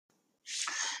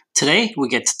Today, we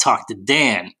get to talk to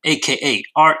Dan, aka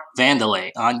Art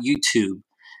Vandelay, on YouTube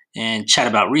and chat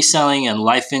about reselling and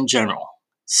life in general.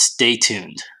 Stay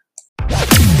tuned.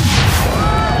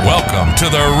 Welcome to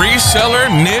the Reseller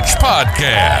Niche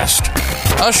Podcast,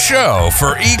 a show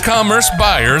for e-commerce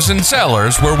buyers and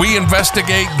sellers where we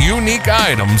investigate unique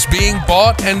items being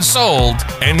bought and sold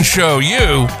and show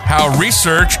you how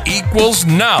research equals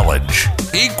knowledge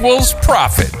equals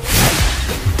profit.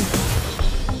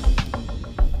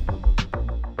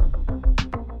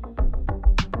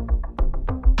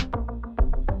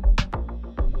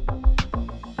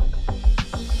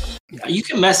 You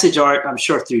can message Art, I'm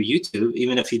sure, through YouTube,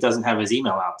 even if he doesn't have his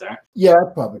email out there. Yeah, I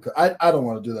probably could. I don't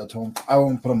want to do that to him. I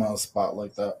won't put him on the spot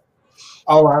like that.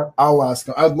 I'll ask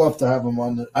him. I'd love to have him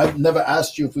on. I've never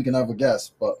asked you if we can have a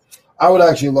guest, but I would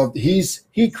actually love to.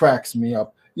 He cracks me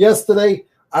up. Yesterday,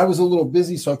 I was a little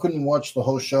busy, so I couldn't watch the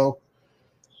whole show.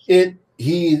 He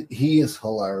is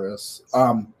hilarious.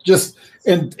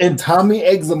 And Tommy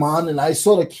eggs him on, and I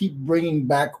sort of keep bringing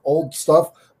back old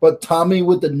stuff, but Tommy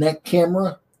with the neck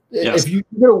camera. Yes. If you're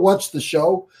going to watch the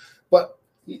show, but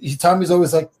Tommy's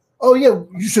always like, oh, yeah,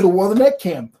 you should have worn the neck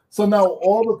cam. So now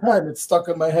all the time it's stuck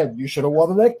in my head. You should have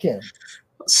worn the neck cam.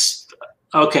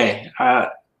 Okay.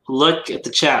 Look at the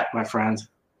chat, my friend.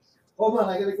 Hold on.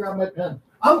 I got to grab my pen.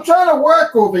 I'm trying to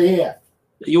work over here.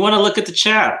 You want to look at the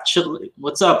chat.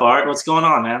 What's up, Art? What's going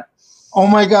on, man? Oh,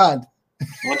 my God. Why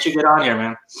don't you get on here,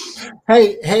 man?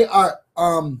 Hey, Art,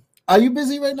 are you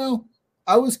busy right now?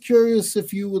 I was curious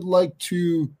if you would like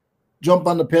to jump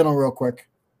on the panel real quick.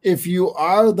 If you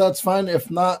are, that's fine. If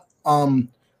not,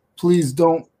 please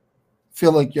don't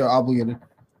feel like you're obligated.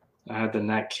 I had the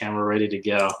neck camera ready to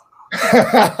go.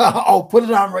 I'll put it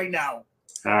on right now.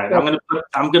 All right,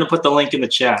 I'm gonna put the link in the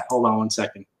chat. Hold on 1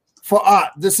 second. For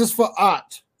Art. This is for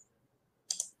Art.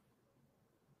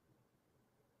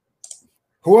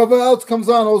 Whoever else comes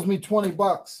on owes me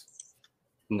 $20.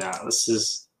 No, this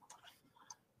is.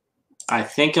 I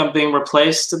think I'm being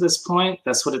replaced at this point.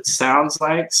 That's what it sounds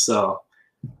like. So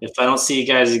if I don't see you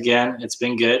guys again, it's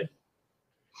been good.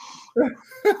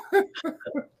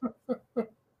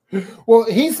 Well,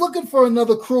 he's looking for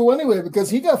another crew anyway because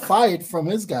he got fired from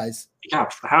his guys. Yeah.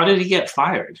 How did he get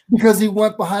fired? Because he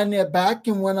went behind their back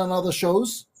and went on other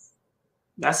shows.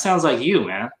 That sounds like you,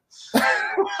 man.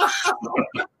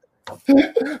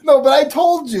 No, but I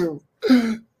told you.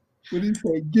 What do you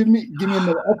say? Give me a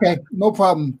minute. Okay, no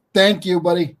problem. Thank you,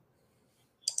 buddy.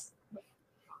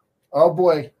 Oh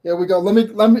boy, here we go. Let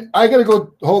me. I gotta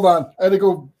go. Hold on. I gotta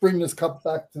go bring this cup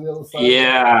back to the other side.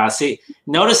 Yeah. See,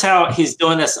 notice how he's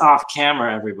doing this off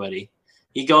camera. Everybody,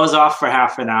 he goes off for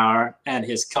half an hour, and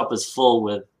his cup is full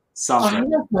with something.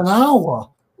 Half an hour.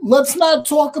 Let's not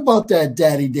talk about that,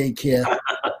 Daddy Daycare.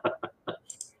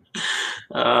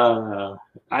 I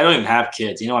don't even have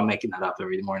kids. You know, I'm making that up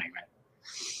every morning, right?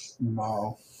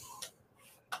 No.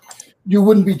 You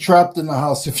wouldn't be trapped in the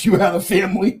house if you had a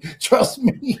family. Trust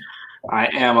me. I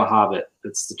am a hobbit.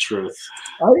 That's the truth.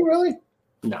 Are you really?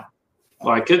 No.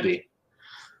 Well, I could be.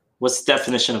 What's the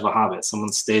definition of a hobbit?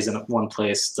 Someone stays in one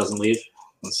place, doesn't leave?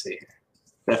 Let's see here.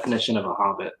 Definition of a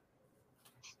hobbit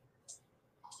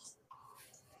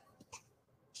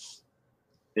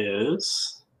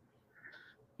is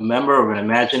a member of an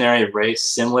imaginary race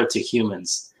similar to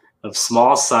humans, of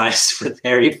small size with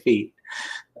hairy feet.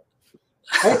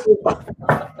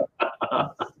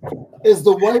 Is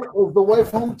the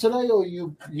wife home today, or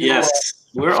you yes,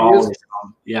 we're always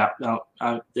home. Yeah, no,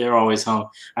 they're always home.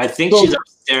 I think she's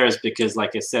upstairs because,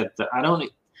 like I said,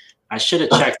 I should have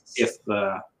checked to see if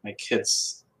my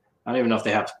kids. I don't even know if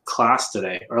they have class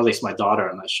today, or at least my daughter.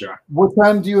 I'm not sure. What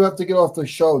time do you have to get off the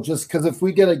show? Just because if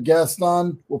we get a guest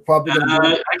on, we'll probably.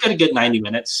 I got a good 90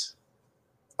 minutes.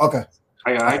 Okay.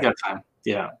 I got time.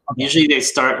 Yeah. Okay. Usually they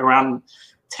start around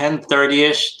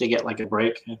 10:30ish. They get like a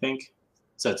break, I think.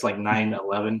 So it's like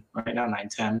 9:11 right now,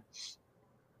 9:10.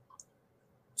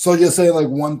 So you're saying like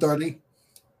 1:30?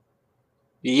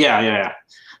 Yeah.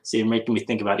 So you're making me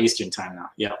think about Eastern time now.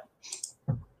 Yeah.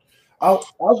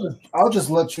 I'll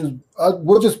just let you.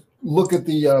 We'll just look at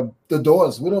the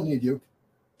doors. We don't need you.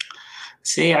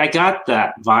 See, I got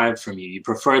that vibe from you. You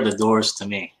prefer the doors to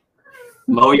me.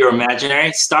 Mo, you're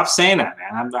imaginary. Stop saying that,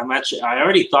 man. I'm actually. I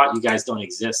already thought you guys don't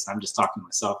exist. I'm just talking to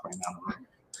myself right now.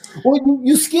 Well,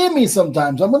 you scare me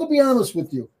sometimes. I'm going to be honest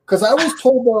with you because I was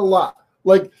told that a lot.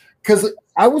 Like, because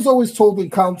I was always told in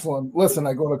counseling. Listen,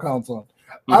 I go to counseling.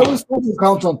 Mm-hmm. I was told in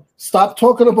counseling, stop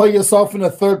talking about yourself in a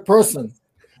third person.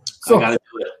 So, I gotta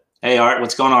do it. Hey, Art,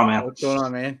 what's going on, man? What's going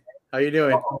on, man? How you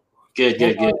doing? Good. Wait,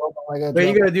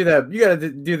 you gotta do that. You gotta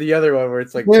do the other one where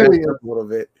it's like a little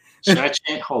bit. Should I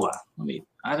change? Hold on.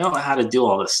 I don't know how to do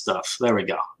all this stuff. There we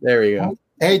go. There we go.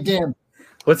 Hey, Dan.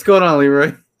 What's going on,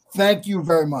 Leroy? Thank you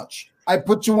very much. I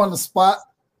put you on the spot,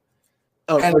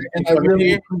 and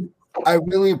I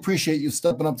really appreciate you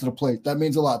stepping up to the plate. That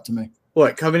means a lot to me.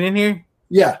 What, coming in here?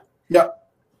 Yeah.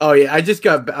 Oh yeah, I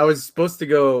was supposed to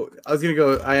go. I was gonna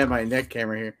go. I have my neck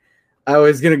camera here. I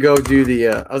was gonna go do the.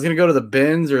 I was gonna go to the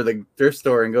bins or the thrift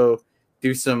store and go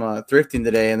do some thrifting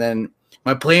today, and then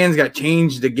my plans got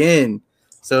changed again.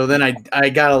 So then I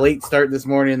got a late start this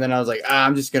morning, and then I was like,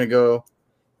 I'm just gonna go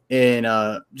and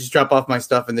just drop off my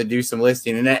stuff and then do some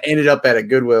listing, and that ended up at a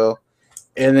Goodwill,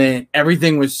 and then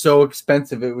everything was so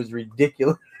expensive, it was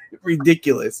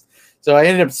ridiculous. So I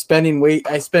ended up spending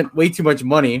I spent way too much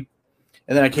money,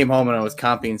 and then I came home and I was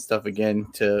copying stuff again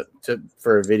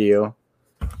for a video.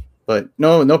 But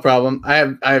no problem.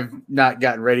 I've not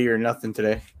gotten ready or nothing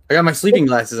today. I got my sleeping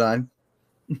glasses on.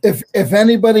 If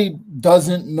anybody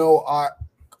doesn't know,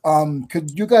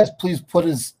 could you guys please put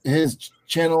his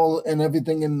channel and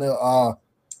everything in the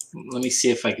Let me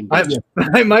see if I can.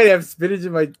 I might have spinach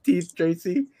in my teeth,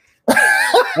 Tracy.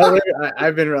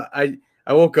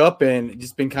 I woke up and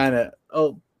just been kind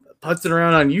of putzing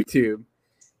around on YouTube,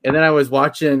 and then I was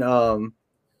watching,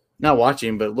 not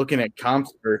watching, but looking at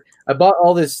comps for. I bought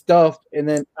all this stuff, and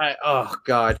then I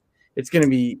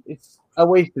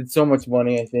wasted so much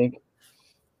money. I think.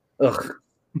 Ugh.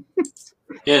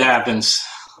 It happens.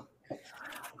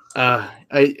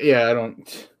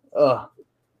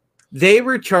 They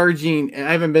were charging, and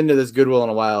I haven't been to this Goodwill in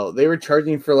a while. They were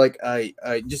charging for like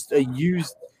just a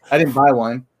used. I didn't buy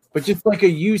one, but just like a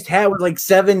used hat was like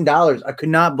 $7. I could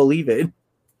not believe it.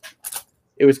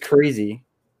 It was crazy.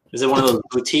 Is it one of those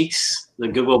boutiques, the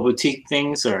Goodwill boutique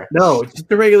things, or no? It's just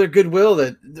the regular Goodwill.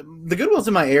 The Goodwills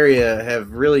in my area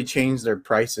have really changed their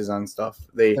prices on stuff.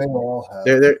 They all have.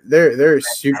 They're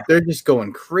just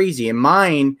going crazy. And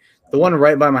mine, the one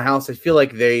right by my house, I feel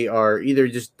like they are either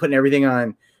just putting everything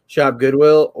on Shop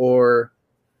Goodwill or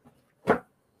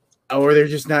they're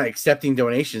just not accepting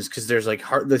donations because there's like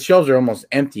the shelves are almost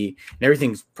empty and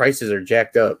everything's prices are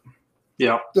jacked up.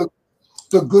 Yeah.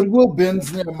 The Goodwill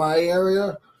bins near my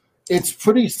area, it's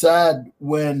pretty sad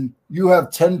when you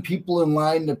have 10 people in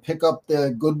line to pick up their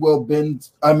Goodwill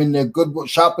bins. I mean, their Goodwill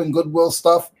shopping Goodwill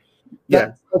stuff.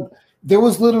 Yeah. There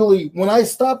was literally, when I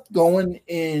stopped going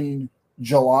in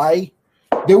July,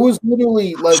 there was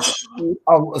literally like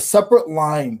a separate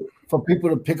line for people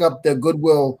to pick up their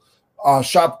Goodwill,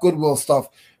 shop Goodwill stuff.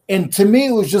 And to me,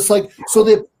 it was just like, so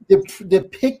they're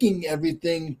picking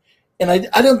everything. And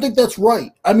I don't think that's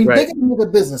right. I mean, they can make a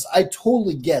business. I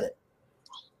totally get it.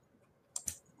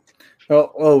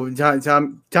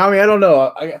 Tommy, I don't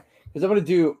know. Because I want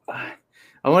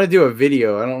to do a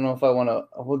video. I don't know if I want to.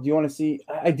 Well, do you want to see?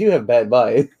 I do have bad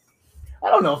buys. I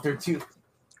don't know if they're too.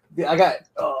 I'm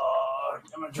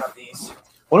gonna drop these.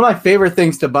 One of my favorite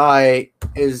things to buy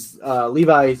is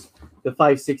Levi's the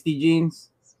 560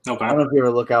 jeans. Okay. I don't know if you ever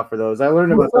look out for those. I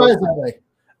learned about what size those. are they?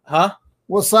 Huh?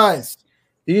 What size?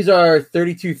 These are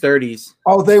 3230s.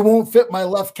 Oh, they won't fit my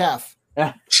left calf.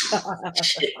 Yeah,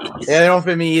 they don't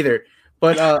fit me either.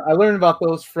 But I learned about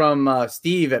those from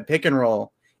Steve at Pick and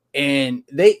Roll, and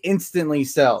they instantly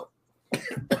sell.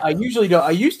 I usually don't.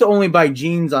 I used to only buy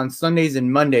jeans on Sundays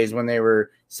and Mondays when they were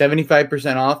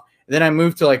 75% off. Then I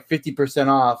moved to like 50%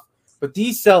 off. But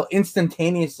these sell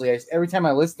instantaneously every time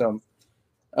I list them.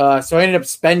 So I ended up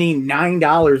spending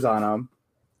 $9 on them,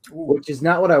 which is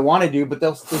not what I want to do. But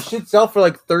they should sell for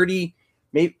like $30,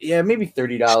 maybe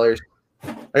 $30.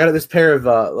 I got this pair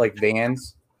of like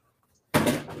Vans.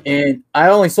 And I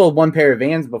only sold one pair of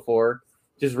Vans before,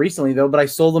 just recently though, but I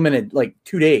sold them in like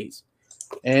 2 days.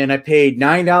 And I paid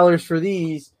 $9 for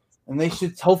these, and they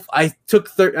should I took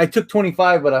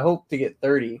 25, but I hope to get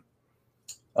 30.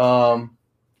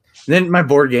 Then my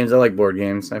board games, I like board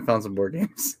games. I found some board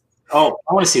games. Oh,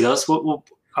 I want to see those. I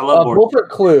love board both are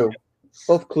Clue.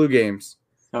 Both Clue games.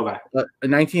 Okay. A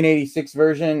 1986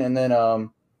 version, and then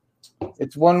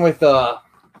it's one with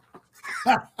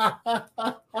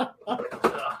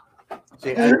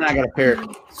See, I got a pair.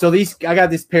 So I got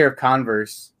this pair of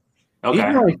Converse. Okay. These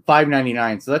are only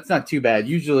 $5.99, so that's not too bad.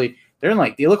 Usually they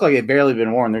look like they've barely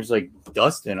been worn. There's like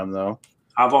dust in them though.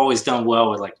 I've always done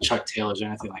well with like Chuck Taylors or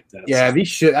anything like that. Yeah, these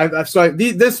should. I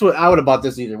would have bought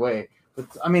this either way. But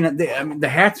I mean, the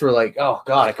hats were like, oh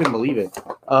god, I couldn't believe it.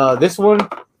 This one,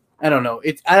 I don't know.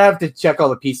 I have to check all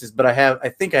the pieces, but I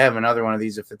think I have another one of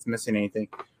these if it's missing anything.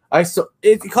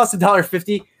 It cost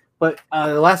 $1.50. But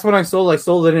the last one I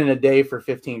sold it in a day for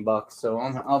 $15. So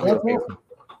I'll be okay.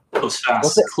 Goes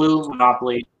fast. Clue,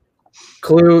 Monopoly.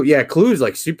 Clue, yeah, Clue is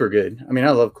like super good. I mean,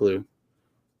 I love Clue.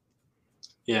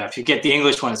 Yeah, if you get the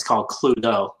English one, it's called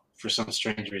Cluedo. for some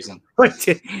strange reason.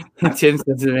 10 cents,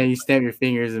 and then you snap your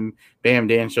fingers and bam,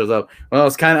 Dan shows up. Well,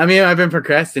 it's kind of, I mean, I've been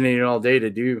procrastinating all day to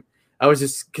do. I was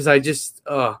just, because I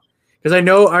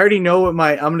already know what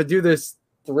I'm going to do this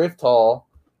thrift haul.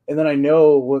 And then I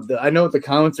know what the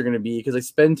comments are going to be because I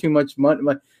spend too much money.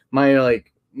 My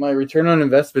return on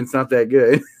investment's not that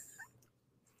good.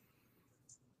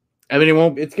 I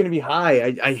mean, it's going to be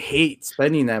high. I hate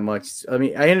spending that much. I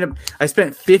mean, I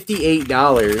spent $58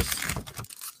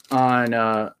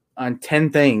 on 10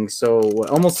 things. So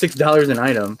almost $6 an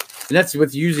item. And that's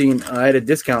with using, I had a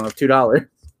discount of $2.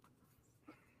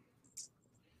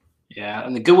 Yeah,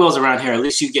 and the Goodwills around here, at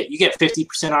least you get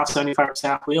 50% off, 75%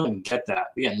 off. We don't even get that.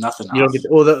 We get nothing off.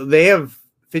 They have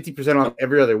 50% off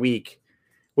every other week,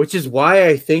 which is why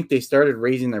I think they started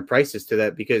raising their prices to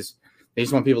that, because they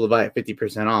just want people to buy it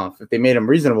 50% off. If they made them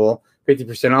reasonable,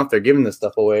 50% off, they're giving this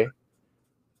stuff away.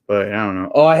 But I don't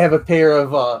know. Oh, I have a pair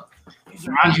of around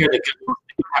here. They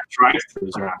have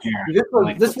drive-throughs around here.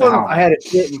 This one I had to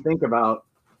sit and think about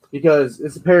because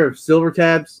it's a pair of silver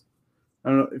tabs. I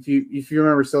don't know if you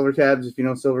remember silver tabs. If you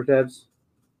know silver tabs,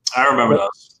 I remember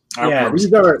those.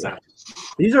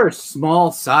 These are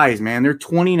small size, man. They're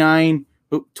 29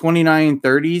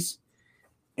 30s,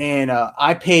 and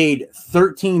I paid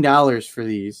 $13 for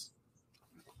these.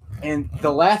 And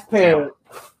the last pair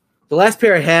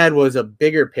I had was a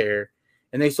bigger pair,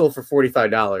 and they sold for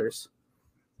 $45.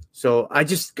 So I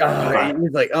just it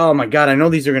was like, oh my god, I know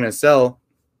these are gonna sell.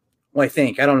 Well,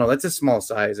 I don't know. That's a small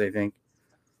size, I think.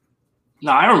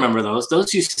 No, I remember those.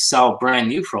 Those used to sell brand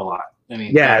new for a lot. I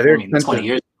mean, they're 20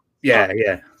 years ago.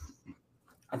 Yeah.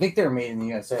 I think they're made in the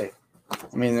USA.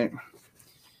 I mean,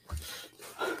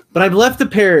 but I've left a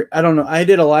pair. I don't know. I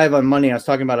did a live on Monday. I was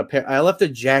talking about a pair. I left a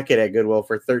jacket at Goodwill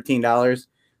for $13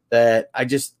 that I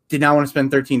just did not want to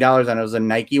spend $13 on. It was a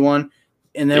Nike one.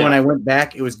 And then when I went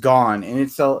back, it was gone.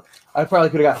 And I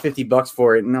probably could have got $50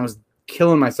 for it. And I was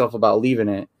killing myself about leaving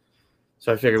it.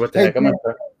 So I figured, what the heck? I'm going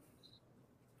to.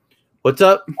 What's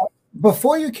up?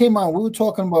 Before you came on, we were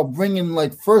talking about bringing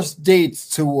like first dates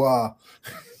to was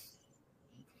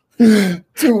Are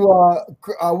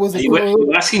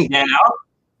you asking Dan out?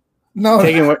 No.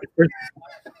 What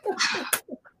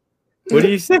do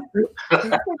you say?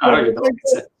 I don't even know what you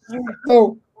said.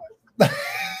 No.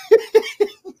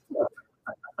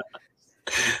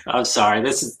 I'm sorry.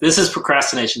 This is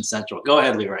procrastination central. Go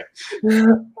ahead, Leroy.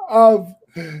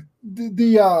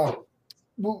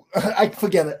 I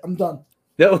forget it. I'm done.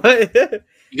 You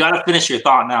got to finish your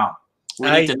thought now. We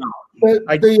need to know.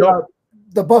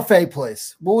 The buffet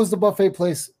place. What was the buffet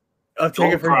place? I'll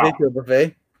take a first date to a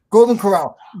buffet. Golden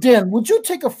Corral. Dan, would you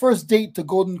take a first date to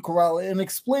Golden Corral and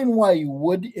explain why you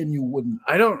would and you wouldn't?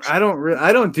 I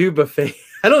don't do buffet.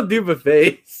 I don't do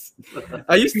buffets.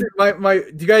 I used to.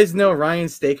 Do you guys know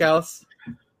Ryan's Steakhouse?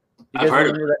 I've heard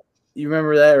of it. You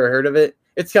remember that or heard of it?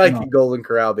 It's kind of like the Golden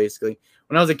Corral, basically.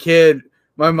 When I was a kid,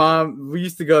 we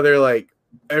used to go there like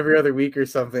every other week or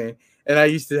something. And I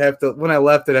used to have to, when I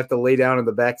left, I'd have to lay down in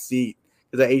the back seat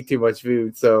because I ate too much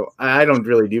food. So I don't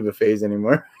really do buffets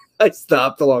anymore. I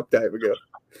stopped a long time ago.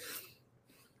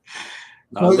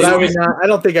 I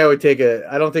don't think I would take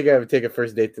a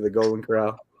first date to the Golden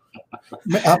Corral.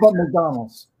 How about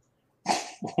McDonald's?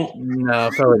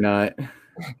 No, probably not.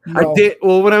 No. I did.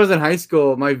 Well, when I was in high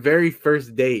school, my very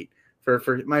first date I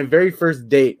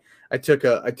took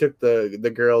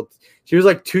the girl. She was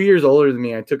like 2 years older than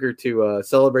me. I took her to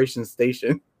Celebration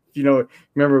Station.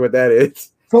 Remember what that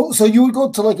is? So you would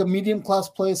go to like a medium class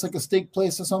place, like a steak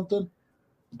place or something?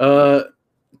 To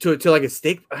like a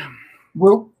steak.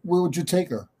 Where would you take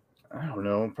her? I don't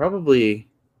know. Probably.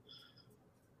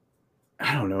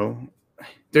 I don't know.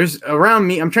 There's around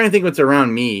me. I'm trying to think what's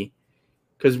around me,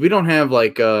 because we don't have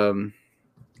like. I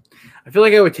feel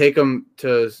like I would take them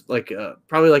to like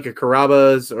probably like a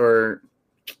Carrabba's or.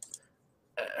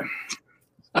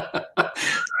 Took a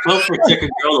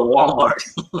girl to Walmart.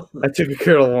 I took a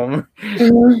girl to Walmart.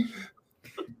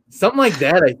 Something like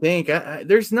that, I think.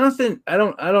 There's nothing. I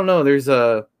don't know. There's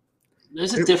a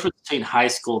difference between high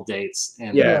school dates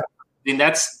and I mean,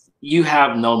 you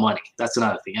have no money. That's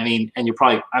another thing. I mean, and you're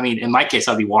probably. I mean, in my case,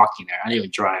 I'd be walking there. I didn't even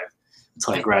drive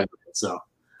until I graduated. So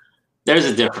there's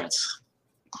a difference.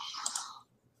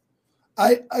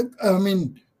 I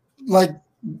mean, like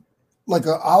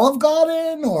an Olive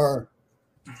Garden or.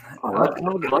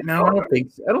 No, I don't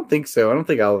think so. I don't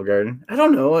think Olive Garden. I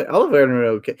don't know. Olive Garden are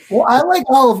okay. Well, I like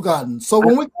Olive Garden. So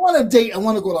when we go on a date, I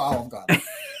want to go to Olive Garden.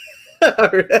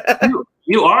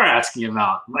 You are asking him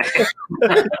out.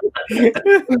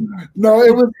 No,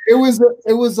 it was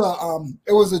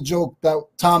a joke that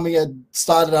Tommy had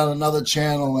started on another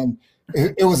channel, and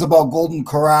it was about Golden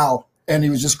Corral, and he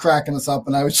was just cracking us up,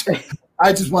 and I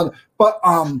just wanted, but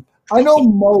I know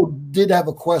Mo did have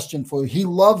a question for you. He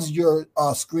loves your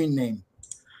screen name.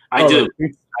 I do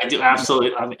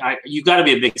absolutely. I mean, you got to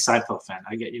be a big Seinfeld fan.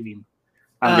 I get you. Mean,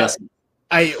 I'm guessing.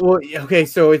 Okay,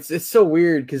 so it's so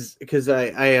weird because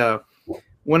I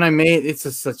when I made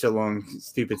such a long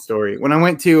stupid story. When I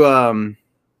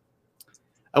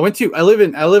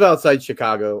live outside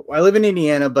Chicago. I live in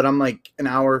Indiana, but I'm like an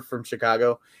hour from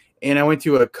Chicago, and I went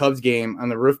to a Cubs game on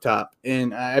the rooftop,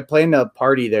 and I planned a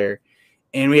party there,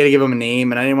 and we had to give them a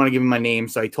name, and I didn't want to give them my name,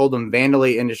 so I told them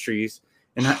Vandelay Industries.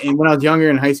 And when I was younger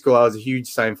in high school, I was a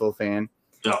huge Seinfeld fan.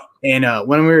 Yeah. And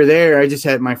when we were there, I just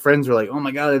had my friends were like, "Oh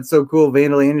my god, that's so cool,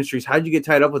 Vandelay Industries. How'd you get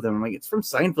tied up with them?" I'm like, "It's from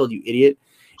Seinfeld, you idiot."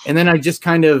 And then I just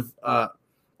kind of I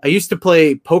used to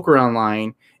play poker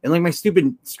online, and like my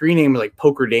stupid screen name was like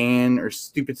Poker Dan or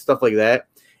stupid stuff like that.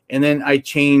 And then I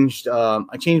changed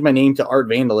my name to Art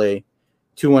Vandelay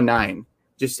 219,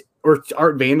 or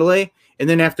Art Vandelay. And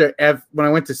then when I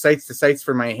went to sites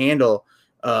for my handle,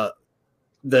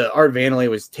 the Art Vandelay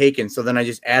was taken. So then I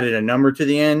just added a number to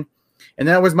the end. And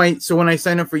that was so when I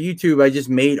signed up for YouTube, I just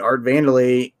made Art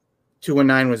Vandelay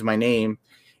 219 was my name.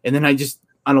 And then I just,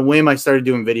 on a whim, I started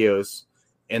doing videos.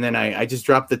 And then I just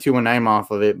dropped the 219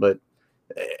 off of it. But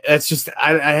that's just,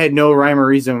 I had no rhyme or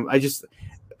reason. I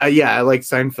like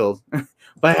Seinfeld. But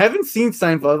I haven't seen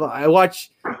Seinfeld. I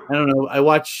watch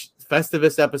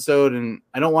Festivus episode, and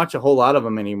I don't watch a whole lot of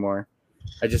them anymore.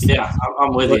 I'm with you.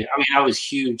 I mean, I was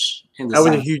huge into I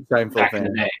was a huge Seinfeld back fan.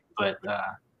 in the day, but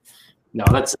no,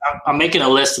 I'm making a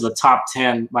list of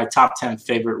my top 10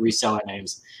 favorite reseller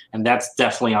names, and that's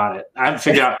definitely on it. I haven't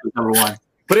figured out who's number one.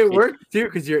 But it worked too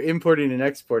because you're importing and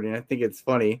exporting. I think it's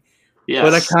funny. Yes.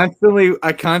 But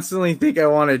I constantly think I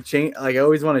want to change. Like I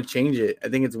always want to change it. I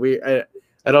think it's weird.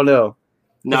 I don't know.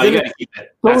 No, you gotta keep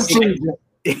it. Don't change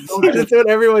it. That's what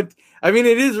everyone. I mean,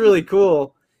 it is really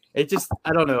cool. It just,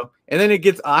 I don't know. And then it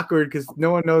gets awkward because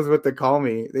no one knows what to call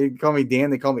me. They call me Dan.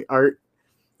 They call me Art.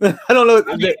 I don't know.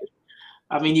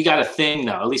 I mean, you got a thing,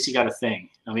 though. At least you got a thing.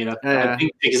 I mean, I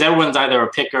think because everyone's either a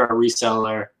picker or a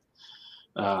reseller.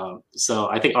 So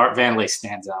I think Art Vandelay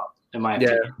stands out in my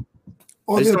opinion.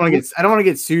 I don't want to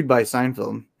get sued by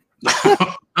Seinfeld.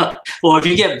 Well, if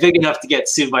you get big enough to get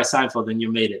sued by Seinfeld, then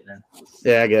you made it. Then.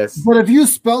 Yeah, I guess. But if you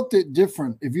spelt it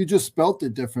different, if you just spelt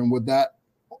it different, would that?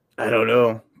 I don't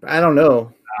know. I don't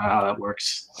know how that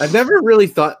works. I've never really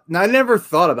thought. I never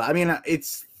thought about. I mean, it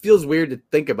feels weird to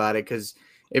think about it because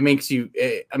it makes you.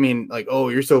 I mean, like, oh,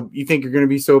 you think you're going to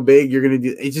be so big, you're going to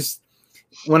do. It just.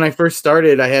 When I first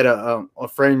started, I had a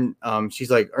friend. She's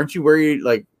like, "Aren't you worried,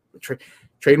 like,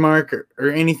 trademark or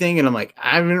anything?" And I'm like,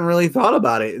 I haven't really thought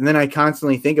about it. And then I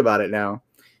constantly think about it now,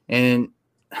 and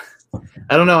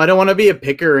I don't know. I don't want to be a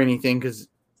picker or anything because,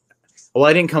 well,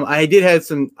 I didn't come. I did have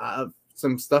some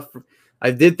stuff.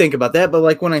 I did think about that, but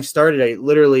like when I started, I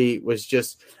literally was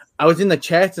just. I was in the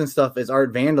chats and stuff as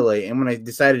Art Vandelay, and when I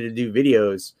decided to do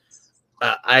videos,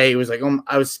 I was like,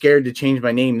 I was scared to change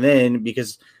my name then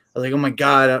because I was like, oh my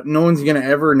god, no one's gonna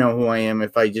ever know who I am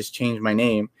if I just change my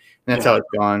name. And that's how it's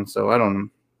gone. So I don't know.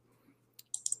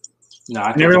 No,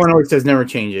 and everyone always says never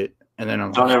change it, and then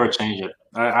don't ever change it.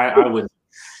 I wouldn't.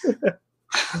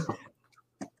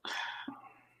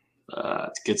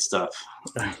 It's good stuff.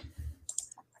 So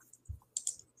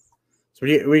what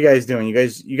are you guys doing? You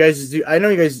guys do. I know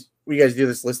you guys do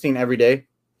this listing every day.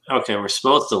 Okay, we're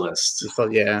supposed to list.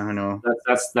 Yeah, I know.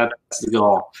 That's the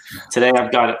goal. Today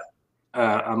I've got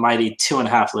a mighty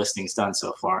 2.5 listings done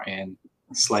so far, and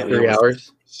slightly 3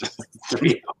 hours.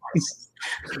 3 hours.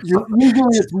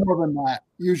 Usually it's more than that.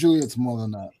 Usually it's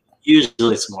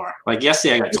more. Like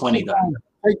yesterday, I got 20 done.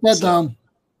 Take that down.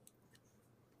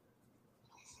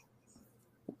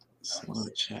 Slow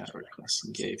chat request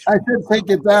engagement. I said take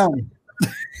it down.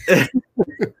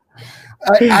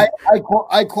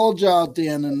 I called you out,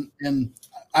 Dan, and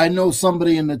I know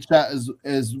somebody in the chat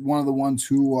is one of the ones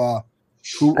who I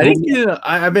didn't get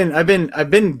I've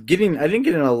been getting. I didn't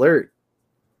get an alert.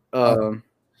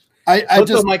 I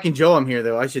just Mike and Joe. I'm here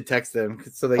though. I should text them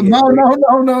so they. No.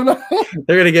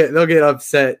 They'll get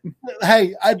upset.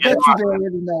 Hey, I bet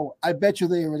you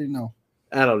they already know.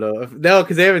 I don't know. No,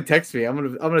 because they haven't texted me. I'm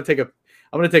gonna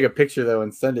take a picture though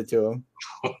and send it to them.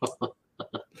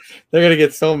 They're gonna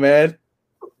get so mad.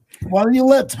 Why don't you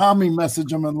let Tommy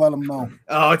message them and let them know?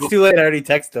 Oh, it's too late. I already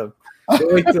texted them.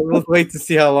 We'll wait to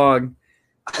see how long.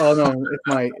 Oh no,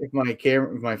 if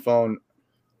my phone.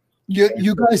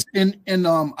 You guys and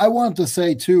I wanted to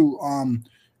say too,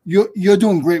 you're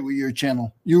doing great with your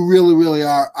channel. You really, really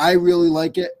are. I really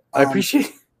like it. I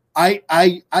appreciate it.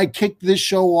 I kicked this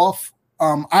show off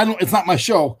I don't. It's not my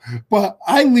show, but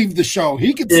I leave the show.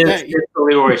 He can stay. It's the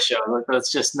Leroy show.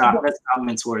 That's just not. That's not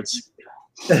mince words.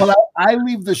 But I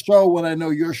leave the show when I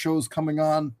know your show's coming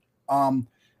on.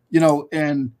 You know,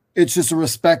 and it's just a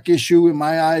respect issue in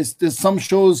my eyes. There's some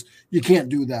shows you can't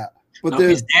do that. But Okay,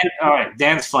 there's Dan, all right.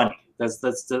 Dan's funny.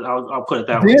 I'll put it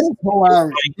that way.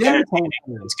 Dan's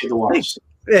hilarious. It's good to watch.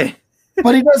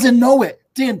 But he doesn't know it.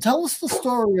 Dan, tell us the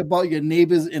story about your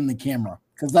neighbors in the camera,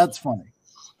 because that's funny.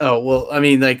 Oh well, I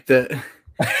mean, like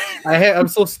I'm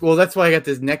so well. That's why I got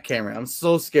this neck camera. I'm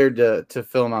so scared to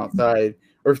film outside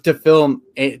or to film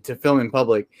in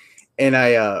public, and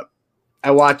I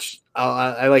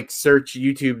like search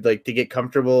YouTube like to get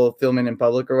comfortable filming in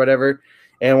public or whatever.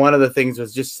 And one of the things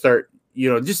was just start,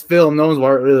 just film. No one's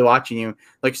really watching you.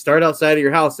 Like start outside of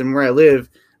your house. And where I live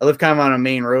kind of on a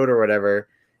main road or whatever.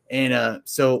 And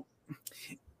so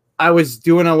I was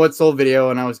doing a What's Sold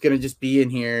video, and I was gonna just be in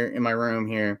here in my room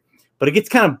here. But I get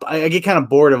kind of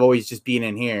bored of always just being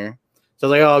in here. So I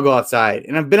was like, oh, I'll go outside.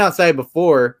 And I've been outside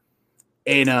before,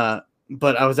 and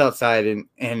but I was outside,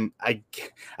 and I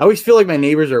always feel like my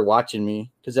neighbors are watching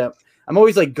me because I'm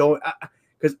always like going.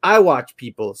 Because I watch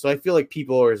people, so I feel like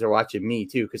people always are watching me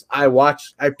too. Because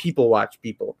people watch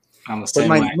people. I'm the same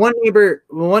But way.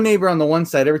 one neighbor on the one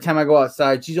side, every time I go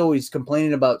outside, she's always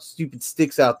complaining about stupid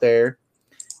sticks out there,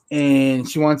 and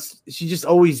she just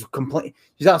always complain.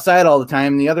 She's outside all the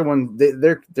time. And the other one,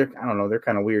 they're I don't know, they're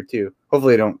kind of weird too.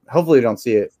 Hopefully they don't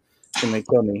see it when they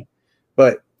kill me.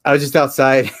 But I was just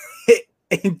outside,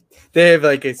 and they have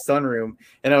like a sunroom,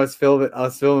 and I was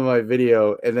filming my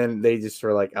video, and then they just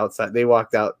were like outside. They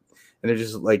walked out, and they're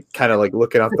just like kind of like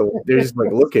looking out they're just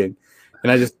like looking,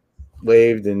 and I just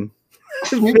waved and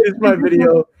finished my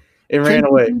video and ran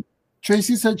away.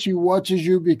 Tracy said she watches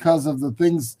you because of the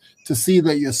things to see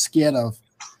that you're scared of.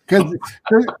 Because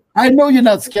I know you're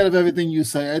not scared of everything you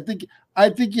say. I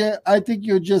think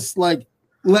you're just like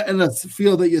letting us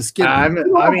feel that you're scared. I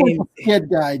mean, scared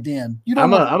guy, Dan. You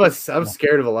I'm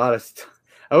scared of a lot of stuff.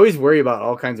 I always worry about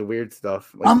all kinds of weird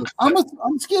stuff. Like,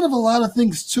 I'm scared of a lot of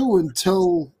things too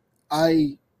until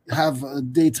I have a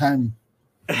daytime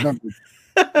number.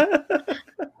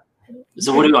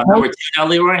 So what do you want? Number 2 now,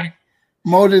 Leroy?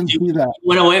 Mo didn't see that. You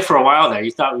went away for a while there.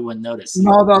 You thought we wouldn't notice.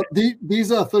 No,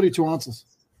 these are 32 ounces.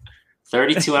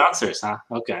 32 ounces, huh?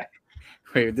 Okay.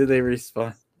 Wait, did they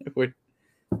respawn?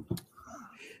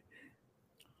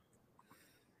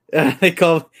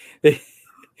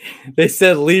 They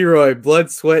said Leroy,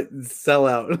 blood, sweat, and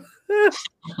sellout.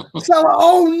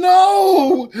 Oh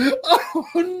no!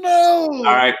 Oh no!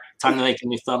 All right, time to make a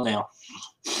new thumbnail.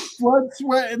 Blood,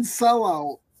 sweat, and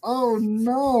sellout. Oh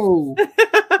no!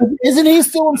 Isn't he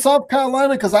still in South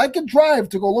Carolina? Because I could drive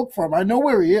to go look for him. I know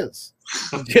where he is.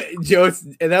 Joe,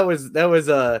 and that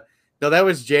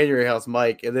was January House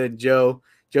Mike, and then Joe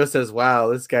says,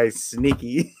 "Wow, this guy's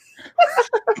sneaky."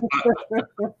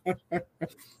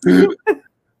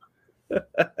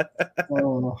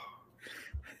 Oh.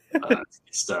 That's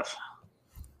good stuff.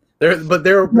 They're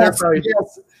probably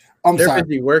I'm they're sorry.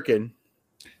 busy working.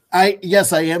 I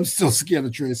am still scared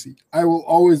of Tracy. I will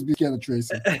always be scared of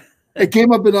Tracy. It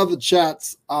came up in other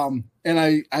chats, and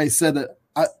I said that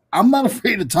I'm not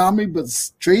afraid of Tommy, but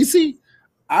Tracy,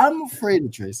 I'm afraid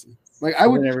of Tracy. Like I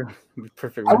would never be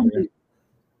perfect. I wouldn't know.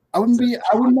 Dan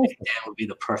would be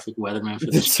the perfect weatherman for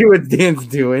To this. see what Dan's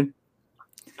doing.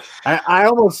 I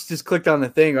almost just clicked on the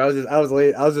thing. I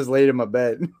was just laid in my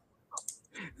bed.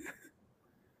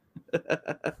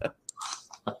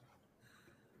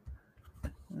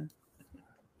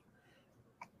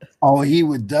 Oh, he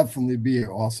would definitely be an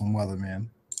awesome weatherman.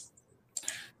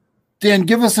 Dan,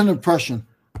 give us an impression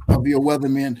of your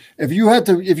weatherman. If you had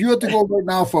to go right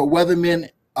now for a weatherman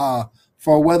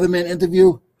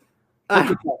interview.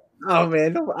 Oh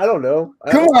man, I don't know.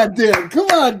 Come on, Dan.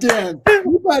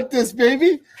 You got this,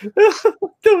 baby. I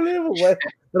don't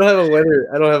have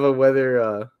a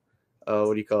weather.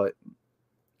 What do you call it?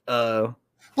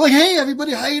 Like, hey,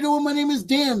 everybody, how you doing? My name is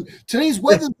Dan. Today's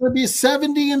weather's going to be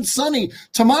 70 and sunny.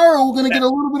 Tomorrow, we're going to get a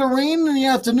little bit of rain in the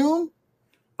afternoon.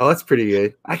 Oh, that's pretty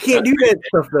good. I can't do that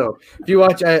stuff though. If you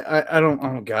watch, I don't.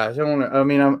 Oh gosh, I don't want to. I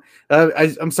mean,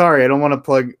 I'm sorry. I don't want to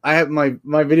plug. I have my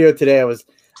video today. I was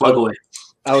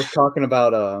talking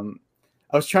about.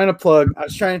 I was trying to plug.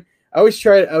 I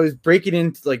was breaking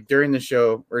into like during the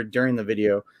show or during the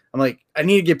video. I'm like, I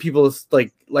need to get people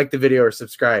to like the video or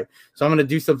subscribe. So I'm going to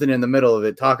do something in the middle of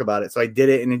it, talk about it. So I did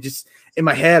it. And it just, in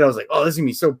my head, I was like, oh, this is going to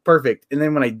be so perfect. And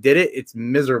then when I did it, it's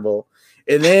miserable.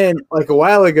 And then like a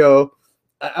while ago,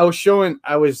 I was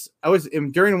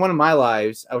during one of my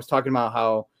lives, I was talking about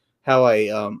how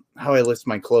I list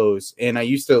my clothes. And I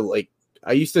used to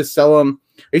I used to sell them.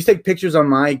 I used to take pictures on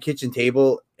my kitchen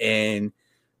table, and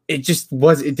it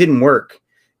didn't work.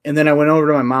 And then I went over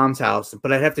to my mom's house,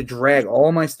 but I'd have to drag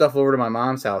all my stuff over to my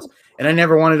mom's house. And I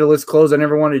never wanted to list clothes. I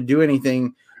never wanted to do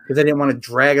anything because I didn't want to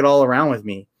drag it all around with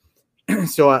me.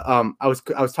 So I was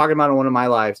talking about it on one of my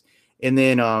lives, and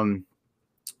then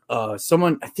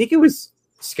someone, I think it was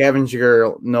Scavenger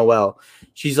Girl Noelle,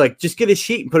 she's like, just get a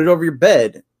sheet and put it over your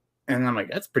bed. And I'm like,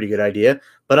 that's a pretty good idea.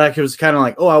 But I was kind of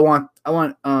like, oh, I don't want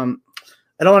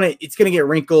it. It's going to get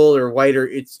wrinkled or white, or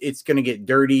it's going to get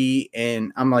dirty.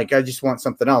 And I'm like, I just want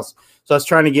something else. So I was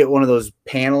trying to get one of those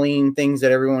paneling things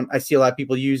that I see a lot of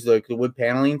people use, like the wood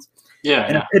panelings. Yeah.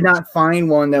 And I could not find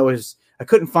one I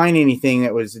couldn't find anything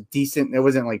that was decent. That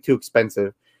wasn't like too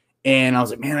expensive. And I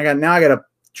was like, man,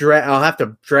 I'll have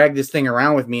to drag this thing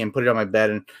around with me and put it on my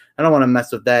bed. And I don't want to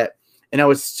mess with that. And I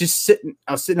was sitting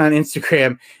on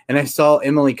Instagram, and I saw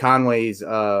Emily Conway's,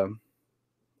 what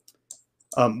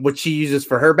she uses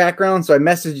for her background. So I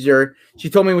messaged her. She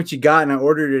told me what she got, and I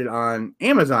ordered it on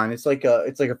Amazon. It's like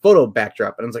a photo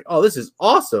backdrop, and I was like, oh, this is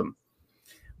awesome.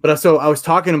 But so I was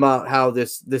talking about how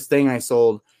this thing I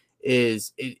sold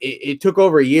it took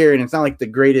over a year, and it's not like the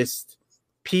greatest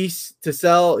piece to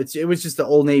sell. It was just the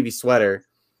Old Navy sweater.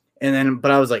 But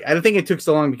I was like, I don't think it took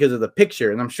so long because of the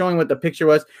picture, and I'm showing what the picture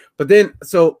was. But then,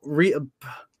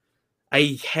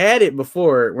 I had it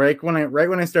before, right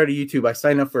when I started YouTube, I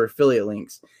signed up for affiliate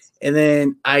links, and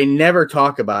then I never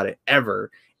talk about it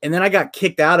ever. And then I got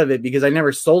kicked out of it because I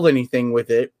never sold anything with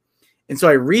it. And so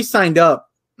I re-signed up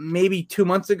maybe 2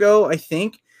 months ago, I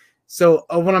think. So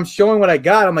when I'm showing what I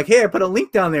got, I'm like, hey, I put a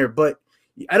link down there, but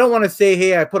I don't want to say,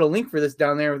 hey, I put a link for this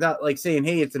down there without like saying,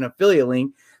 hey, it's an affiliate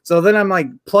link. So then I'm like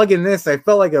plugging this. I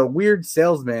felt like a weird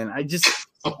salesman. I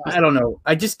don't know.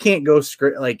 I just can't go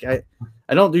script. Like I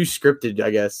don't do scripted, I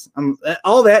guess. I'm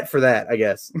all that for that, I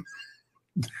guess.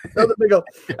 I don't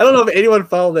know if anyone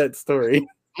followed that story.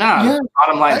 No, yeah.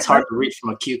 Bottom line, it's hard to reach from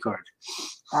a cue card.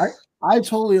 I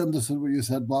totally understood what you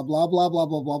said. Blah blah blah blah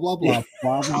blah blah blah blah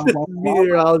blah blah blah.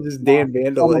 Meteorologist Dan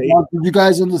Vandelay. Did you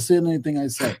guys understand anything I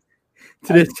said?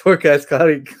 Today's forecast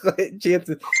cloudy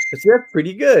chances. That's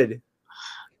pretty good.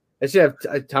 I should have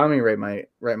Tommy write my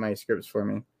scripts for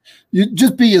me. You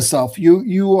just be yourself.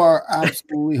 You are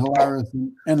absolutely hilarious,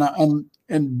 and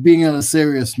being on a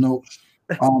serious note,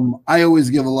 I always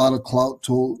give a lot of clout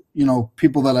to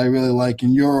people that I really like,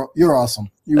 and you're awesome.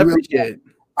 I appreciate it.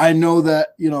 I know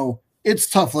that it's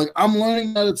tough. Like I'm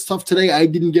learning that it's tough today. I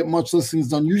didn't get much listings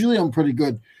done. Usually I'm pretty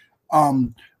good,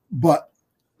 but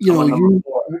you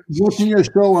watching your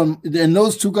show and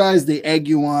those two guys, they egg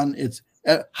you on. It's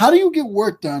how do you get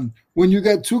work done when you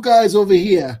got two guys over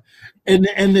here and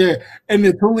they're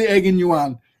totally egging you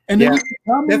on? And yeah,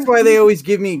 that's why they always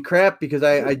give me crap, because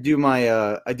I do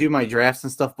my drafts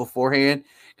and stuff beforehand.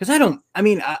 Because I don't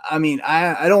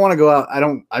want to go out.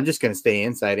 I'm just gonna stay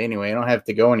inside anyway. I don't have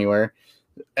to go anywhere.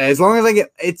 As long as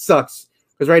it sucks,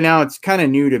 because right now it's kind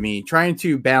of new to me. Trying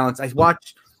to balance. I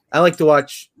like to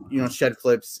watch shed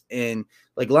flips, and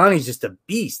like Lonnie's just a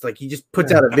beast. Like he just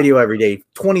puts out a video every day,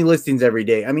 20 listings every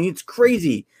day. I mean, it's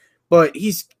crazy, but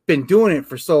he's been doing it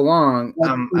for so long.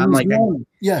 I'm like,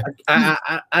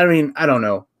 I mean, I don't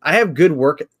know. I have good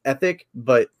work ethic,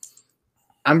 but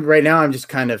I'm just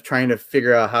kind of trying to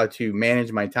figure out how to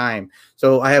manage my time.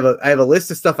 So I have a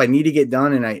list of stuff I need to get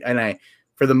done, and I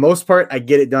for the most part I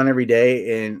get it done every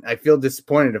day, and I feel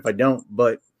disappointed if I don't.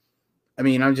 But I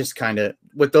mean, I'm just kind of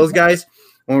with those guys.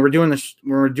 When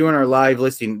we're doing our live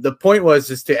listing, the point was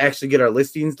just to actually get our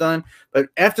listings done. But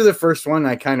after the first one,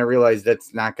 I kind of realized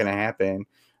that's not going to happen.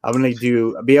 I'm going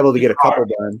to be able to get a couple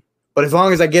done. But as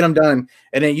long as I get them done,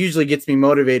 and it usually gets me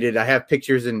motivated. I have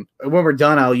pictures, and when we're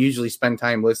done, I'll usually spend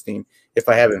time listing if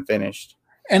I haven't finished.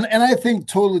 And I think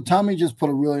totally, Tommy just put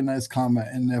a really nice comment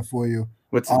in there for you.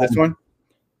 What's this one?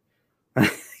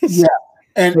 Yeah.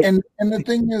 And the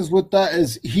thing is with that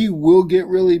is he will get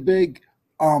really big.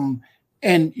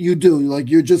 And you do,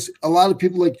 like, you're just, a lot of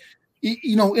people, like,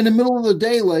 in the middle of the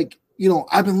day, like,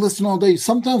 I've been listening all day.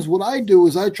 Sometimes what I do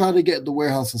is I try to get at the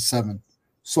warehouse at 7.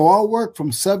 So I'll work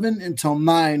from 7 until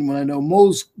 9 when I know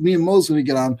me and Mo's going to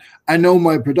get on. I know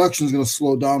my production is going to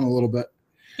slow down a little bit.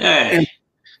 Hey.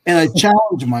 And I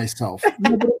challenge myself.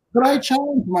 But I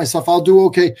challenge myself. I'll do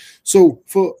okay. So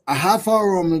for a half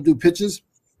hour, I'm going to do pitches.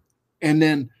 And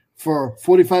then for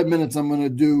 45 minutes, I'm going to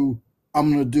do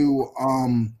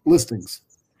listings.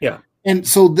 Yeah. And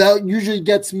so that usually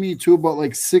gets me to about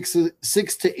like 6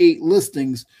 to 8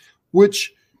 listings,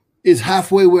 which is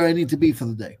halfway where I need to be for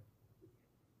the day.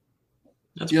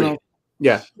 That's pretty.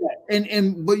 Yeah.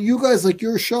 But you guys, like,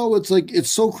 your show, it's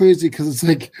so crazy because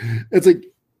it's like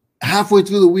halfway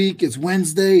through the week, it's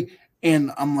Wednesday,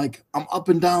 and I'm up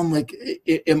and down,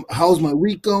 how's my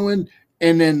week going?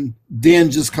 And then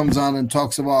Dan just comes on and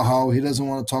talks about how he doesn't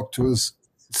want to talk to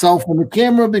himself on the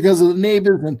camera because of the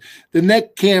neighbors and the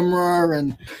neck camera.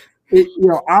 And,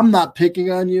 I'm not picking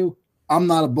on you. I'm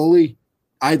not a bully.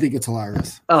 I think it's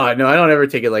hilarious. Oh, no, I don't ever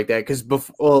take it like that. Because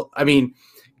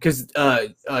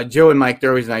Joe and Mike,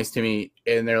 they're always nice to me.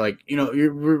 And they're like,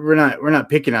 we're not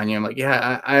picking on you. I'm like,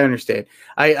 yeah, I understand.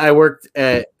 I worked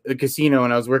at the casino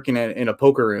and I was working in a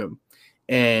poker room.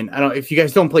 And I don't, if you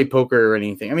guys don't play poker or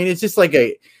anything, I mean, it's just like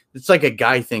a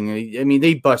guy thing. I mean,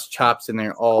 they bust chops in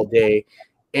there all day,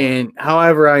 and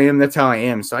however I am, that's how I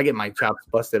am. So I get my chops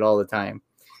busted all the time.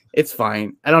 It's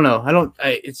fine. I don't know.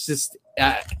 It's just,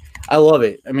 I love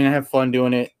it. I mean, I have fun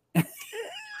doing it.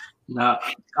 No,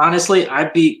 honestly,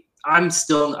 I've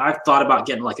thought about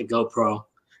getting like a GoPro.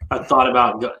 I've done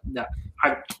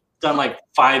like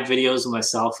 5 videos on my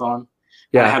cell phone.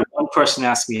 Yeah. I had one person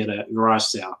ask me at a garage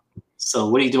sale, so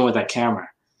what are you doing with that camera?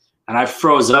 And I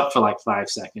froze up for like 5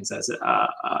 seconds. I said,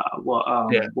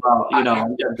 I'm just,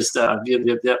 I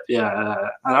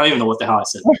don't even know what the hell I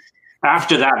said.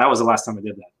 After that was the last time I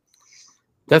did that.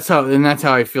 That's how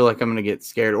I feel like I'm going to get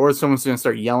scared, or someone's going to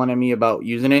start yelling at me about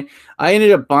using it. I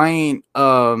ended up buying,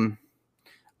 I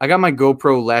got my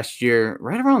GoPro last year,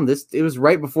 right around this. It was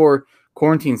right before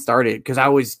quarantine started, because I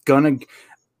was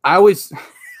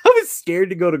scared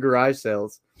to go to garage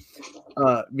sales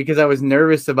because I was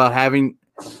nervous about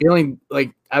feeling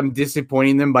like I'm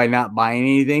disappointing them by not buying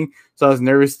anything. So I was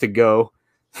nervous to go.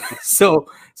 so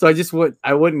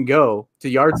I wouldn't go to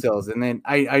yard sales. And then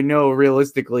I know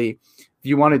realistically, if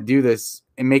you want to do this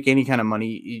and make any kind of money,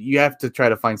 you have to try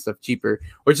to find stuff cheaper,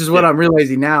 which is what I'm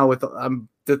realizing now with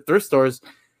the thrift stores.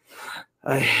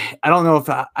 I don't know if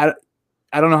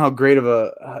I don't know how great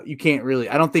of you can't really.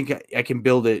 I don't think I can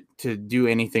build it to do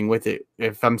anything with it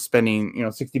if I'm spending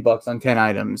 $60 on 10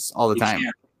 items all the time.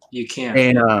 You can't.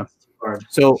 And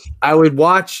so I would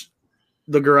watch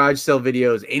the garage sale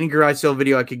videos, any garage sale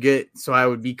video I could get, so I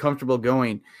would be comfortable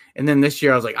going. And then this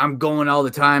year I was like, I'm going all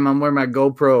the time. I'm wearing my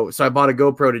GoPro, so I bought a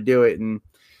GoPro to do it. And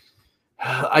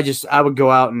I would go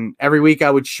out, and every week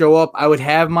I would show up. I would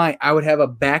have a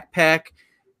backpack,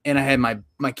 and I had my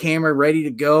camera ready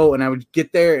to go, and I would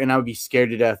get there, and I would be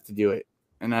scared to death to do it,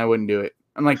 and I wouldn't do it.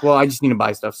 I'm like, well, I just need to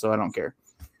buy stuff, so I don't care.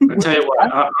 I'll tell you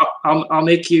what, I'll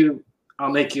make you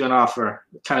an offer,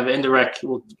 kind of indirect.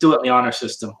 We'll do it in the honor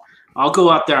system. I'll go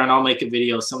out there and I'll make a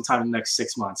video sometime in the next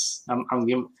 6 months. I'm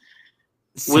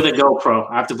with a GoPro.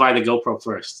 I have to buy the GoPro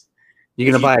first. You're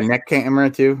gonna buy a neck camera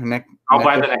too? I'll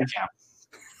buy the neck cam.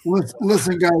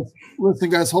 Listen,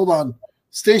 guys, hold on.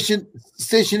 Station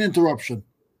interruption.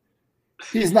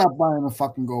 He's not buying a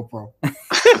fucking GoPro.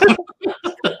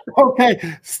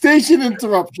 Okay, station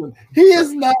interruption. He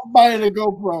is not buying a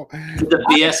GoPro. Did the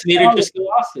BS meter just go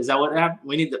off? Is that what happened?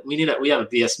 We have a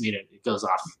BS meter. It goes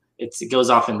off. It goes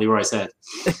off in Leroy's head.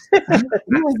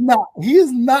 He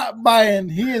is not buying.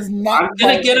 I'm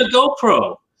gonna get a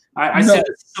GoPro. I said it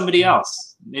to somebody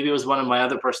else. Maybe it was one of my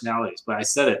other personalities, but I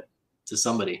said it to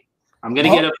somebody. I'm gonna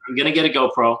get a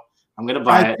GoPro. I'm gonna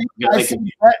buy it.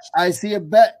 I see a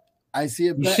bet. You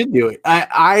should do it.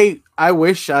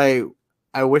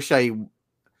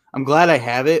 I'm glad I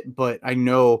have it, but I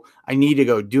know I need to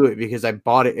go do it because I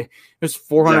bought it. It was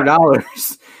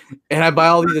 $400, and I buy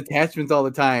all these attachments all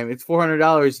the time. It's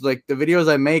 $400. Like the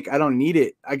videos I make, I don't need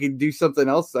it. I could do something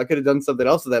else. I could have done something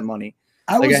else with that money.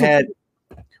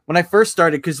 When I first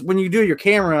started, because when you do your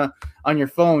camera on your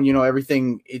phone,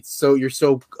 everything. You're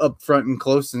so up front and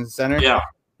close in the center. Yeah.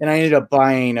 And I ended up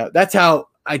buying. That's how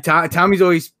Tommy's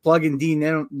always plugging Dean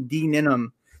in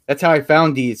them. That's how I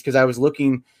found these, because I was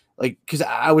looking. Because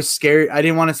I was scared. I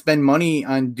didn't want to spend money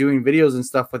on doing videos and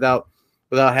stuff without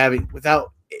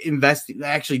investing,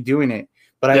 actually doing it.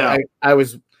 But yeah.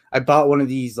 I bought one of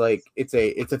these. It's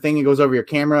a thing that goes over your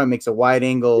camera. It makes a wide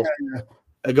angle. Yeah.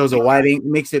 It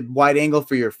makes it wide angle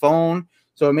for your phone.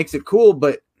 So it makes it cool.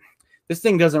 But this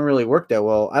thing doesn't really work that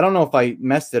well. I don't know if I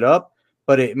messed it up,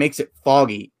 but it makes it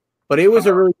foggy. But it was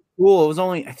a really cool. It was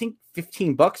only, I think,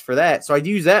 $15 for that. So I'd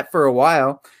use that for a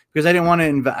while, because I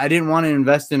didn't want to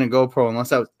invest in a GoPro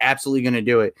unless I was absolutely going to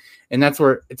do it. And that's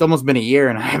where it's almost been a year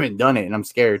and I haven't done it, and I'm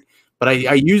scared. But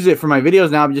I use it for my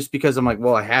videos now just because I'm like,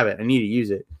 well, I have it. I need to use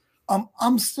it.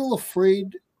 I'm still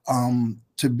afraid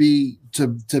to be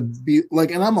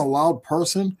like, and I'm a loud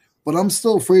person, but I'm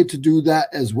still afraid to do that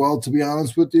as well, to be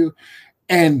honest with you.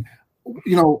 And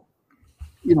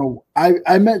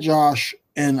I met Josh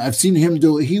and I've seen him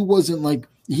do it. He wasn't like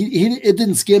it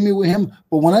didn't scare me with him.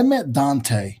 But when I met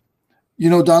Dante,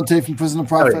 Dante from Prison of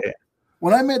Profit. Oh, yeah.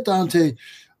 When I met Dante,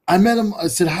 I met him. I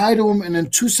said hi to him, and then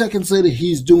 2 seconds later,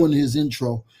 he's doing his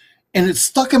intro, and it's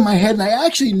stuck in my head. And I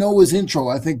actually know his intro.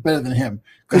 I think better than him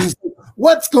because it's like,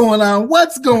 "What's going on?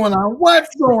 What's going on?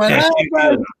 What's going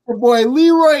on?" Your boy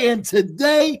Leroy, and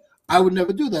today I would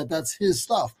never do that. That's his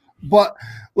stuff. But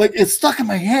like it's stuck in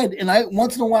my head, and I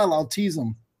once in a while I'll tease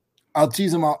him.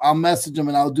 I'll message him,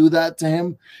 and I'll do that to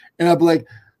him, and I'll be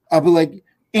like,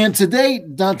 and today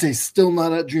Dante's still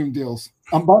not at Dream Deals.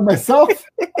 I'm by myself.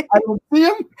 I don't see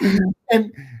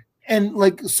him, and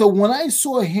like so when I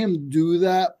saw him do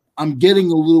that, I'm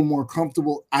getting a little more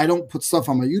comfortable. I don't put stuff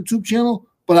on my YouTube channel,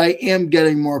 but I am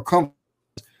getting more comfortable.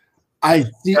 I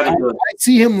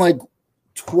see him like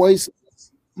twice,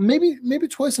 maybe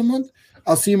twice a month.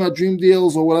 I'll see him at Dream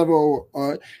Deals or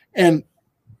whatever, and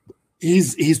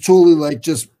he's totally like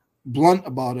just blunt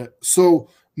about it. So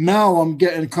now I'm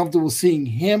getting comfortable seeing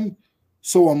him.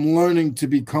 So I'm learning to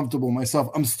be comfortable myself.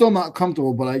 I'm still not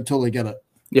comfortable, but I totally get it.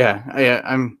 Yeah.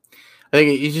 I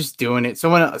think he's just doing it.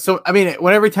 So I mean,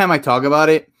 every time I talk about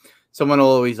it, someone will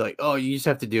always like, "Oh, you just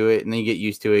have to do it," and then you get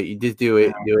used to it. You just do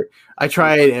it, do it. I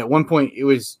tried at one point. It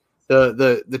was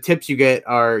the tips you get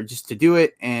are just to do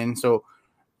it, and so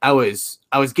I was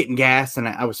getting gas, and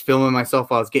I was filming myself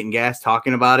while I was getting gas,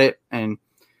 talking about it, and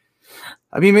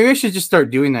I mean, maybe I should just start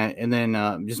doing that and then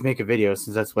just make a video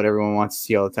since that's what everyone wants to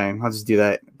see all the time. I'll just do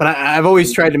that. But I've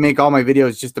always tried to make all my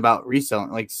videos just about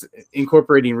reselling, like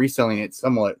incorporating reselling it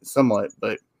somewhat.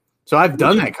 But so I've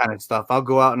done that kind of stuff. I'll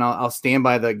go out and I'll stand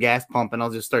by the gas pump and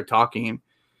I'll just start talking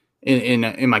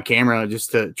in my camera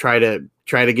just to try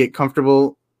to get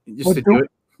comfortable. Just to do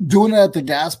it. Doing it at the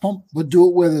gas pump, but do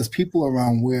it where there's people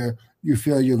around where you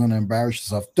feel you're going to embarrass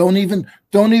yourself. Don't even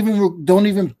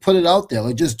put it out there.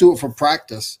 Like just do it for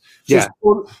practice. Just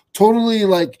totally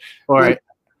like. All right.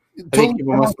 I think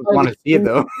people must want to see it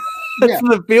though. That's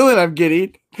the feeling I'm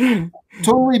getting.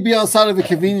 Totally be outside of a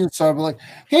convenience store, but like,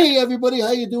 hey everybody,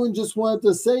 how you doing? Just wanted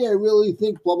to say I really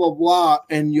think blah blah blah,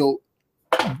 and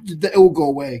it will go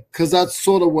away because that's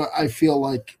sort of what I feel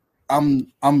like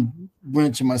I'm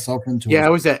branching myself into.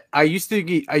 Yeah, I used to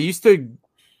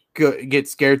get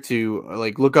scared to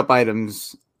like look up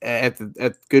items at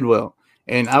Goodwill,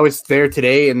 and I was there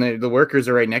today, and the workers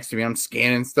are right next to me. I'm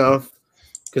scanning stuff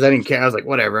because I didn't care. I was like,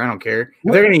 whatever, I don't care.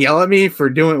 If they're gonna yell at me for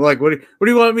doing like what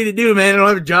do you want me to do, man? I don't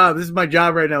have a job. This is my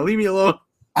job right now. Leave me alone.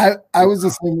 I was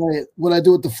the same way. What I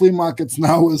do at the flea markets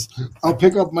now is I'll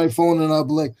pick up my phone and I'll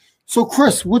be like, so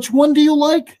Chris, which one do you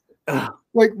like?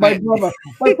 Like my poor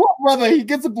brother, he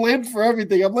gets blamed for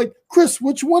everything. I'm like, Chris,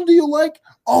 which one do you like?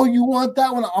 Oh, you want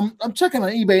that one? I'm checking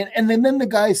on eBay, and then the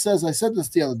guy says, I said this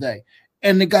the other day,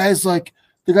 and the guy's like,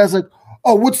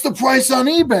 oh, what's the price on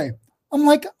eBay? I'm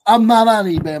like, I'm not on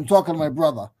eBay. I'm talking to my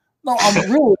brother. No, I'm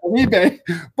really on eBay,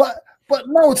 but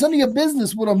no, it's none of your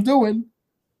business what I'm doing.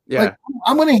 Yeah, like,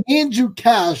 I'm going to hand you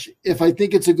cash if I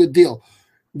think it's a good deal.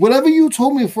 Whatever you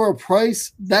told me for a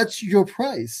price, that's your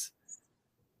price.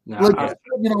 No, like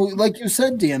like you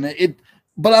said, Dan.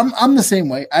 But I'm the same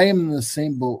way. I am in the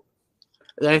same boat.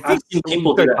 I think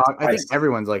people do that. I think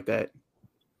everyone's like that.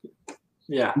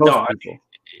 Yeah.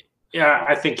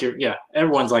 I think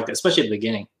everyone's like that, especially at the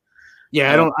beginning.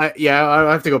 Yeah,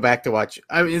 I have to go back to watch.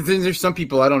 I mean, there's some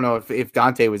people I don't know if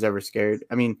Dante was ever scared.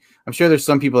 I mean, I'm sure there's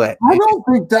some people that I don't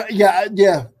think that. Yeah.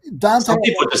 Dante. Some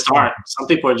people just aren't. Some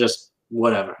people are just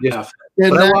whatever. Yeah.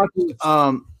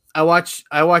 I watch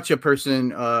a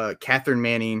person, Catherine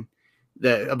Manning,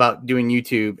 about doing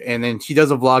YouTube, and then she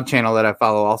does a vlog channel that I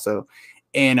follow also.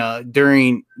 And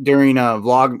during a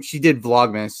vlog, she did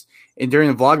Vlogmas, and during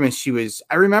the Vlogmas,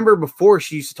 I remember before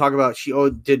she used to talk about she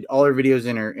did all her videos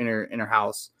in her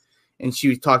house, and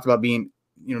she talked about being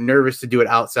nervous to do it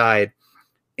outside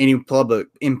in public,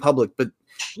 but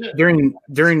during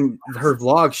her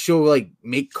vlog, she'll like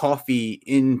make coffee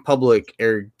in public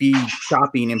or be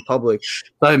shopping in public.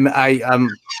 So I'm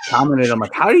commented, I'm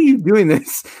like, how are you doing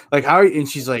this? Like, how are you? And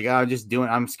she's like, I'm just doing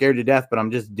it. I'm scared to death, but I'm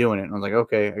just doing it. And I was like,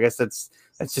 okay, I guess that's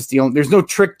just the only, there's no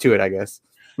trick to it, I guess.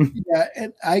 Yeah.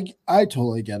 And I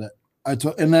totally get it.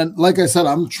 And then, like I said,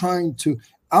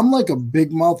 I'm like a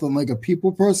big mouth and like a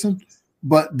people person,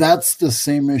 but that's the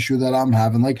same issue that I'm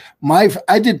having. Like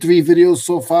I did 3 videos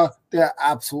so far. They're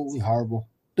absolutely horrible.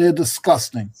 They're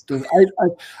disgusting.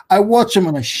 I watch them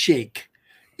and I shake.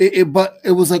 But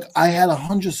it was like I had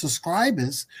 100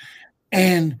 subscribers,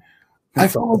 and I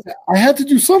felt like I had to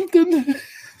do something.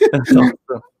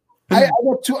 I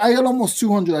got almost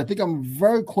 200. I think I'm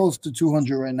very close to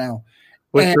 200 right now.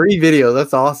 With 3 videos,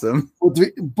 that's awesome.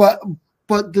 But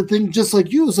the thing, just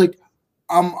like you, is like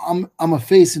I'm a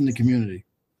face in the community.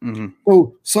 Mm-hmm.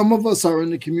 So some of us are in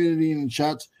the community and in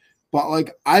chats. but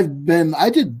like I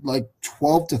did like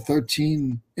 12 to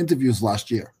 13 interviews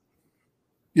last year,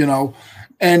 you know,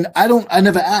 and I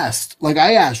never asked. Like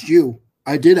I asked you,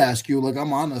 I did ask you, like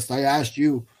I'm honest, I asked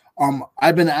you.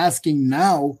 I've been asking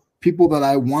now people that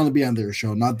I want to be on their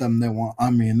show, not them they want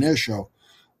on me in their show.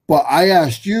 But I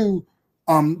asked you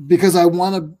because I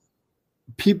want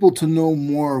people to know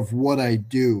more of what I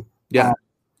do. Yeah.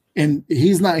 And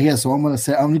he's not here, so I'm going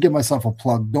to give myself a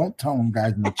plug. Don't tell him,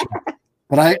 guys, in the chat.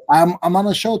 But I'm on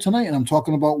a show tonight, and I'm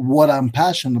talking about what I'm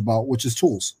passionate about, which is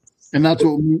tools. And that's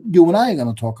what you and I are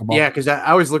going to talk about. Yeah, because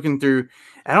I was looking through.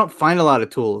 I don't find a lot of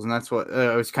tools, and that's what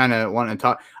I was kind of wanting to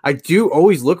talk. I do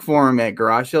always look for them at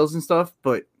garage sales and stuff,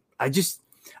 but I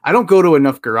don't go to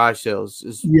enough garage sales.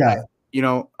 Yeah. You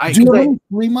know, do you have any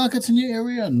flea markets in your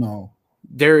area? No.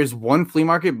 There is one flea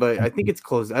market, but I think it's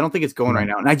closed. I don't think it's going right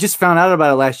now. And I just found out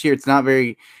about it last year.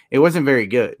 It wasn't very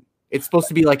good. It's supposed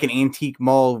to be like an antique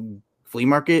mall flea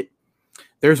market.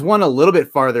 There's one a little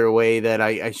bit farther away that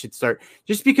I should start,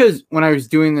 just because when I was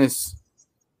doing this,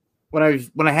 when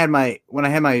I had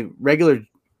my regular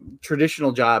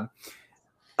traditional job,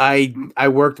 I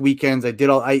worked weekends. I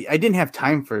didn't have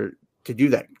time to do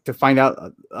that, to find out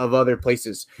of other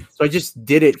places. So I just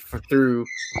did it through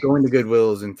going to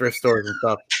Goodwills and thrift stores and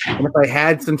stuff. And if I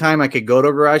had some time, I could go to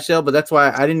a garage sale, but that's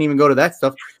why I didn't even go to that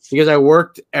stuff, because I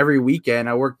worked every weekend.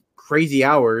 I worked crazy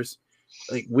hours,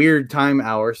 like weird time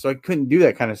hours. So I couldn't do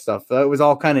that kind of stuff. So it was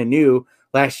all kind of new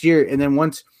last year. And then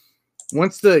once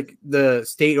the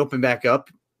state opened back up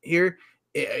here,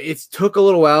 it took a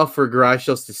little while for garage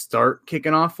sales to start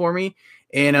kicking off for me.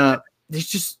 And it's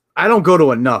just, I don't go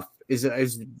to enough.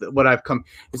 Is what I've come.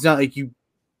 It's not like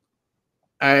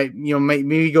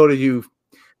maybe go to do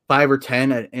 5 or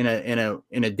 10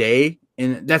 in a day,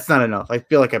 and that's not enough. I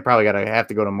feel like I probably have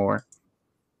to go to more.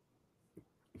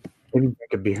 Maybe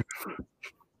drink a beer.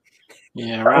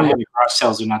 Yeah, around here, garage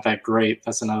sales are not that great.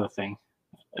 That's another thing.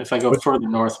 If I go further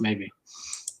north, maybe.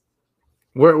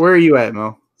 Where are you at,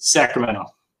 Mo? Sacramento.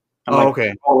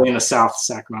 Okay. All the way in the south,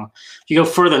 Sacramento. If you go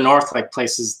further north, like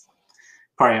places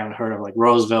probably haven't heard of, like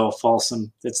Roseville,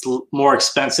 Folsom, it's more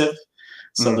expensive.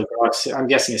 So the garage, I'm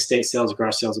guessing estate sales,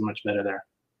 garage sales are much better there.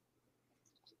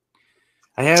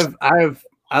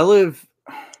 I live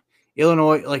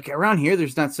Illinois, like around here,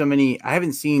 there's not so many. I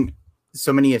haven't seen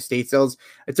so many estate sales.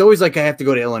 It's always like I have to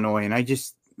go to Illinois, and I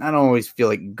don't always feel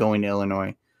like going to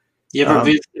Illinois. You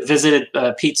ever visited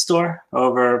Pete's store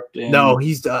over? No,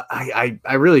 he's. I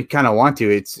really kind of want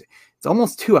to. It's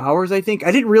almost 2 hours, I think.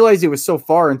 I didn't realize it was so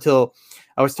far until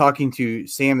I was talking to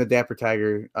Sam the Dapper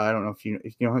Tiger. I don't know if you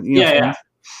know. Yeah.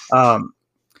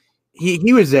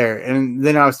 He was there, and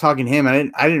then I was talking to him.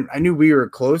 I knew we were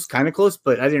kind of close,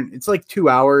 but I didn't. It's like 2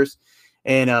 hours,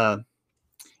 and it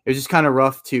was just kind of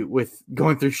rough with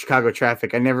going through Chicago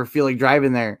traffic. I never feel like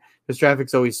driving there because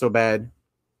traffic's always so bad.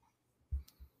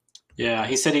 Yeah,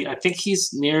 he said I think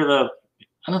he's near the.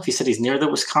 I don't know if he said he's near the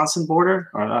Wisconsin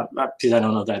border or not, because I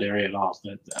don't know that area at all.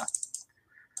 But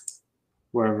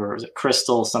wherever is it,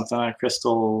 Crystal something like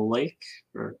Crystal Lake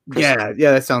or Crystal?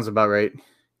 Yeah, that sounds about right.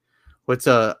 What's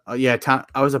Tom,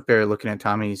 I was up there looking at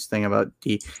Tommy's thing about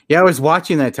D. Yeah, I was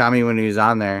watching that Tommy when he was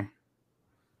on there.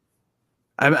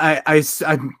 I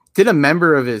did a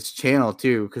member of his channel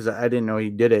too, because I didn't know he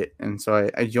did it, and so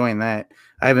I joined that.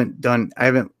 I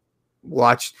haven't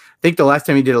watched. I think the last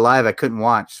time he did a live, I couldn't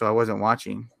watch, so I wasn't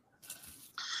watching.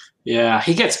 Yeah,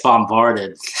 he gets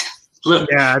bombarded. Look,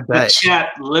 yeah, I bet. The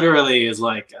chat literally is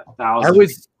like 1,000.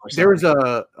 There was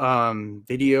a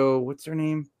video. What's her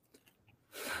name?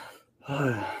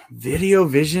 Video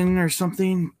Vision or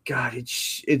something. God,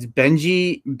 it's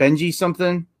Benji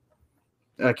something.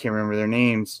 I can't remember their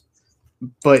names,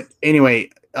 but anyway,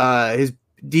 his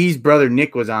D's brother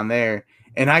Nick was on there,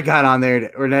 and I got on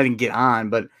there, or I didn't get on,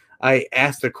 but I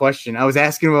asked a question. I was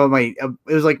asking about it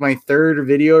was like my third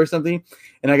video or something,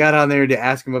 and I got on there to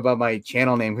ask him about my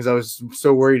channel name because I was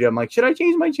so worried. I'm like, should I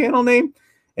change my channel name?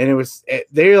 And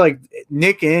they're like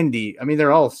Nick and Andy. I mean,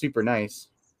 they're all super nice.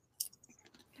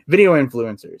 Video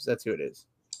influencers. That's who it is.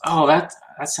 Oh, that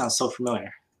sounds so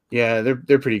familiar. Yeah,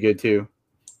 they're pretty good too.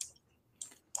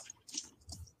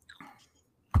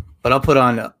 But I'll put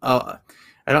on.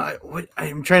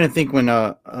 I'm trying to think when.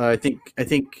 I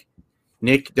think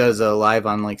Nick does a live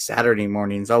on like Saturday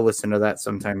mornings. I'll listen to that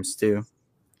sometimes too.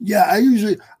 Yeah,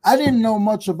 I didn't know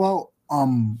much about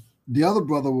the other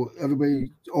brother everybody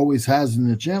always has in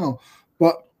the channel,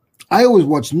 but I always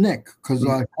watch Nick because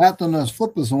Captain S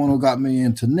Flip is the one who got me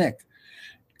into Nick.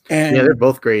 And yeah, they're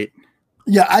both great.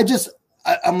 Yeah,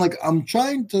 I'm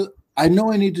trying to. I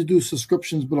know I need to do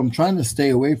subscriptions, but I'm trying to stay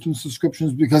away from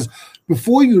subscriptions because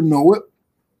before you know it,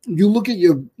 you look at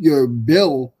your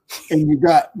bill and you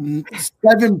got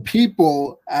 7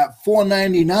 people at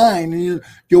 $4.99, and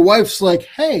your wife's like,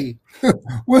 "Hey,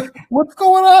 what's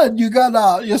going on? You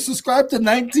got you're subscribed to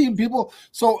 19 people."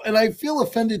 So, and I feel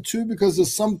offended too because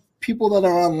there's some people that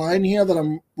are online here that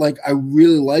I'm like, I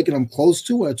really like and I'm close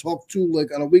to, I talk to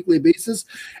like on a weekly basis,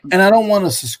 and I don't want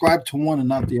to subscribe to one and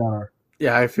not the other.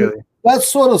 Yeah, I feel you. That's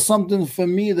sort of something for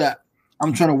me that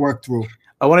I'm trying to work through.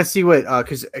 I want to see what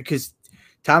because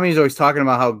Tommy's always talking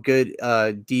about how good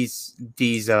these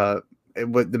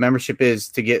what the membership is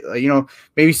to get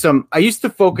maybe some. I used to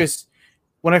focus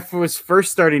when I was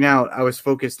first starting out. I was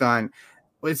focused on.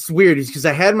 It's weird because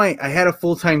I had a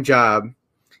full-time job,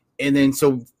 and then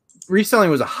so reselling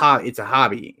was a hobby. It's a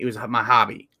hobby. It was my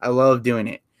hobby. I love doing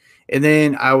it. And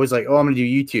then I was like, oh, I'm gonna do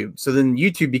YouTube. So then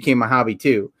YouTube became my hobby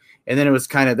too. And then it was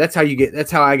kind of that's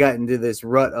how I got into this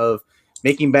rut of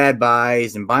making bad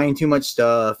buys and buying too much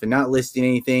stuff and not listing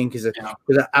anything because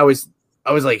I was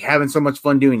like having so much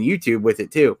fun doing YouTube with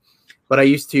it too. But I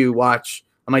used to watch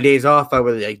on my days off. I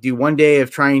would like do one day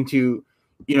of trying to,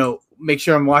 make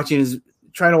sure I'm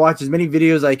trying to watch as many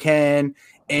videos as I can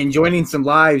and joining some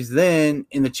lives then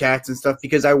in the chats and stuff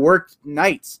because I worked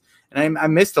nights and I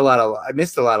missed a lot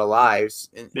of lives.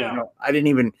 And, I didn't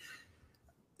even.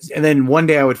 And then one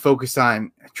day I would focus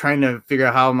on trying to figure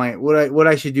out how what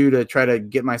I should do to try to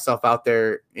get myself out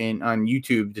there on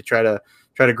YouTube to try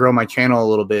to grow my channel a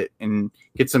little bit and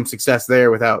get some success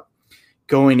there without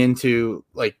going into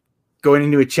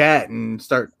a chat and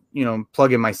start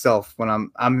plugging myself when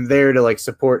I'm there to like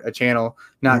support a channel,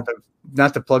 not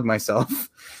to plug myself.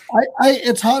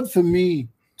 It's hard for me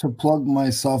to plug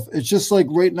myself. It's just like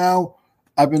right now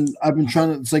I've been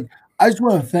trying to. It's like I just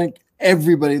want to thank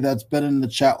everybody that's been in the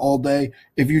chat all day.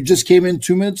 If you just came in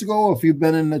 2 minutes ago, or if you've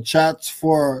been in the chats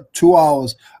for 2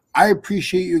 hours, I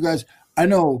appreciate you guys. I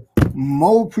know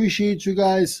Mo appreciates you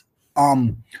guys.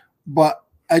 But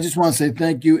I just want to say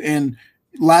thank you. And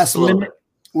last minute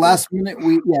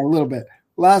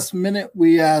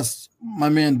we asked my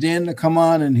man Dan to come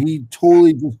on, and he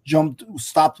totally just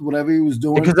stopped whatever he was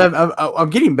doing. Because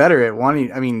I'm getting better at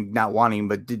wanting. I mean, not wanting,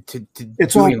 but to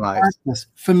it's doing all lives. Practice.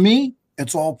 For me,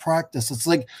 it's all practice. It's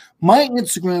like my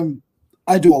Instagram.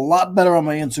 I do a lot better on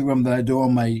my Instagram than I do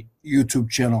on my YouTube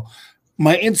channel.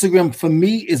 My Instagram for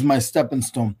me is my stepping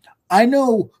stone. I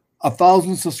know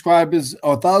 1,000 subscribers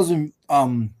or 1,000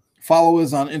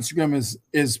 followers on Instagram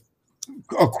is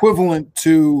equivalent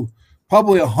to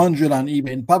probably 100 on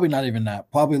eBay, and probably not even that,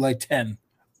 probably like 10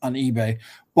 on eBay.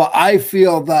 But I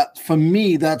feel that for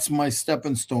me, that's my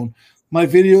stepping stone. My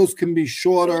videos can be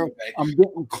shorter. I'm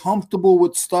getting comfortable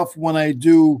with stuff when I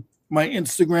do my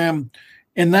Instagram,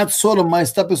 and that's sort of my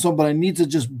stepping stone. But I need to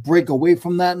just break away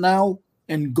from that now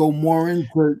and go more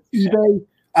into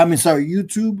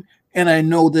YouTube. And I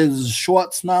know there's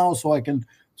shorts now, so I can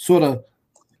sort of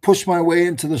push my way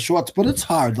into the shorts. But it's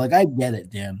hard. Like, I get it,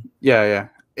 Dan. Yeah.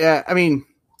 I mean,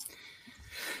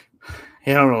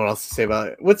 I don't know what else to say about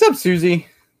it. What's up, Susie?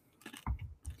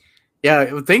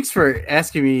 Yeah, thanks for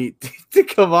asking me to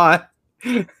come on.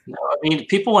 No, I mean,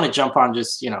 people want to jump on.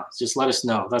 Just let us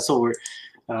know. That's what we're.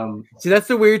 See, that's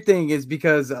the weird thing is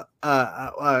because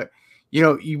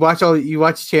you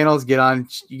watch channels get on.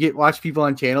 Watch people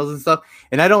on channels and stuff,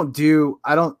 and I don't do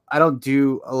a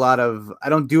lot of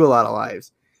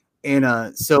lives,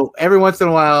 and so every once in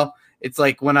a while, it's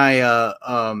like when I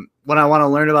want to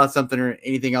learn about something or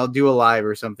anything, I'll do a live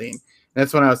or something. And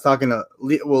that's when I was talking to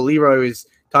Leroy was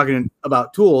talking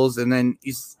about tools, and then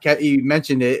he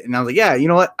mentioned it, and I was like, yeah, you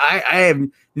know what? I have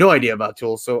no idea about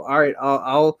tools, so all right,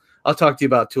 I'll talk to you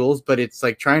about tools. But it's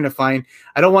like trying to find.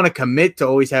 I don't want to commit to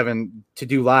always having to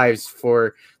do lives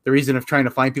for the reason of trying to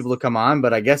find people to come on.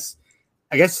 But I guess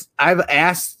I've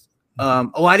asked.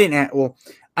 I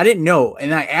didn't know,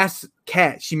 and I asked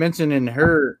Kat. She mentioned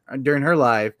during her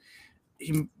live.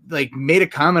 He made a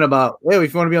comment about, hey,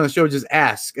 if you want to be on the show, just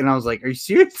ask. And I was like, are you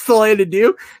serious? That's all I had to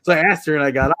do? So I asked her and I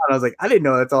got on. I was like, I didn't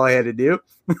know that's all I had to do.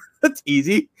 That's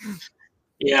easy.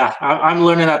 Yeah, I'm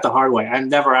learning that the hard way. I've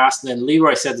never asked. And then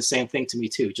Leroy said the same thing to me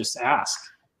too. Just ask.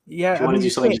 Yeah, I mean,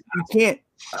 you can't.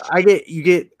 I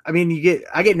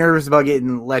get nervous about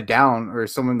getting let down or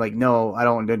someone like, no, I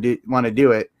don't want to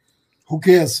do it. Who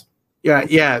cares?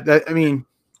 Yeah.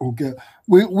 Okay.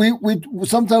 We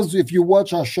sometimes if you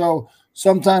watch our show,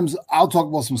 sometimes I'll talk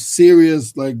about some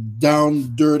serious, like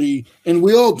down, dirty, and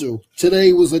we all do.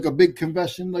 Today was like a big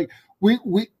confession. Like we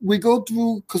go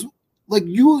through because like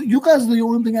you guys are the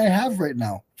only thing I have right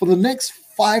now for the next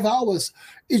 5 hours.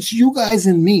 It's you guys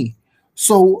and me.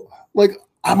 So like,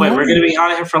 we're gonna be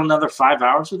on here for another 5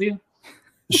 hours with you.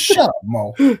 Shut up,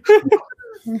 Mo.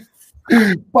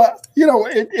 But you know,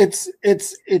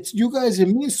 it's you guys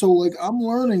and me. So like, I'm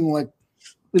learning. Like,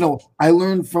 you know, I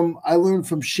learned from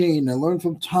Shane. I learned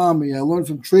from Tommy. I learned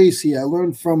from Tracy. I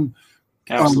learned from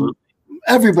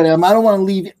everybody. I don't want to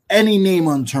leave any name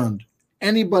unturned.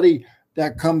 Anybody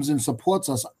that comes and supports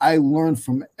us, I learn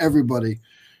from everybody.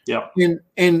 Yeah.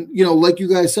 And you know, like you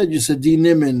guys said, you said D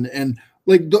Niman and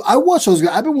like I watch those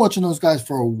guys. I've been watching those guys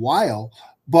for a while,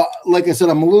 but like I said,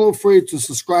 I'm a little afraid to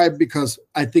subscribe because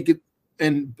I think it.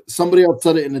 And somebody else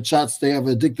said it in the chats. They have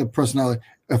addictive personality.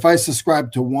 If I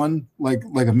subscribe to one, like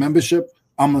a membership,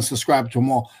 I'm gonna subscribe to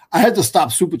them all. I had to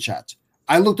stop super chats.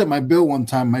 I looked at my bill one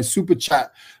time. My super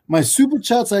chats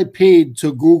I paid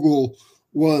to Google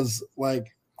was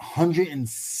like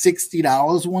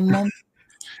 $160 one month.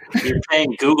 You're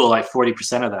paying Google like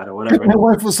 40% of that or whatever. My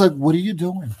wife was like, "What are you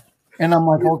doing?" And I'm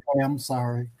like, "Okay, I'm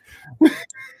sorry."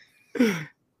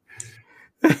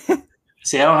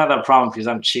 See, I don't have that problem because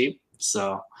I'm cheap.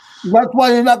 So that's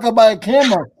why you're not gonna buy a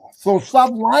camera. So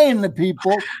stop lying to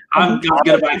people. I'm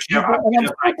gonna buy a camera.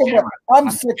 I'm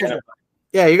sick of it.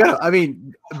 Yeah, you gotta. I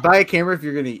mean, buy a camera if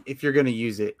you're gonna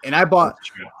use it. And I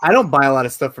don't buy a lot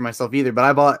of stuff for myself either. But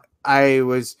I bought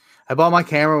my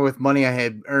camera with money I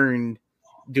had earned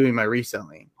doing my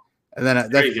reselling, and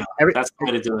then there you go. That's the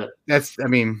way to do it. That's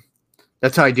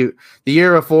how I do. The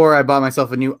year before, I bought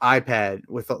myself a new iPad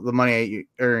with the money I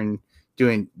earned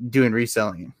doing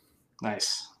reselling.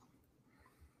 Nice.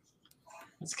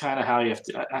 That's kind of how you have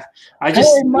to. Hey,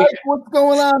 Mike, what's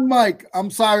going on, Mike?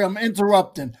 I'm sorry, I'm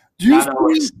interrupting. Do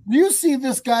you see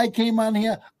this guy came on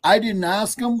here? I didn't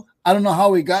ask him. I don't know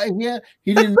how he got here.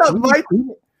 He didn't.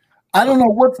 I don't know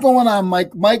what's going on,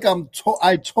 Mike. Mike,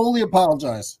 I totally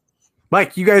apologize.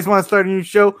 Mike, you guys want to start a new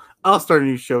show? I'll start a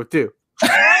new show too.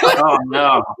 Oh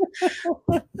no.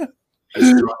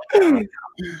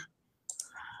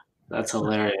 That's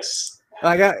hilarious.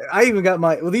 I even got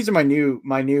these are my new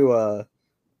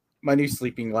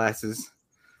sleeping glasses.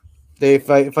 If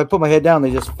I put my head down,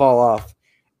 they just fall off.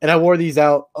 And I wore these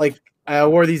out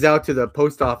to the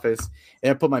post office, and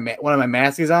I put one of my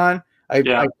masks on. I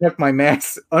kept my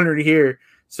mask under here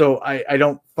so I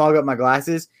don't fog up my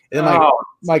glasses. And then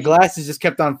my glasses just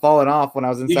kept on falling off when I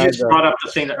was inside. You just brought up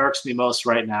the thing that irks me most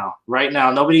right now. Right now,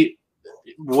 nobody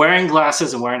wearing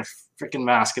glasses and wearing a freaking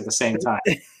mask at the same time.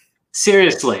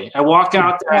 Seriously, I walk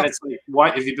out there and it's like, why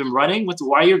have you been running?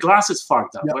 Why are your glasses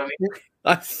fogged up? Yep.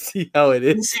 I see how it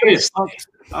is. Seriously,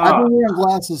 I've been wearing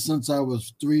glasses since I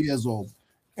was 3 years old,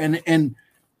 and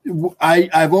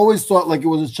I've always thought like it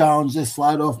was a challenge. They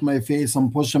slide off my face. I'm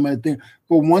pushing my thing,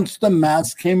 but once the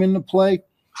mask came into play,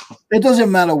 it doesn't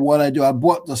matter what I do. I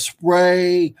bought the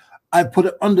spray. I put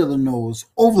it under the nose,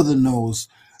 over the nose.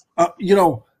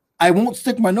 I won't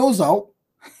stick my nose out.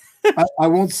 I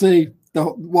won't say.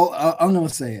 I'm going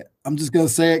to say it. I'm just going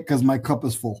to say it because my cup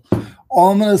is full.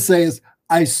 All I'm going to say is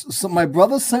my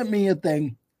brother sent me a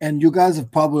thing, and you guys have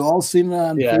probably all seen it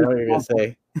on Facebook. I know what you're going to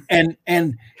say. And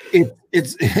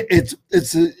it's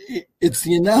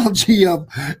the analogy of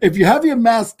if you have your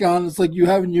mask on, it's like you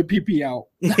having your pee out.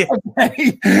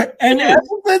 Okay? And ever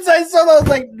since I saw that, I was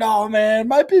like, no, man,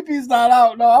 my pee-pee's not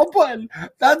out. No, I'm putting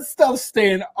that stuff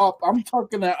staying up. I'm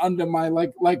tucking it under my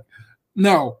like.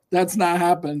 No, that's not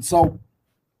happening. So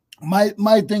my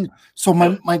thing, so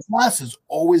my glasses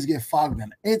always get fogged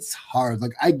in. It's hard.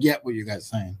 Like I get what you guys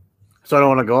are saying. So I don't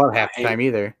want to go out half the time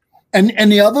either.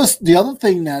 And the other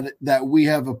thing that we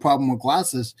have a problem with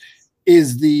glasses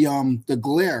is the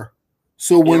glare.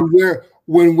 So when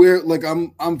we're like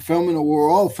I'm filming or we're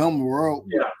all filming,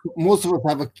 most of us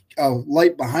have a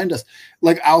light behind us.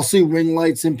 Like I'll see ring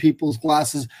lights in people's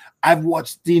glasses. I've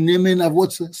watched D Niman. I've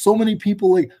watched so many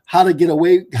people like how to get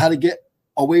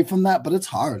away from that, but it's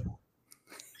hard.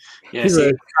 Yeah,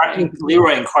 see,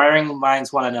 Leroy, inquiring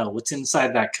minds want to know what's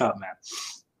inside that cup, man.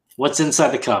 What's inside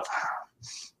the cup?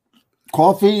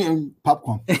 Coffee and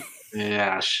popcorn.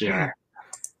 Yeah, sure.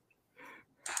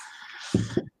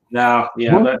 No,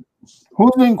 yeah, but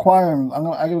who's inquiring? I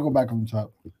gotta go back on the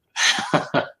top.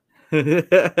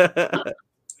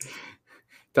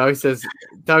 Tommy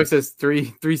says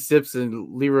three sips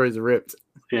and Leroy's ripped.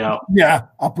 Yeah. Yeah,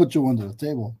 I'll put you under the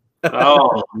table.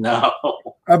 Oh no.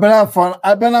 I've been out for an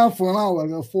hour. I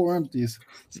got 4 empties.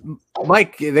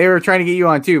 Mike, they were trying to get you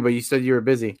on too, but you said you were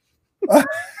busy.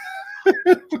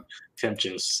 Pimp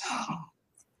juice.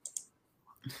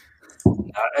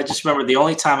 I just remember the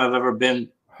only time I've ever been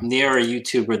near a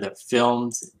YouTuber that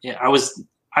filmed. I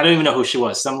don't even know who she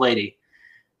was. Some lady.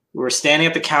 We were standing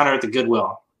at the counter at the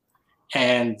Goodwill,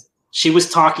 and she was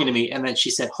talking to me, and then she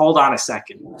said, "Hold on a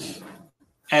second."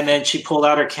 And then she pulled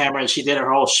out her camera and she did her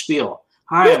whole spiel.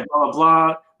 Hi, blah, blah,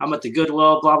 blah. I'm at the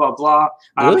Goodwill, blah, blah, blah.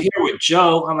 Really? I'm here with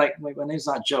Joe. I'm like, wait, my name's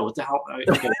not Joe. What the hell?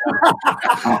 Okay.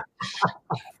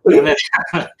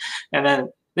 and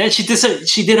then she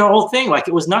did her whole thing like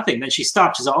it was nothing. Then she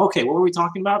stopped. She's like, okay, what were we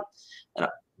talking about?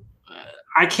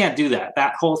 I can't do that.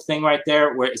 That whole thing right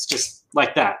there where it's just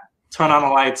like that. Turn on the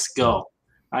lights, go.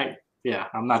 I'm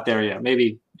not there yet.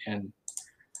 Maybe.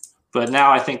 But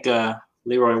now I think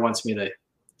Leroy wants me to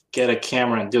get a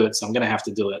camera and do it, so I'm going to have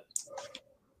to do it.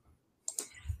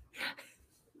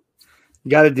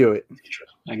 You got to do it.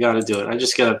 I got to do it. I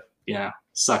just got to,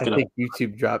 suck it up. I think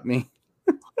YouTube dropped me.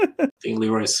 I think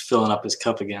Leroy's filling up his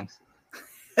cup again.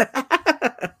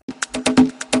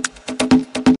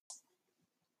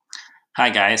 Hi,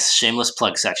 guys. Shameless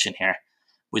plug section here.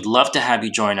 We'd love to have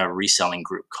you join our reselling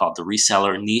group called the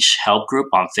Reseller Niche Help Group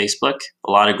on Facebook.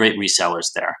 A lot of great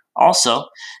resellers there. Also,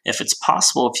 if it's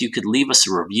possible, if you could leave us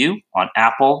a review on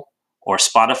Apple or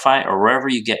Spotify or wherever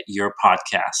you get your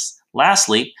podcasts.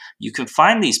 Lastly, you can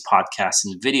find these podcasts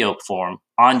in video form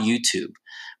on YouTube.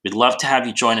 We'd love to have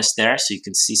you join us there so you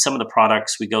can see some of the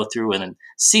products we go through and then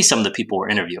see some of the people we're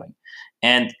interviewing.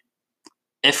 And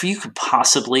if you could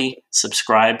possibly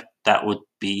subscribe, that would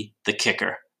be the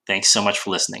kicker. Thanks so much for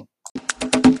listening.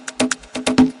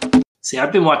 See,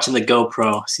 I've been watching the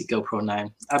GoPro. See, GoPro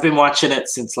 9. I've been watching it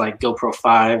since like GoPro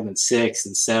 5 and 6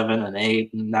 and 7 and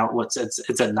 8. And now it's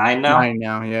at 9 now? 9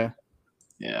 now, yeah.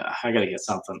 Yeah, I got to get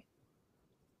something.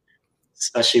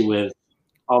 Especially with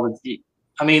all the,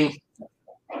 I mean,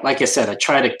 like I said,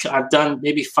 I've done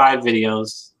maybe 5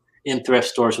 videos in thrift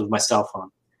stores with my cell phone.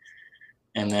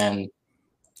 And then.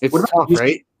 It's tough,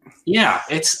 right? Yeah,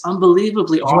 it's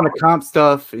unbelievably awkward. You want to comp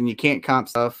stuff and you can't comp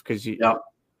stuff because you. Yep.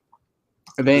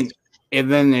 And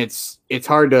then it's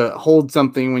hard to hold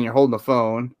something when you're holding a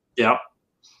phone. Yep.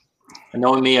 And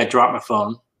knowing me, I dropped my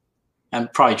phone,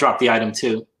 and probably dropped the item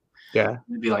too. Yeah.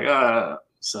 It'd be like,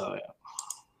 so. Yeah.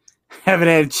 Haven't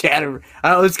had a chat.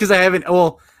 It's because I haven't.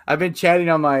 Well, I've been chatting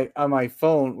on my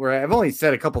phone where I've only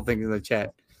said a couple things in the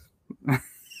chat.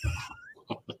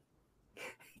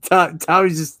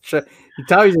 Tommy's just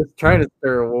trying to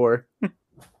stir a war.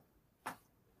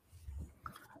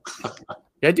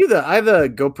 Yeah, I have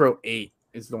the GoPro 8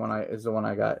 is the one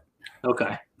I got.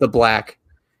 Okay. The black.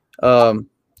 I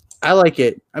like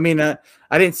it. I mean, I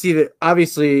didn't see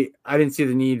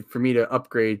the need for me to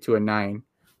upgrade to a 9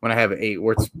 when I have an 8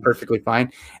 where it's perfectly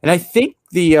fine. And I think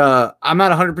I'm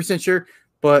not 100% sure,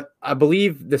 but I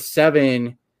believe the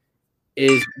 7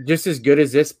 is just as good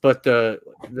as this, but the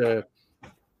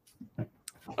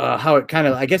how it kind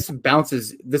of, I guess it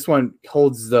bounces. This one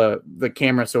holds the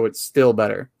camera, so it's still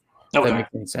better. Okay. That makes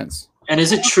any sense. And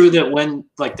is it true that when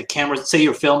like the camera, say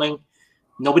you're filming,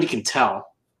 nobody can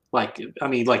tell? Like, I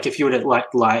mean, like if you were to like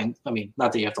lie, I mean,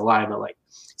 not that you have to lie, but like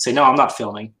say, no, I'm not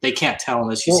filming. They can't tell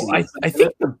unless you see. I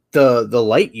think the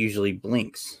light usually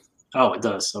blinks. Oh, it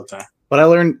does. Okay. But I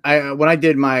learned when I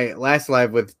did my last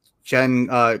live with Jen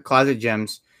Closet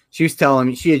Gems. She was telling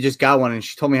me she had just got one, and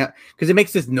she told me how because it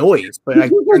makes this noise. But I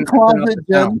Closet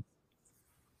Gems.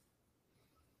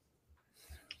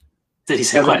 Did he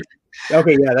say what?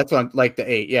 Okay, yeah, that's one. Like the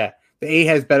 8, yeah, the 8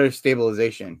 has better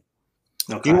stabilization.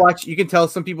 Okay. You can tell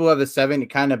some people have the 7. It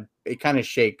kind of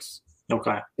shakes.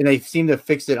 Okay. And they seem to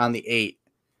fix it on the 8.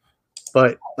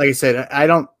 But like I said, I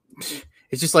don't.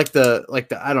 It's just like the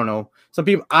I don't know. Some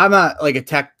people. I'm not like a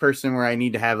tech person where I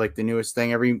need to have like the newest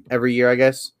thing every year. I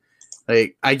guess.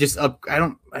 Like I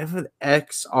have an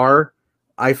XR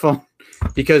iPhone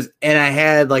and I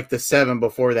had like the 7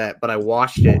 before that, but I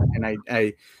washed it and I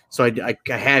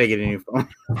had to get a new phone.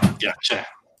 Gotcha.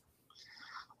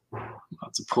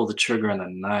 About to pull the trigger on the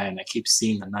 9. I keep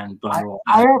seeing the 9 button.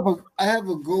 I have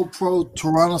a GoPro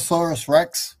Tyrannosaurus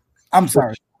Rex. I'm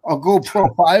sorry, a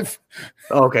GoPro 5.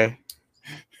 Okay.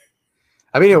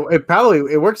 I mean,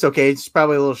 it works okay. It's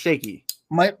probably a little shaky.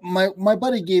 My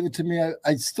buddy gave it to me.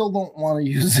 I still don't want to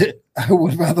use it. I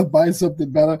would rather buy something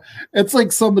better. It's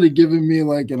like somebody giving me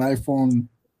like an iPhone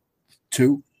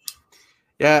 2.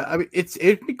 Yeah, I mean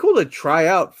it'd be cool to try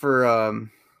out for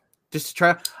just to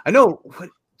try. I know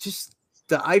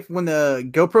when the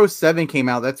GoPro 7 came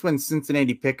out, that's when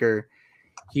Cincinnati Picker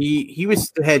he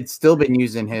had still been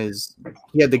using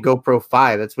he had the GoPro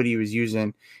 5. That's what he was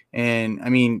using. And I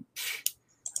mean,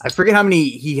 I forget how many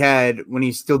he had when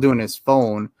he's still doing his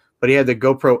phone, but he had the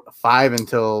GoPro 5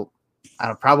 until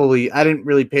I didn't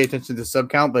really pay attention to the sub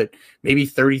count, but maybe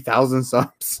 30,000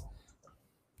 subs,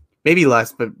 maybe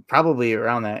less, but probably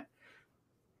around that.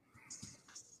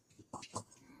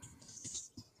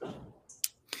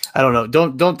 I don't know.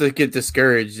 Don't get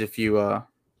discouraged if you I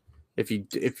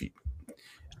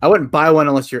wouldn't buy one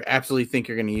unless you absolutely think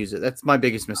you're going to use it. That's my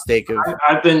biggest mistake.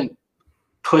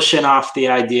 pushing off the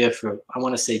idea for, I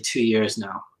want to say 2 years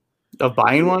now. Of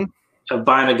buying one? Of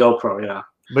buying a GoPro, yeah.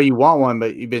 But you want one,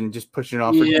 but you've been just pushing it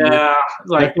off for 2 years. Yeah,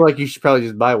 I feel like you should probably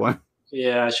just buy one.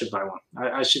 Yeah, I should buy one.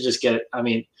 I should just get it. I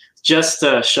mean, just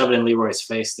to shove it in Leroy's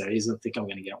face there. He doesn't think I'm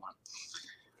going to get one.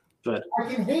 But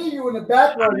I can hear you in the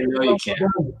background. I know you can't.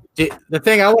 The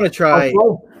thing I want to try.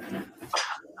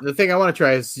 The thing I want to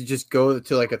try is to just go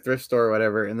to like a thrift store or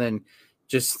whatever, and then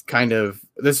just kind of.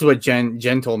 This is what Jen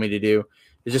told me to do.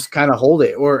 Is just kind of hold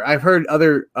it. Or I've heard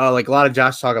other like a lot of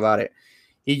Josh talk about it.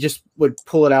 He just would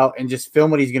pull it out and just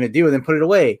film what he's going to do and then put it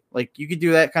away. Like you could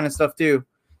do that kind of stuff too.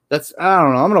 I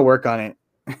don't know. I'm going to work on it.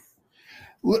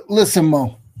 Listen,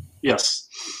 Mo. Yes.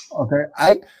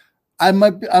 Okay. I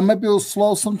might be a little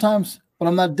slow sometimes, but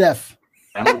I'm not deaf.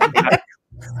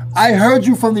 I heard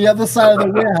you from the other side of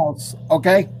the warehouse.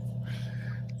 Okay.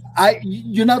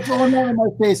 You're not throwing that in my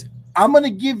face. I'm going to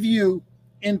give you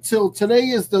until today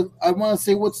is I want to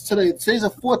say what's today. Today's the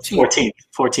 14th.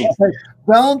 14th. Okay.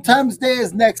 Valentine's Day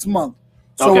is next month.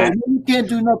 So you can't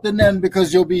do nothing then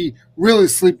because you'll be really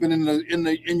sleeping in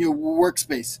your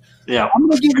workspace. Yeah. I'm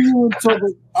gonna give you until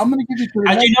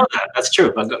How'd you know that? That's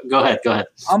true. But go ahead.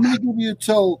 I'm gonna give you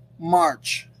till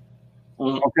March.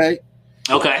 Okay.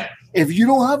 Okay. If you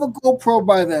don't have a GoPro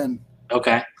by then,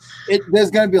 okay,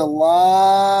 there's gonna be a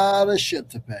lot of shit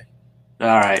to pay.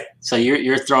 All right. So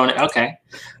you're throwing it. Okay.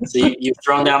 So you've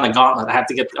thrown down the gauntlet. I have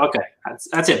to get. Okay.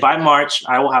 That's it. By March,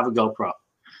 I will have a GoPro.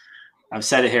 I've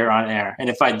said it here on air. And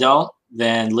if I don't,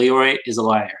 then Leroy is a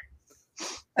liar.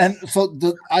 And so,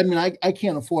 I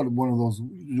can't afford one of those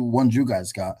ones you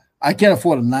guys got. I can't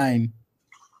afford a 9,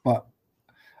 but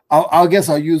I guess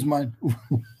I'll use mine.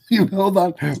 Hold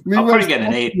on. I'll probably get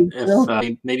an 8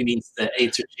 if maybe means the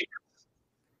 8s are cheaper.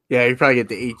 Yeah, you probably get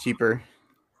the 8 cheaper.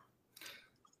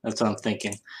 That's what I'm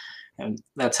thinking. And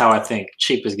that's how I think.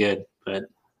 Cheap is good, but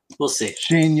we'll see.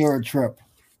 Shane, you're a trip.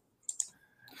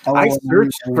 I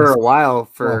searched for a while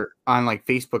on like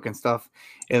Facebook and stuff,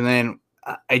 and then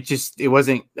I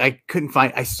couldn't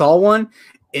find. I saw one,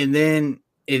 and then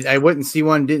I wouldn't see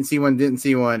one, didn't see one,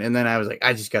 and then I was like,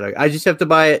 I just have to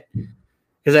buy it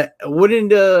because I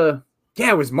wouldn't. Yeah,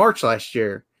 it was March last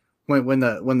year when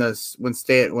the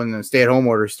stay-at-home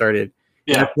order started.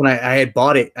 Yeah, that's when I had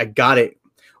bought it. I got it.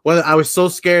 Well, I was so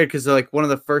scared because like one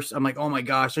of the first, I'm like, oh my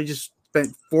gosh, I just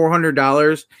spent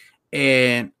 $400.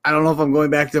 And I don't know if I'm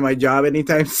going back to my job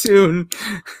anytime soon,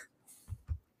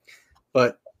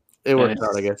 but it worked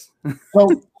out, I guess.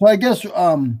 So I guess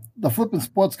the flipping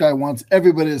sports guy wants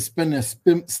everybody to spend their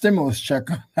stimulus check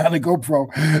on a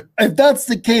GoPro. If that's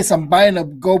the case, I'm buying a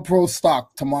GoPro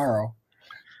stock tomorrow.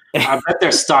 I bet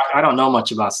their stock. I don't know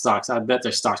much about stocks. I bet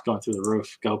their stock's going through the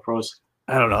roof. GoPros.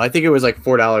 I don't know. I think it was like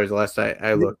 $4 the last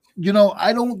I looked.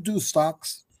 I don't do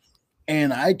stocks,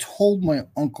 and I told my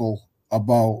uncle.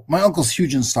 My uncle's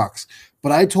huge in stocks,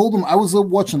 but I told him I was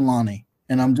watching Lonnie,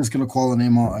 and I'm just gonna call the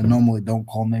name out. I normally don't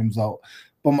call names out,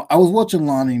 but I was watching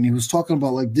Lonnie, and he was talking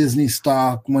about like Disney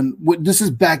stock this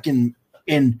is back in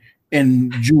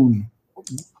June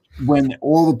when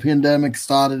all the pandemic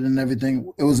started and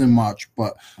everything. It was in March,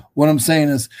 but what I'm saying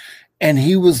is, and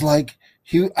he was like,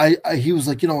 he was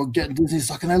like, getting Disney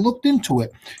stock, and I looked into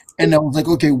it, and I was like,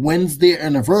 okay, when's their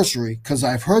anniversary? Because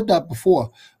I've heard that before.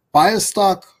 Buy a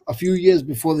stock a few years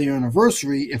before the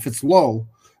anniversary if it's low,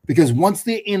 because once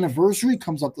the anniversary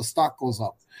comes up, the stock goes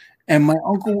up. And my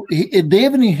uncle, they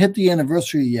haven't even hit the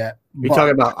anniversary yet. Are you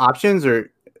talking about options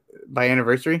or by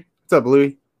anniversary? What's up,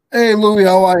 Louie? Hey, Louie,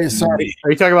 how are you? Sorry.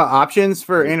 Are you talking about options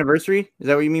for anniversary? Is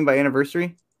that what you mean by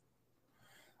anniversary?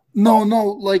 No,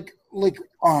 like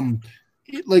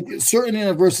certain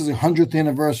anniversaries, 100th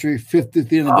anniversary,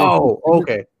 50th anniversary. Oh,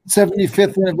 okay.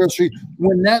 75th anniversary.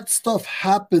 When that stuff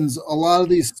happens, a lot of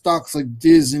these stocks like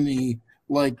Disney,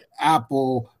 like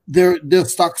Apple, their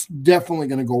stocks definitely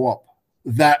going to go up.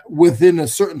 That within a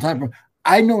certain time frame.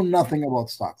 I know nothing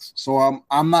about stocks, so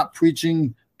I'm not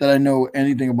preaching that I know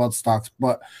anything about stocks.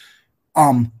 But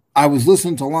I was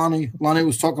listening to Lonnie. Lonnie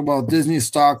was talking about Disney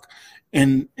stock,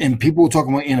 and people were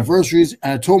talking about anniversaries.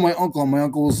 And I told my uncle, and my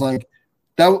uncle was like,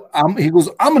 he goes,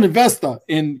 I'm an investor,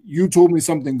 and you told me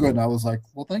something good. And I was like,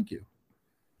 well, thank you.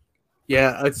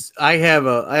 Yeah, I have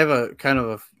a kind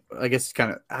of I guess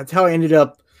kind of that's how I ended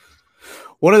up.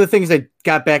 One of the things I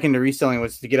got back into reselling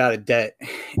was to get out of debt,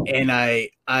 and I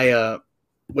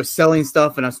was selling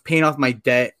stuff and I was paying off my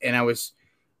debt, and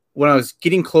when I was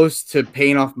getting close to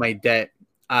paying off my debt,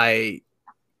 I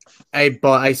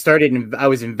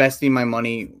was investing my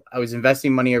money. I was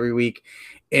investing money every week.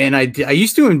 And I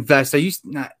used to invest. I used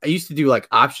to do like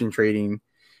option trading,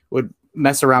 would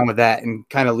mess around with that and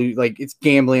kind of lose. Like it's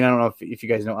gambling. I don't know if you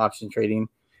guys know option trading.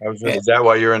 Is that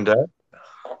why you're in debt?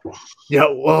 Yeah,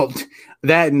 well,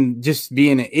 that and just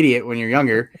being an idiot when you're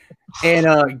younger,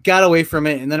 and got away from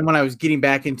it. And then when I was getting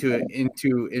back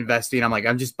into investing, I'm like,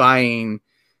 I'm just buying,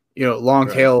 long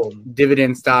tail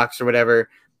dividend stocks or whatever.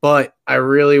 But I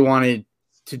really wanted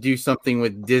to do something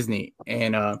with Disney,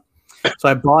 and so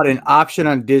I bought an option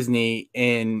on Disney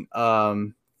in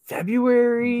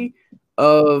February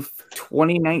of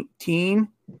 2019,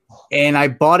 and I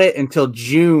bought it until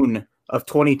June of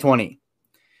 2020.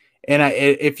 And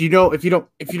if you don't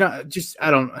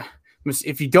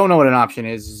know what an option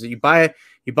is you buy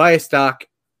a stock,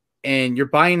 and you're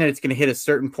buying that it's going to hit a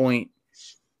certain point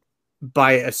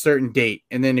by a certain date,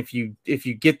 and then if you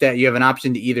get that, you have an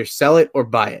option to either sell it or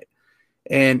buy it.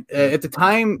 And at the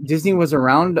time, Disney was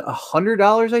around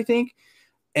 $100, I think,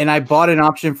 and I bought an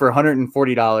option for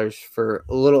 $140 for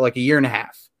a little, like a year and a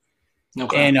half.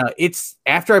 Okay. And it's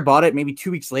after I bought it, maybe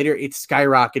 2 weeks later, it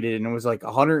skyrocketed, and it was like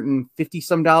 $150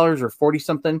 some or 40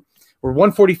 something or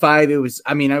 145. It was,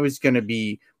 I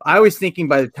was thinking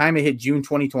by the time it hit June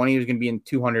 2020, it was going to be in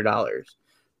 $200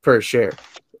 per share.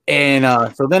 And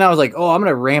so then I was like, oh, I'm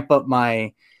going to ramp up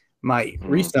my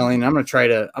reselling. I'm going to try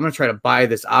to buy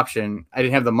this option. I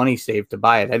didn't have the money saved to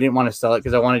buy it. I didn't want to sell it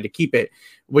because I wanted to keep it.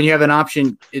 When you have an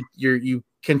option, you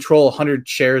control 100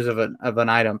 shares of an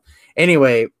item.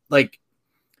 Anyway, like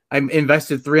I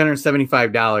invested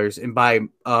 $375, and by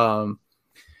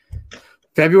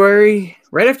February,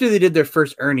 right after they did their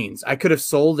first earnings, I could have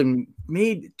sold and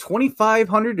made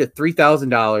 $2,500 to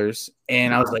 $3,000.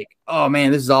 And I was like, oh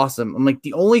man, this is awesome. I'm like,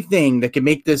 the only thing that can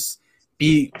make this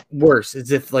be worse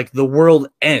is if like the world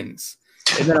ends.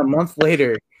 And then a month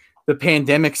later, the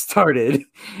pandemic started,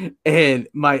 and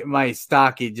my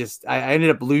stock, I ended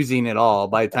up losing it all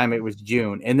by the time it was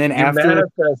June. And then after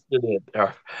manifested it,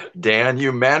 Dan,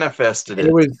 you manifested it.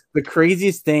 It was the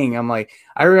craziest thing. I'm like,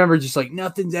 I remember just like,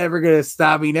 nothing's ever going to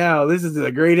stop me now. This is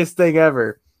the greatest thing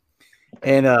ever.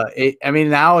 And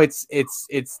now it's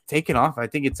taken off. I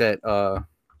think it's at, I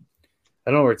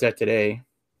don't know where it's at today.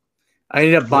 I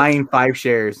ended up buying 5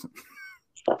 shares.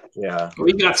 Yeah.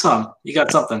 We got some. You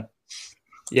got something.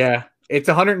 Yeah. It's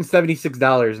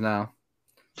 $176 now.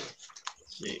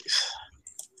 Jeez.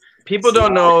 People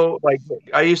don't know, like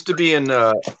I used to be in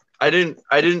I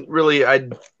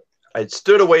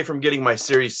stood away from getting my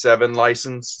Series 7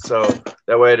 license, so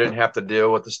that way I didn't have to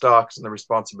deal with the stocks and the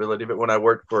responsibility of it when I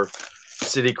worked for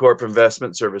Citicorp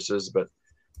Investment Services. But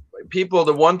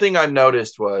the one thing I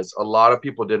noticed was a lot of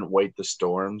people didn't wait the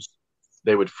storms.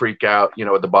 They would freak out,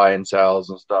 with the buy and sells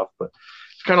and stuff. But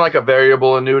it's kind of like a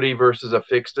variable annuity versus a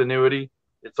fixed annuity.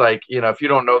 It's like, if you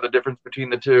don't know the difference between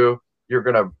the two, you're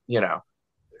gonna,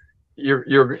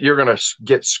 you're gonna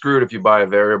get screwed if you buy a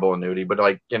variable annuity. But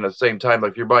like at the same time,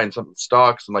 like if you're buying some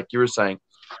stocks, and like you were saying,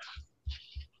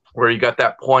 where you got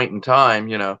that point in time,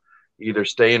 either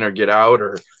stay in or get out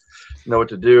or know what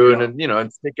to do, and then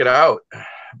and stick it out.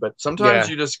 But sometimes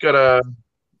you just gotta,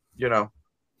 the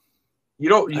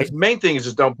main thing is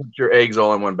just don't put your eggs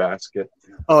all in one basket.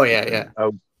 Oh yeah.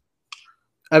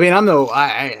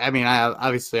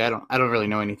 Obviously I don't really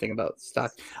know anything about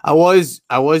stocks. I was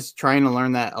trying to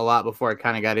learn that a lot before I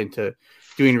kind of got into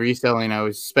doing reselling. I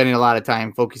was spending a lot of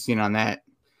time focusing on that,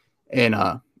 and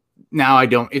now I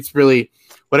don't. It's really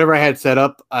whatever I had set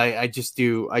up. I just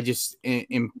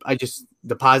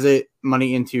deposit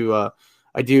money into.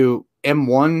 I do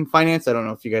M1 Finance. I don't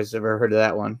know if you guys ever heard of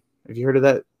that one. Have you heard of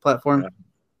that platform?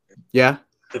 Yeah.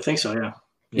 I think so. Yeah.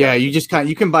 Yeah, you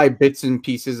you can buy bits and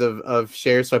pieces of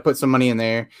shares. So I put some money in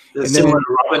there. Is it similar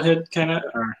to Robinhood kind of?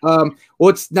 Well,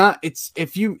 it's not. It's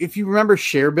if you remember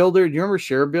Share Builder. Do you remember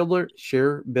Share Builder?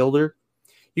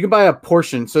 You can buy a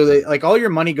portion. So that like all your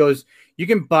money goes. You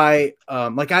can buy.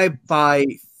 Like I buy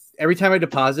every time I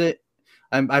deposit,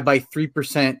 I buy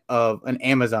 3% of an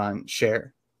Amazon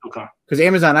share. Okay. Because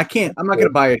Amazon, I'm not going to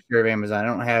buy a share of Amazon. I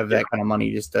don't have that kind of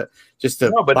money just to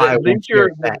no, but buy. I think you're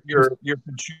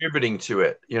contributing to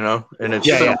it, and it's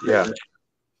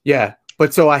yeah.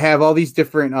 But so I have all these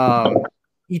different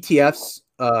ETFs.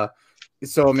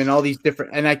 So I'm in all these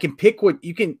different, and I can pick what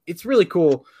you can. It's really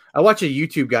cool. I watch a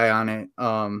YouTube guy on it.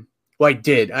 Well, I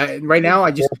did. Right now, I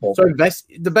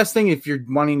invest. The best thing if you're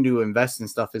wanting to invest in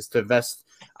stuff is to invest.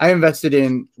 I invested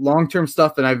in long-term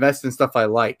stuff, and I invest in stuff I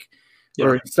like.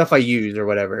 Or stuff I use or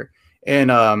whatever. And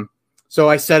so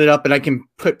I set it up, and I can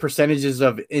put percentages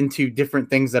into different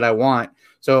things that I want.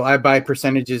 So I buy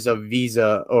percentages of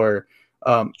Visa or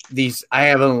these. I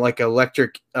have a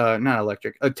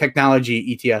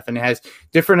technology ETF, and it has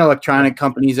different electronic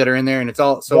companies that are in there, and it's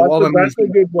all that's a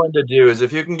good one to do. Is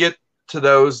if you can get to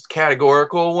those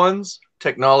categorical ones,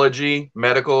 technology,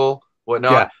 medical,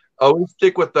 whatnot. Always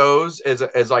stick with those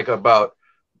as like about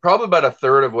probably about a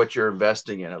third of what you're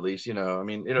investing in, at least. You know, I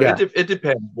mean, you know, Yeah. it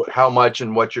depends how much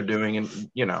and what you're doing, and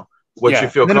you know what you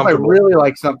feel and then comfortable. If I really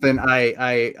like something,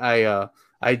 I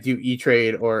do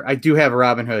E-Trade, or I do have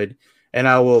Robinhood, and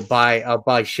I'll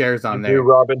buy shares on there. Do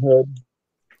Robinhood?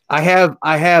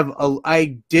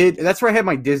 I did. That's where I had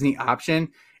my Disney option,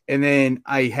 and then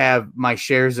I have my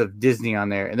shares of Disney on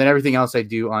there, and then everything else I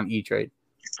do on E-Trade.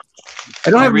 I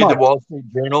don't have read much. the Wall Street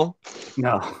Journal.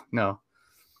 No.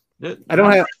 I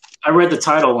don't have. I read the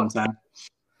title one time.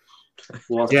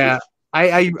 Yeah,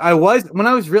 I was when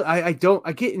I was real. I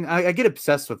get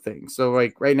obsessed with things. So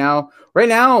like right now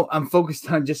I'm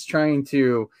focused on just trying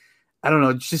to, I don't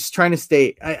know, just trying to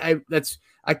stay. I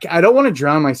don't want to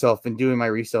drown myself in doing my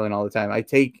reselling all the time. I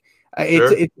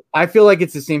feel like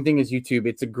it's the same thing as YouTube.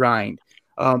 It's a grind.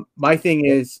 My thing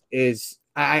is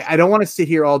I don't want to sit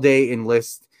here all day and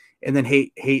list and then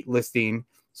hate listing.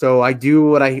 So I do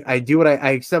what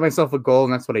I set myself a goal,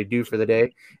 and that's what I do for the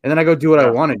day. And then I go do what I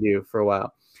want to do for a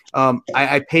while.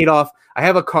 I paid off. I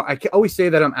have a car. I always say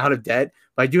that I'm out of debt,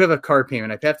 but I do have a car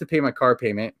payment. I have to pay my car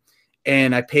payment,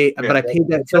 and I paid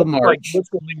that till March.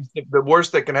 Like, the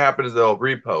worst that can happen is they'll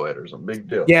repo it or some big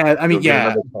deal. Yeah, I mean,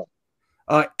 yeah.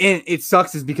 And it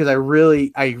sucks is because I really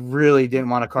didn't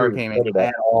want a car payment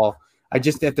at all. I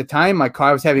just, at the time, I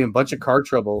was having a bunch of car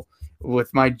trouble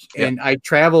with and I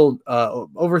traveled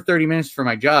over 30 minutes for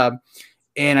my job,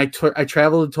 and I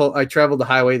traveled the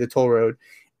highway, the toll road,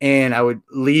 and I would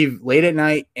leave late at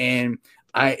night, and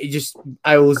I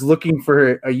was looking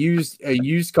for a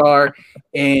used car,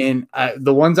 and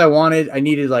the ones I wanted, I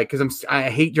needed, like, because I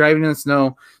hate driving in the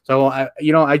snow, so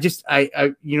you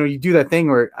do that thing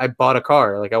where I bought a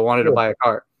car, like I wanted to buy a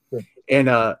car,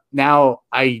 and now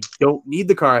I don't need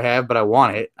the car I have, but I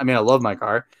want it. I mean, I love my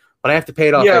car, but I have to pay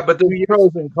it off. Yeah, but there's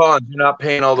pros and cons. You're not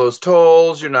paying all those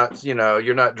tolls. You're not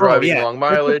driving long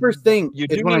mileage. That's the first thing. You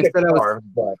do need a car,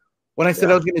 when I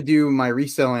said I was going to do my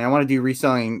reselling, I want to do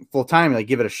reselling full time, like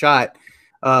give it a shot.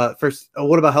 First,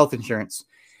 what about health insurance?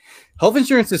 Health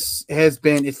insurance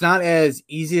it's not as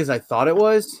easy as I thought it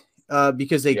was,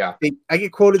 because I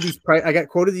get quoted I got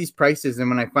quoted these prices, and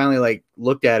when I finally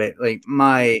looked at it, like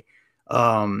my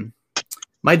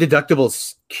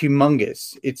deductible's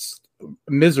humongous. It's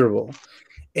miserable.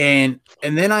 And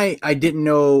then I didn't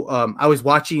know, I was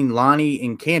watching Lonnie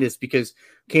and Candace, because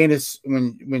Candace,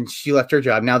 when she left her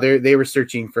job, now they were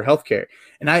searching for healthcare,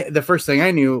 and the first thing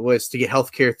I knew was to get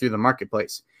healthcare through the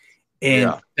marketplace,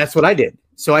 and that's what I did.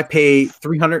 So I pay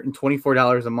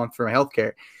 $324 a month for my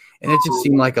healthcare, and it just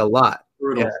seemed like a lot.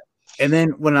 Yeah. And then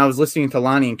when I was listening to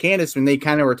Lonnie and Candace, when they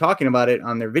kind of were talking about it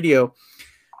on their video,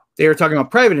 they were talking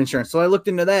about private insurance. So I looked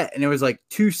into that, and it was like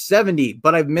 $270,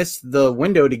 but I've missed the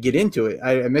window to get into it.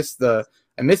 I missed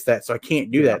that. So I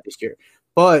can't do that this year.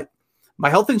 But my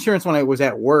health insurance, when I was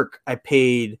at work, I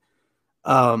paid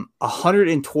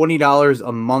 $120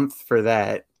 a month for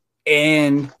that.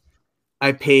 And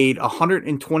I paid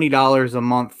 $120 a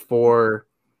month for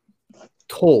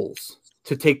tolls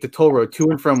to take the toll road to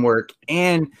and from work.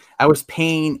 And I was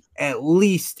paying at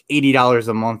least $80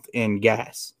 a month in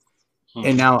gas.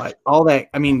 And now all that,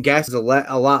 I mean, gas is a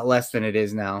lot less than it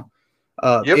is now.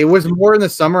 It was more in the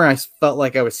summer. I felt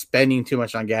like I was spending too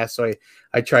much on gas. So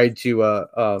I tried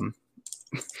to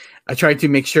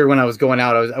make sure when I was going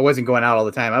out, I wasn't going out all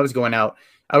the time. I was going out.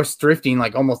 I was thrifting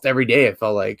like almost every day. It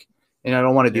felt like, and I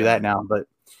don't want to do that now, but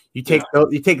you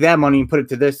take that money and put it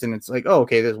to this, and it's like, oh,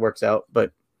 okay, this works out.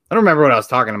 But I don't remember what I was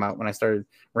talking about when I started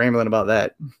rambling about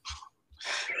that.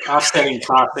 Offsetting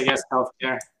costs, I guess,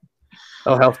 healthcare.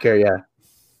 Oh, healthcare, yeah.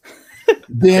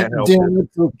 Dan,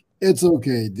 it's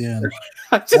okay, Dan.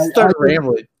 I just started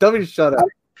rambling. Tell me to shut up.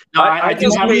 No, I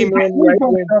just came in when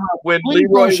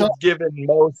Leroy was giving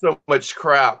Mo so much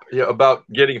crap about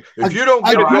getting. If you don't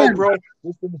get a GoPro,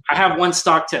 I have one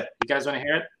stock tip. You guys want to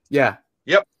hear it? Yeah.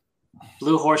 Yep.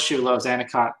 Blue Horseshoe loves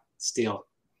Anacott steel.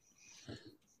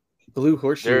 Blue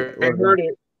Horseshoe. I heard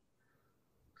it.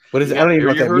 What is it? I don't even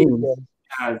know what that means.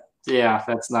 Yeah,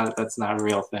 that's not a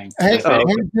real thing. Hey,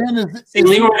 Dan,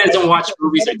 Leroy doesn't watch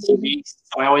movies or TV,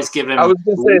 so I always give him. I was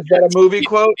going to say, is that a movie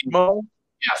quote, Mo?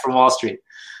 Yeah, from Wall Street.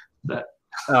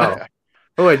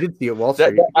 I did see it, Wall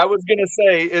Street. I was going to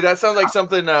say, that sounds like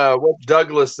something what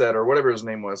Douglas said, or whatever his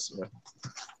name was.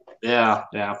 Yeah.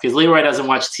 Because Leroy doesn't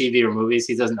watch TV or movies.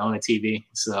 He doesn't own a TV,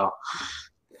 so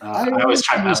I always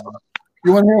try to mess with him.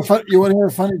 You want to hear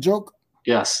a funny joke?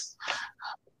 Yes.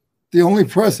 The only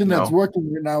person that's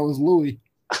working right now is Louie.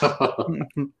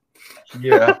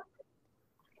 Yeah.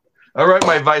 All right,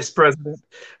 my vice president.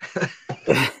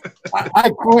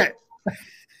 I quit.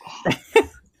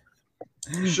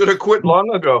 Should have quit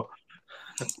long ago.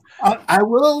 I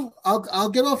will. I'll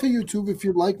get off of YouTube if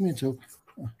you'd like me to.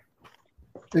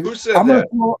 Who said that?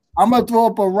 I'm gonna throw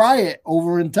up a riot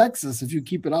over in Texas if you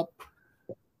keep it up.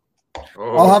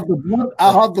 Oh.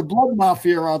 I'll have the blood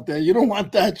mafia out there. You don't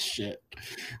want that shit.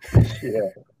 Yeah.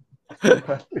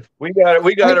 we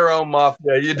got our own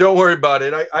mafia. You don't worry about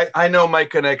it. I know my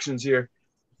connections here.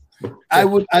 I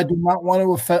do not want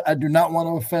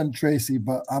to offend Tracy,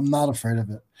 but I'm not afraid of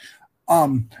it.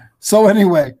 So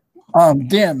anyway,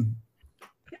 Dan,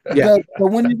 the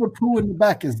Winnie the Pooh in the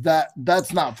back,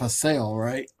 that's not for sale,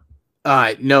 right?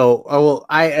 No. Oh, well,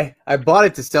 I bought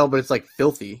it to sell, but it's like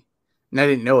filthy, and I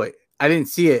didn't know it. I didn't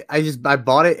see it. I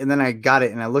bought it and then I got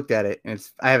it and I looked at it and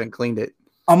I haven't cleaned it.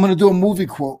 I'm gonna do a movie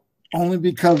quote only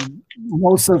because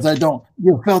Mo says I don't.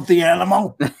 You filthy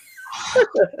animal.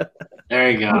 There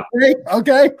you go.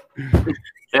 Okay.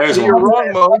 There's You're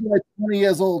wrong, Mo. I'm like 20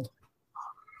 years old.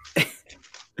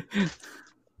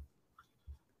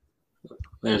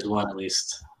 There's one at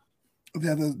least.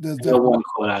 Yeah, there's one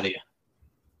quote out of you.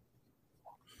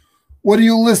 What are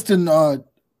you listing,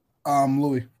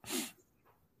 Louie?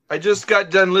 I just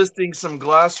got done listing some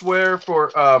glassware for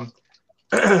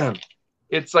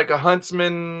it's like a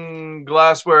Huntsman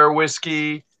glassware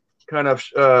whiskey kind of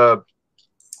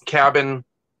cabin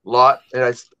lot, and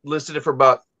I listed it for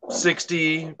about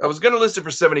 60. I was going to list it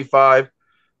for 75,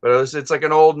 but it's like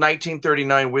an old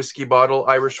 1939 whiskey bottle,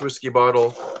 Irish whiskey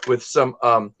bottle, with some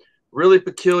really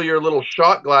peculiar little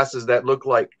shot glasses that look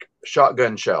like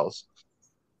shotgun shells.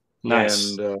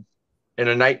 Nice. And in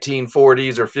a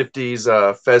 1940s or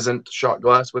 50s pheasant shot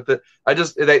glass with it.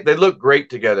 They look great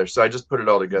together, so I just put it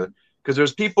all together. Because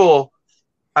there's people,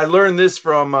 I learned this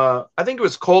from, I think it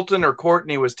was Colton or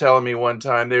Courtney was telling me one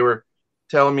time. They were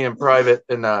telling me in private,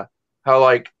 and how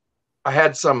like I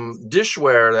had some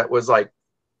dishware that was like,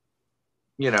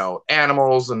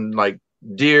 animals and like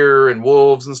deer and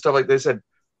wolves and stuff like they said,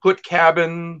 put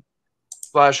cabin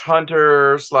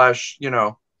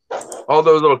 /hunter / all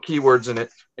those little keywords in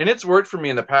it. And it's worked for me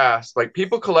in the past. Like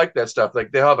people collect that stuff.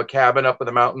 Like they'll have a cabin up in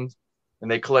the mountains and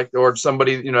they collect, or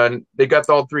somebody, and they got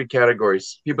all three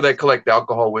categories. People that collect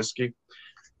alcohol, whiskey.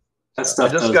 That stuff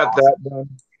I just got that done.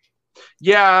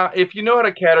 Yeah, if you know how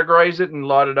to categorize it and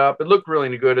lot it up, it looked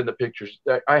really good in the pictures.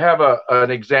 I have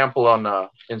an example on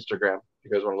Instagram if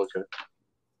you guys want to look at it.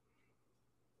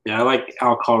 Yeah, I like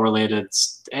alcohol-related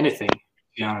anything, to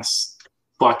be honest.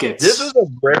 Buckets. This was a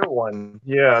rare one.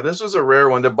 Yeah, this was a rare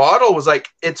one. The bottle was like,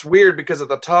 it's weird because at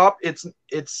the top, it's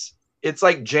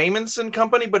like Jameson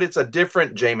Company, but it's a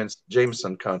different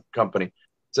Jameson Company.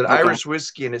 It's an Irish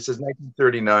whiskey, and it says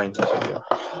 1939.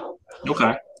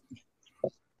 Okay.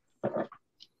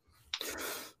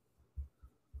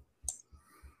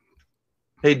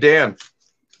 Hey, Dan.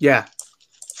 Yeah.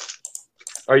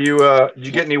 Are you? Did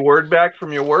you get any word back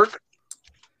from your work?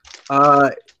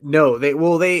 No.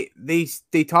 They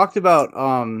talked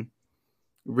about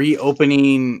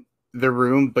reopening the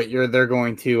room, but they're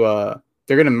going to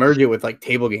merge it with like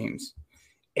table games,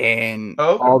 and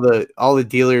all the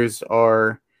dealers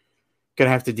are gonna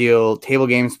have to deal table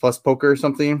games plus poker or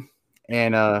something.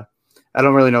 And I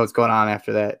don't really know what's going on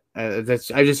after that. I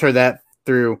just heard that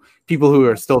through people who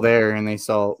are still there, and they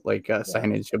saw like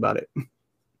signage about it.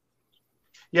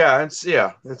 Yeah,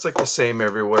 it's like the same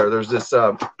everywhere. There's this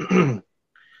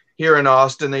here in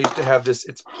Austin. They used to have this.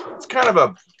 It's kind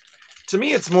of to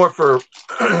me, it's more for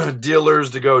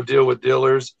dealers to go deal with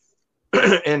dealers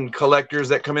and collectors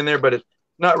that come in there, but it's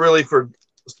not really for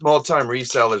small time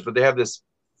resellers. But they have this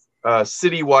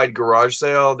citywide garage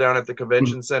sale down at the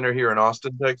convention center here in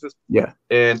Austin, Texas. Yeah,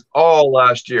 and all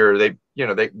last year they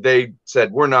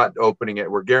said we're not opening it.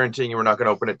 We're guaranteeing you we're not going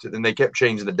to open it. And they kept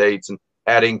changing the dates and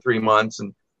adding 3 months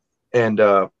and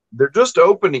they're just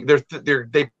opening. They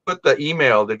put the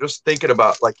email. They're just thinking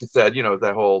about, like you said,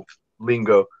 that whole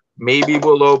lingo. Maybe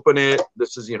we'll open it.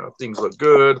 This is, things look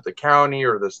good. The county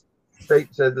or the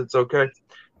state says it's okay.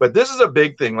 But this is a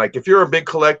big thing. Like if you're a big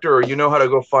collector or you know how to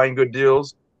go find good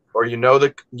deals, or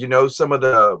some of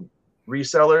the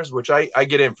resellers, which I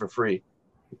get in for free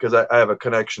because I have a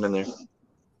connection in there.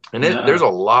 And there's a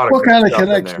lot of what kind of stuff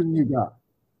connection you got?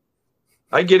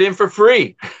 I get in for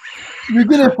free. You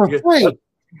get it for free.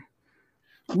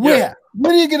 Where? Yeah.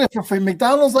 Where do you get it for free?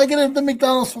 McDonald's? I get it at the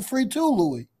McDonald's for free too,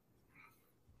 Louie.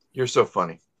 You're so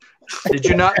funny. Did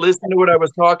you not listen to what I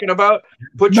was talking about?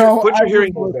 Put your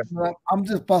hearing aid. I'm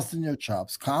just busting your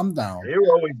chops. Calm down. You're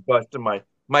always busting my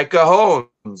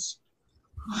cajones.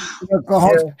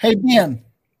 Yeah. Hey, Dan.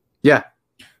 Yeah.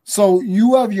 So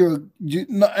you have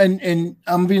and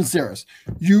I'm being serious.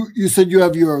 You said you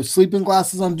have your sleeping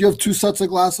glasses on. Do you have 2 sets of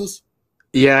glasses?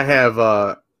 Yeah, I have.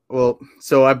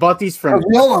 So I bought these from.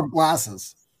 We all have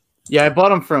glasses. Yeah, I bought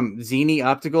them from Zini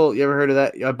Optical. You ever heard of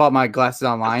that? I bought my glasses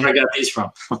online. Where I got these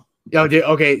from. Oh, dude,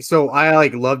 okay. So I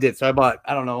like loved it. So I bought.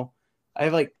 I don't know. I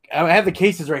have the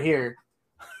cases right here.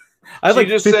 I have So like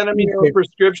you just send them your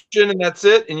prescription and that's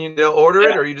it, and they'll order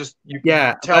it, or you tell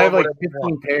I have them like whatever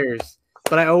 15 pairs,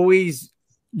 but I always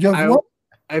I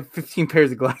have 15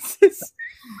 pairs of glasses.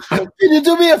 Can you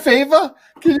do me a favor?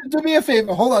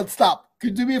 Hold on, stop. Can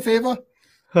you do me a favor?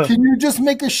 Can you just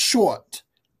make a short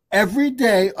every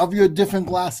day of your different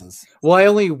glasses? Well, I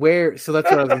only wear, so that's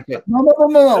what I was going to say.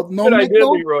 No. Good idea,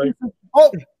 Leroy.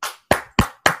 Oh,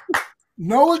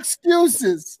 no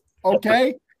excuses,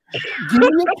 okay? Give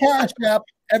me a cash app.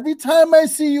 Every time I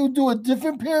see you do a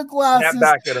different pair of glasses, Snap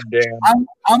back at him, Dan.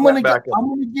 I'm gonna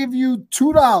give you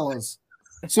 $2.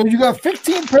 So you got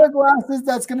 15 pair of glasses.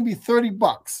 That's gonna be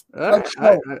 $30.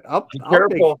 I'll Be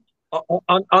careful.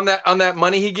 On that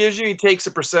money he gives you, he takes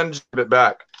a percentage of it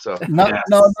back. So not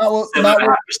but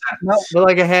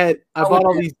like I bought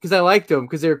all these because I liked them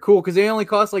because they're cool because they only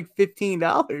cost like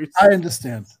 $15. I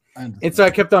understand. And so I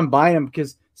kept on buying them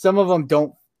because some of them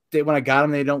don't. When I got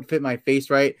them, they don't fit my face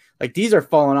right. Like these are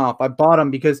falling off. I bought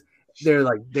them because they're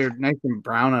nice and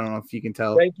brown. I don't know if you can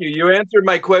tell. Thank you. You answered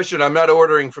my question. I'm not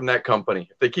ordering from that company.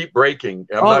 If they keep breaking,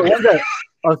 so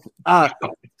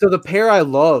the pair I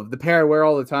love, the pair I wear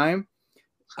all the time,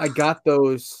 I got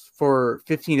those for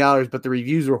 $15, but the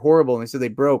reviews were horrible and they said they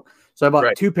broke. So I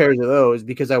bought 2 pairs of those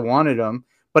because I wanted them.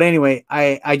 But anyway,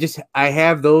 I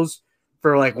have those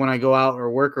for like when I go out or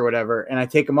work or whatever, and I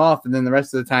take them off, and then the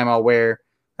rest of the time I wear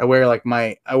a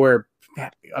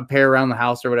pair around the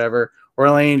house or whatever, or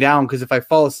laying down because if I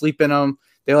fall asleep in them,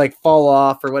 they like fall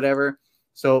off or whatever.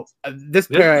 So this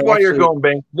pair is why you're going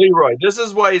bankrupt, Leroy. This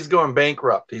is why he's going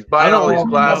bankrupt. He's buying all these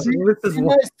glasses. Be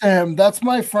nice to him. That's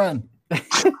my friend.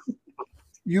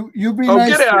 You be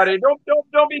nice. Get out of here!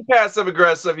 Don't be passive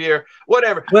aggressive here.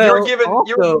 Whatever. Well, you were giving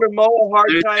Mo a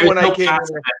hard time when I came in.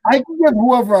 I can give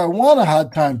whoever I want a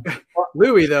hard time.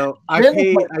 Louie, though, I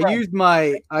used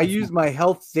my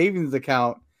health savings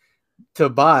account to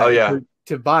buy. Oh yeah.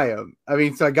 To buy them. I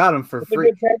mean, so I got them for free.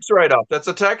 A tax write-off. That's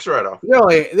a tax write-off.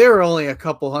 They were only a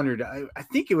couple hundred. I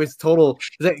think it was total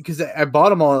because I bought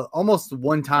them all almost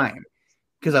one time.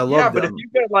 Because I love them. Yeah, but if you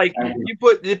got you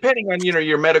put depending on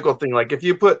your medical thing, like if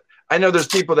you put, I know there's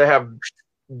people that have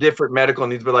different medical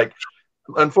needs, but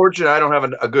unfortunately, I don't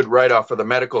have a good write-off for the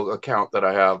medical account that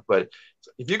I have. But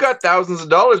if you got thousands of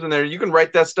dollars in there, you can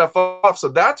write that stuff off. So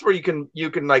that's where you can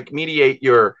mediate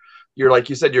your like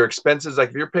you said, your expenses. Like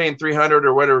if you're paying $300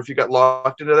 or whatever, if you got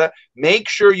locked into that, make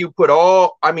sure you put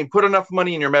enough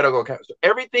money in your medical account. So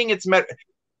everything it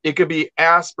could be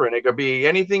aspirin. It could be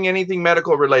anything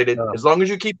medical related. As long as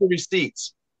you keep the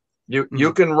receipts,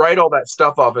 you can write all that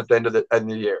stuff off at the end of the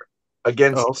year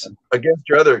against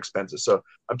your other expenses. So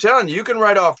I'm telling you, you can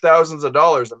write off thousands of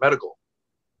dollars in medical.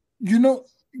 You know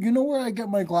where I get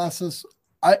my glasses?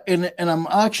 And I'm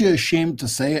actually ashamed to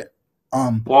say it.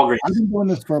 Walgreens. I've been doing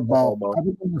this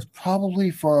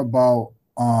probably for about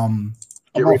 5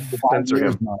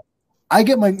 years now.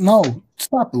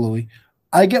 Stop it, Louie.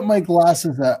 I get my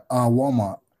glasses at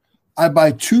Walmart. I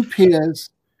buy 2 pairs,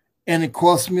 and it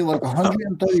costs me like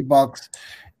 $130.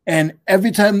 And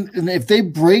every time, and if they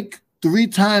break 3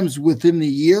 times within the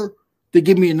year, they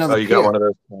give me another. Oh, you got one of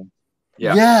those.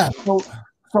 Yeah. Yeah.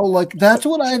 So like that's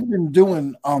what I've been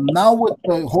doing. Now with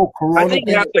the whole Corona. I think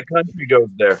half the country goes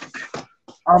there.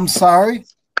 I'm sorry.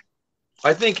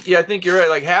 I think you're right.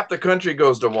 Like half the country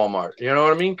goes to Walmart. You know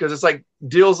what I mean? Because it's like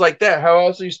deals like that. How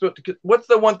else are you supposed to? What's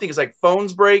the one thing? It's like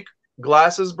phones break,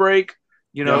 glasses break.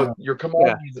 Your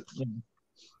commodities. Yeah.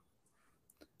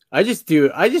 I just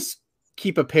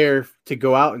keep a pair to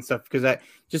go out and stuff because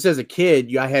just as a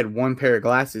kid, I had 1 pair of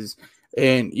glasses,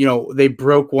 and they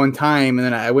broke one time, and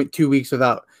then I went 2 weeks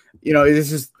without.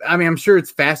 This is. I mean, I'm sure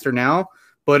it's faster now.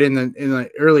 But in the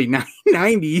early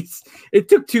 90s, it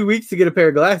took 2 weeks to get a pair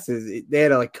of glasses. They had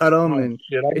to cut them, and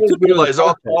I just realized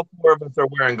all 4 of us are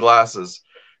wearing glasses.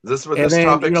 Is this what this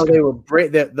topic? They will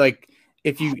break that. Like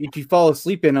if you fall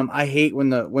asleep in them, I hate when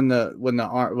the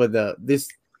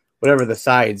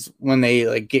sides when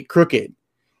they get crooked,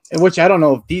 and which I don't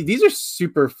know if these are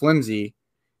super flimsy.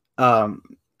 But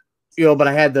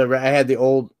I had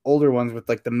the older ones with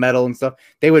the metal and stuff.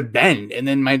 They would bend, and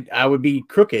then I would be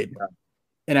crooked. Yeah.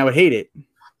 And I would hate it.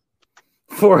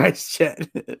 4 eyes shut.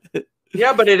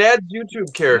 Yeah, but it adds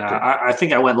YouTube character. I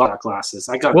think I went lock glasses.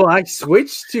 I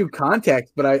switched to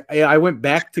contacts, but I went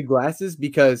back to glasses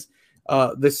because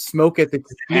the smoke at the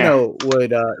casino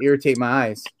would irritate my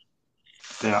eyes.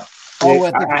 Yeah.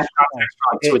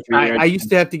 I used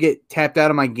to have to get tapped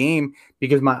out of my game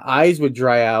because my eyes would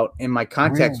dry out and my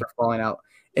contacts were falling out.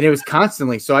 and it was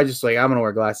constantly. So I just like, I'm gonna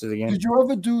wear glasses again. Did you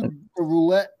ever do the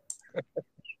roulette?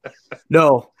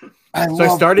 No. I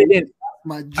started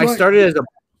as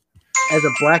a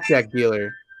blackjack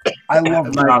dealer. I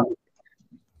love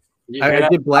I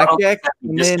did blackjack,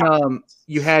 and then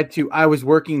I was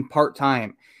working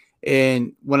part-time,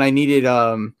 and when I needed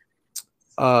when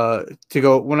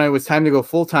it was time to go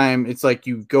full-time, it's like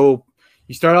you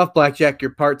start off blackjack,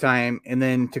 you're part-time, and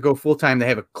then to go full-time they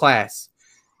have a class,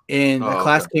 and a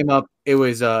class came up. It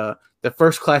was the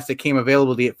first class that came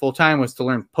available to get full-time was to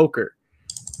learn poker.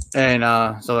 And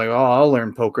so like, I'll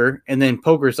learn poker. And then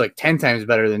poker is like 10 times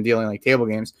better than dealing like table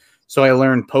games. So I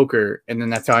learned poker, and then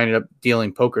that's how I ended up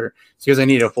dealing poker. It's because I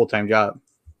needed a full-time job.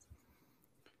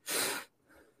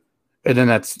 And then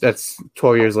that's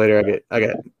 12 years later.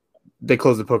 They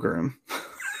closed the poker room.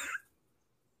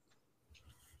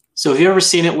 So have you ever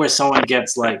seen it where someone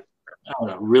gets like, I don't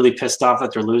know, really pissed off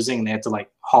that they're losing and they have to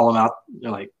like haul them out,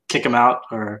 or like kick them out,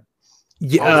 or?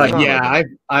 Yeah.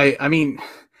 I mean,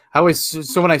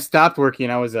 so when I stopped working,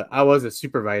 I was a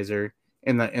supervisor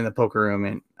in the poker room,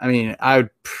 and I mean,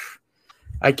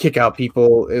 I'd kick out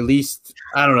people at least.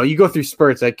 I don't know. You go through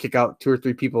spurts. I'd kick out 2 or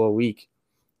 3 people a week.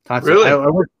 Constantly. Really? I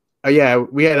worked, yeah.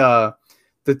 We had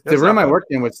the room I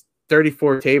worked in was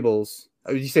 34 tables.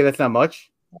 Would you say that's not much?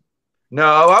 No,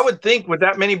 I would think with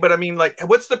that many, but I mean, like,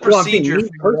 what's the procedure?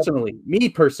 Me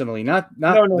personally, not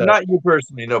not you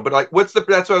personally, no, but like, that's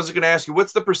what I was going to ask you.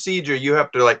 What's the procedure you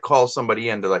have to like call somebody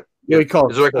in to like? You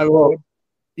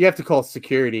have to call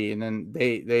security, and then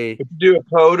they do a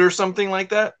code or something like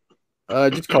that.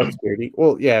 Just call security.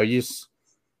 Well, yeah, you just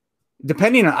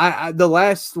depending on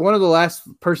one of the last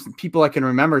people I can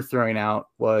remember throwing out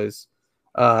was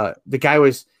the guy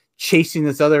was chasing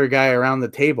this other guy around the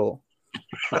table.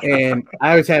 And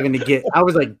I was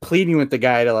like pleading with the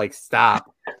guy to like stop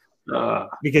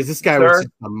because this guy was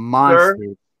just a monster.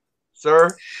 Sir,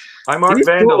 I'm Art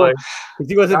Vandelay. Cool,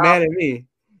 he wasn't mad at me.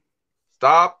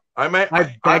 Stop. I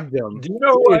begged him. Do you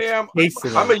know who I am?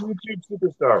 I'm a YouTube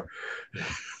superstar.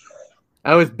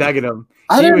 I was begging him.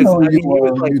 I didn't know you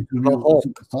were like the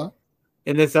Hulk.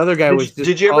 And this other guy was just.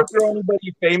 Did you ever throw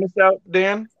anybody famous out,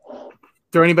 Dan?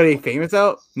 Throw anybody famous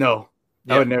out? No.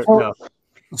 I would never. No.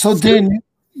 So Dan,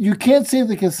 you can't save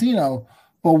the casino,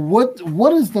 but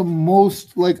what is the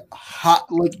most like hot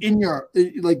like in your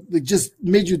like just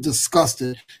made you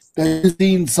disgusted that you've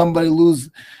seen somebody lose?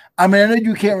 I mean, I know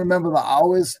you can't remember the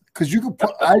hours because you could.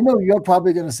 I know you're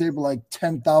probably gonna save like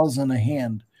 10,000 a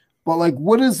hand, but like,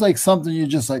 what is like something you're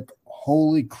just like,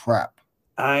 holy crap?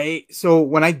 So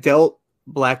when I dealt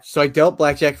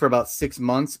blackjack for about 6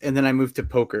 months, and then I moved to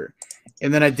poker,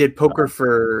 and then I did poker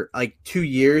for like 2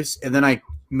 years, and then I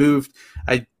moved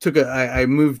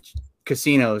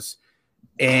casinos,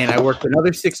 and I worked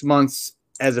another 6 months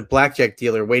as a blackjack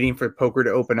dealer waiting for poker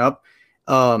to open up.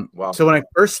 Wow. So when I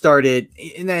first started,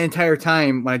 in that entire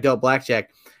time when I dealt blackjack,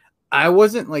 I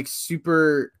wasn't like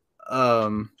super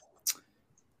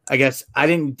I guess I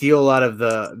didn't deal a lot of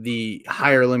the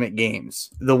higher limit games.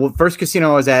 The first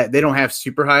casino I was at, they don't have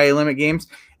super high limit games,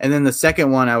 and then the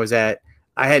second one I was at,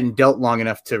 I hadn't dealt long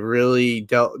enough to really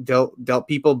dealt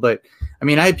people. But I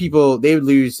mean, I had people, they would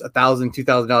lose $1,000,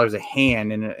 $2,000 a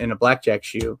hand in a blackjack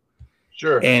shoe.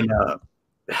 Sure. And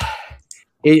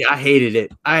I hated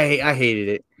it. I hated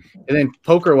it. And then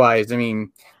poker wise, I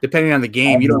mean, depending on the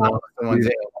game, you don't know if someone's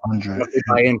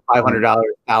in $500,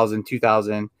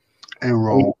 $1,000,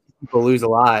 $2,000. People lose a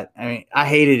lot. I mean, I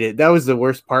hated it. That was the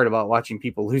worst part about watching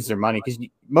people lose their money, because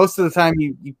most of the time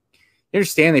you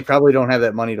understand they probably don't have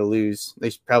that money to lose. They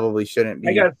probably shouldn't be.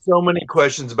 I got so many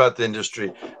questions about the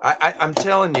industry. I'm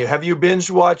telling you, have you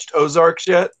binge watched Ozarks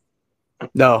yet?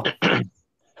 No.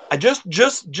 I just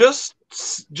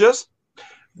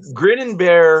grin and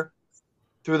bear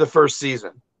through the first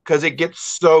season, because it gets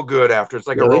so good after. It's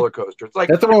like a roller coaster. It's like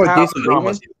that's the one with Jason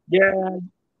Bateman. Yeah.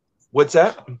 What's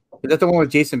that? Is that the one with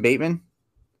Jason Bateman?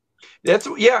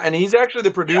 And he's actually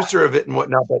the producer of it and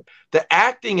whatnot. But the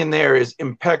acting in there is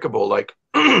impeccable. Like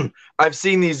I've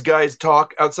seen these guys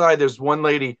talk outside. There's one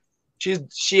lady,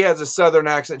 she has a Southern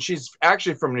accent. She's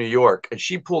actually from New York, and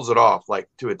she pulls it off like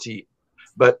to a T.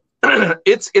 But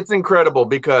it's incredible,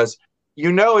 because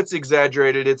it's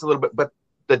exaggerated. It's a little bit, but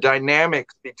the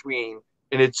dynamics between,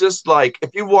 and it's just like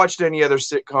if you watched any other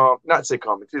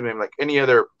like any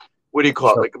other, what do you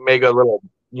call it? Like a mega little,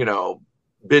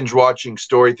 binge watching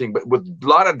story thing, but with a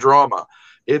lot of drama.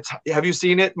 Have you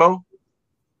seen it, Mo?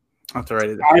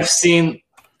 I've seen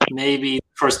maybe the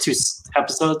first 2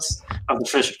 episodes of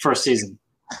the first season.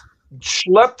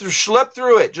 Schlepp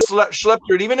through it. Just schlepp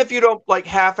through it. Even if you don't like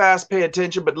half-ass pay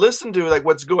attention, but listen to like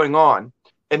what's going on,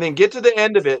 and then get to the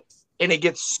end of it, and it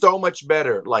gets so much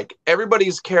better. Like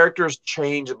everybody's characters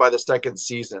change by the second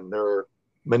season. They're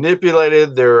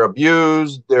manipulated, they're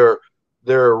abused, they're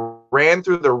ran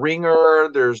through the ringer.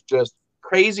 There's just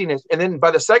craziness. And then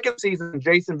by the second season,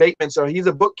 Jason Bateman, so he's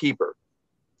a bookkeeper,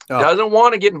 doesn't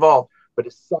want to get involved, but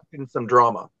is sucked in some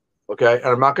drama. Okay, and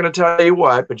I'm not going to tell you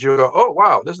what, but you'll go, oh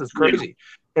wow, this is crazy.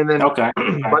 And then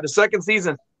by the second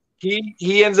season,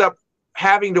 he ends up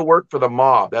having to work for the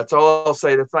mob. That's all I'll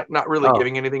say. That's not really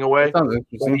giving anything away.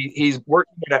 He's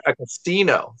working at a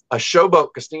casino, a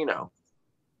showboat casino.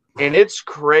 And it's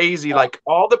crazy. Like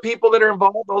all the people that are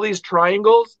involved, all these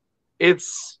triangles,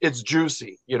 it's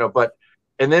juicy, you know. But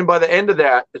and then by the end of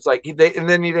that, it's like they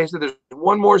said there's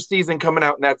one more season coming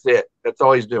out, and that's it. That's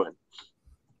all he's doing.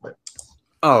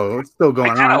 Oh, it's still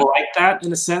going on. I kind of like that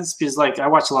in a sense because, like, I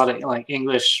watch a lot of like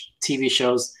English TV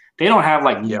shows. They don't have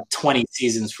like 20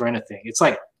 seasons for anything. It's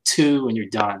like 2 and you're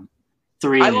done.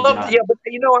 3. I love, but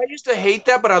you know, I used to hate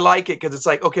that, but I like it because it's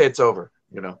like, okay, it's over.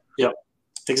 You know. Yep.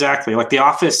 Exactly. Like The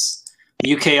Office,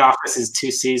 the UK Office is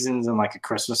 2 seasons and like a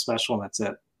Christmas special, and that's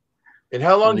it. And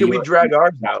how long did we drag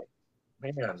ours out?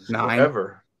 Man, 9.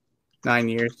 Forever. 9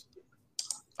 years.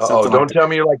 Oh, don't tell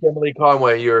me you're like Emily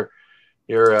Conway. You're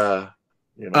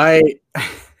you know.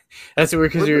 That's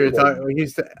weird because you were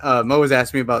talking. Mo was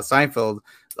asking me about Seinfeld.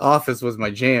 The Office was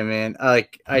my jam, man.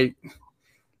 I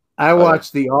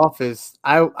watched The Office.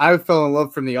 I fell in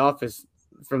love from The Office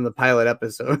from the pilot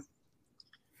episode.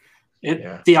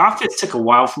 The Office took a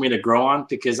while for me to grow on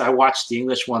because I watched the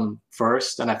English one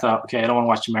first, and I thought, okay, I don't want to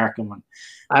watch the American one.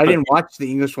 I didn't watch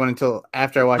the English one until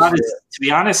after I watched it. To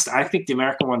be honest, I think the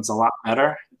American one's a lot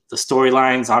better. The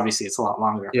storylines, obviously, it's a lot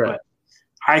longer, but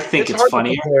I think it's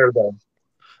funnier.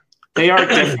 They are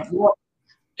different. Well,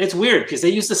 it's weird because they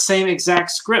use the same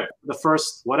exact script, the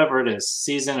first, whatever it is,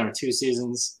 season or 2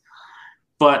 seasons.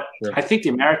 But I think the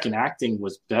American acting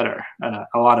was better,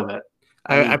 a lot of it.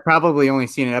 I probably only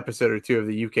seen an episode or 2 of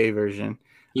the UK version.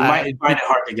 You might find it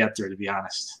hard to get through, to be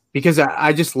honest. Because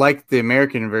I just liked the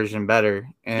American version better.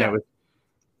 And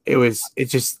it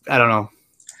just, I don't know.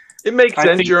 It makes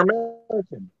sense. You're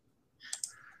American.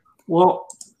 Well,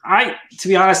 to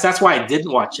be honest, that's why I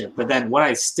didn't watch it. But then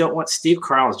when Steve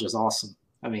Carell is just awesome.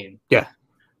 I mean,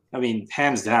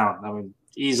 hands down. I mean,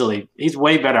 easily, he's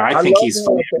way better. I think he's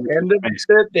funny. At the end of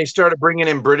it, they started bringing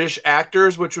in British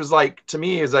actors, which was like, to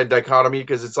me, is a dichotomy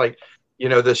because it's like, you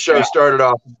know, the show started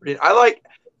off. I like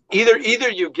either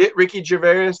you get Ricky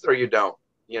Gervais or you don't,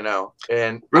 you know.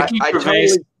 And Ricky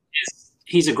Gervais,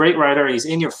 he's a great writer. He's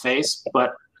in your face, but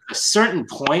at a certain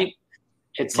point,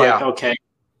 it's like, okay,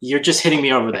 you're just hitting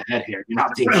me over the head here. You're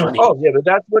not being funny. Oh yeah, but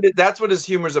that's what his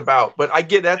humor's about. But I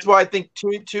get that's why I think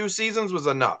two seasons was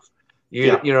enough. You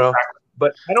know. Exactly.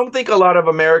 But I don't think a lot of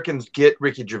Americans get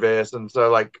Ricky Gervais, and so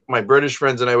like my British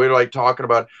friends and I, we were like talking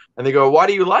about it, and they go, "Why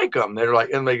do you like him?" They're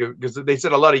like, and they go, because they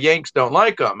said a lot of Yanks don't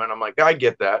like him, and I'm like, I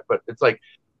get that, but it's like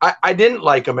I didn't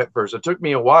like him at first. It took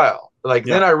me a while. Like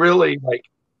then I really like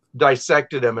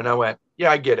dissected him, and I went,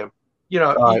 yeah, I get him. You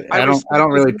know, I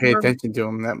don't really pay attention to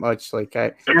him that much. Like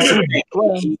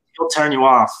he'll turn you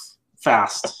off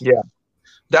fast. Yeah,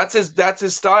 that's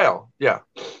his style. Yeah.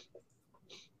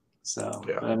 So,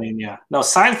 I mean, no,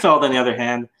 Seinfeld, on the other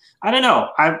hand, I don't know.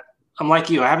 I'm like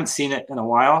you. I haven't seen it in a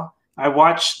while. I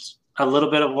watched a little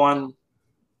bit of one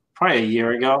probably a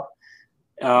year ago.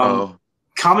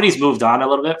 Comedy's moved on a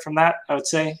little bit from that, I would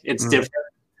say. It's different.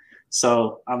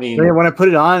 So, I mean. When I put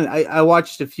it on, I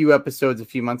watched a few episodes a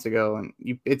few months ago, and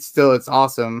it's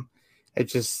awesome. It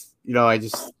just, you know, I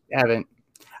just haven't.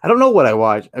 I don't know what I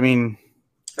watch. I mean,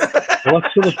 I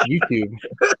watch so much YouTube.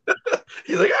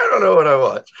 He's like, I don't know what I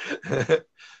watch.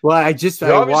 Well, I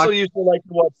obviously used to like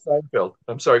to watch Seinfeld.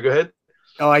 I'm sorry, go ahead.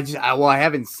 Oh, I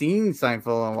haven't seen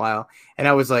Seinfeld in a while, and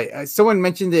I was like, someone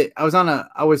mentioned it. I was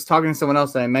talking to someone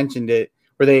else, and I mentioned it,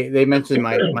 where they mentioned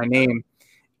my name,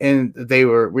 and we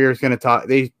were going to talk.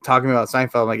 They talking about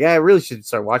Seinfeld. I'm like, yeah, I really should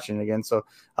start watching it again. So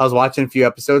I was watching a few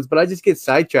episodes, but I just get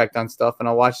sidetracked on stuff, and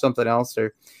I'll watch something else.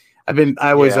 Or I like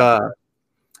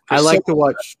to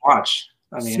watch.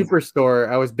 I mean, Superstore.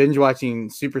 I was binge watching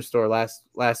Superstore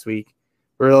last week.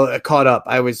 We're caught up.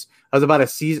 I was about a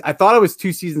season. I thought I was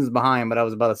 2 seasons behind, but I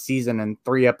was about a season and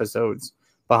 3 episodes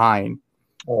behind.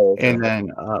 Oh, okay. And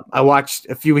then I watched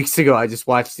a few weeks ago. I just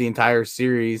watched the entire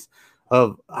series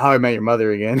of How I Met Your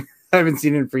Mother again. I haven't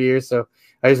seen it for years, so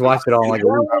I just watched it all in like a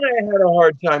week. That one I had a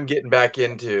hard time getting back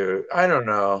into. I don't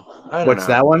know. What's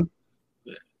that one?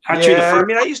 Actually,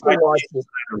 I used to watch this.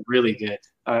 Really good.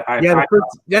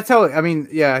 That's how. I mean,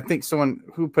 I think someone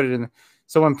who put it in.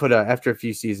 Someone put after a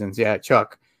few seasons. Yeah,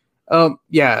 Chuck. How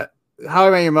I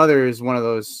Met Your Mother is one of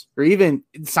those, or even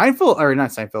Seinfeld, or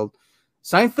not Seinfeld.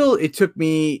 Seinfeld, it took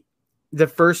me the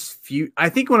first few. I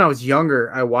think when I was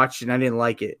younger, I watched it and I didn't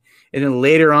like it, and then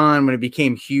later on, when it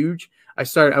became huge,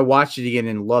 I watched it again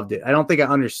and loved it. I don't think I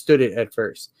understood it at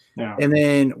first, and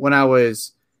then when I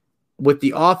was with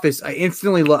The Office, I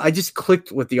instantly I just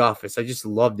clicked with The Office. I just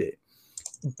loved it.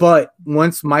 But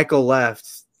once Michael left,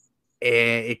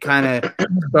 it kind of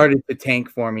started to tank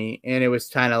for me, and it was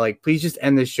kind of like, please just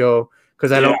end this show,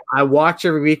 because I watch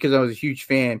every week because I was a huge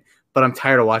fan, but I'm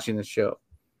tired of watching this show.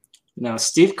 No,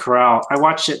 Steve Carell, I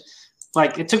watched it.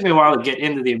 Like, it took me a while to get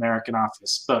into The American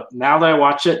Office, but now that I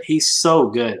watch it, he's so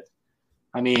good.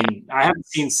 I mean, I haven't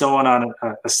seen someone on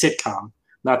a sitcom.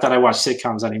 Not that I watch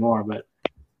sitcoms anymore, but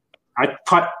I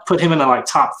put him in the like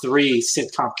top 3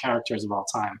 sitcom characters of all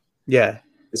time. Yeah,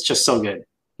 it's just so good.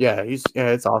 Yeah,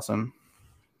 it's awesome.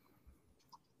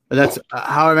 But that's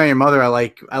How I Met Your Mother. I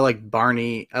like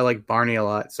Barney. I like Barney a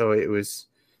lot. So it was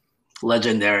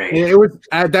legendary. It was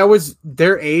that was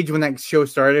their age when that show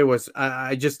started. Was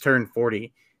I just turned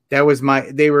 40. They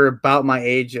were about my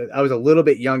age. I was a little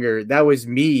bit younger. That was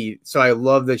me. So I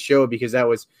love the show because that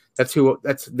was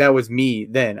me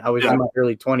then. I was in my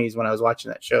early 20s when I was watching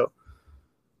that show.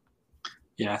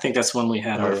 Yeah, I think that's when we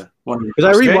had our one.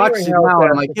 Because I rewatched it now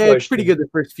and I'm like, yeah, it's pretty good the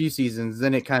first few seasons.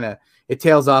 Then it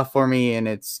tails off for me and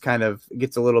it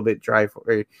gets a little bit dry.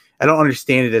 I don't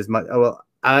understand it as much. Well,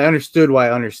 I understood why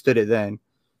I understood it then.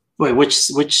 Wait,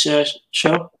 which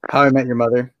show? How I Met Your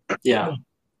Mother. Yeah.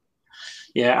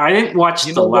 Yeah, I didn't watch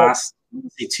the last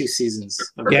 2 seasons.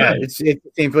 It's the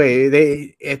same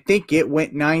way. I think it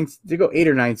went 9. They go 8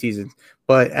 or 9 seasons,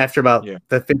 but after about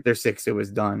the 5th or 6th, it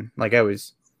was done. Like I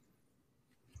was.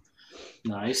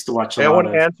 No, I used to watch. I want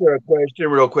to answer a question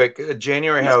real quick.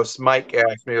 January House, Mike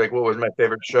asked me like, what was my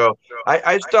favorite show?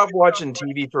 I stopped watching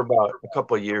TV for about a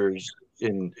couple of years.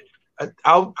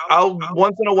 I'll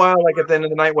once in a while, like at the end of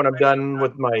the night when I'm done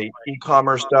with my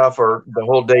e-commerce stuff or the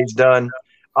whole day's done.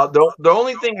 The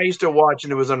only thing I used to watch,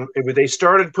 and they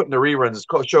started putting the reruns. It's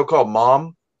a show called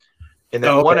Mom, and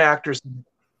that one actress.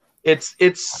 At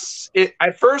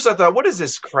first I thought, what is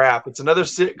this crap? It's another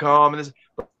sitcom,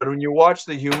 but when you watch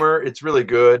the humor, it's really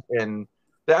good, and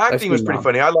the acting was pretty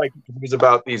funny. I liked it. It was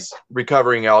about these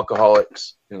recovering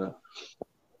alcoholics,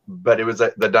 But it was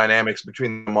the dynamics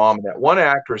between the mom and that one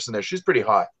actress in there. She's pretty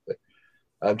hot. But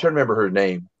I'm trying to remember her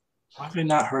name. Why have I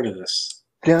not heard of this?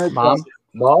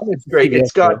 Mom is great.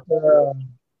 It's got.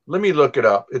 Let me look it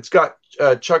up. It's got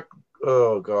Chuck.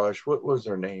 Oh gosh, what was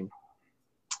her name?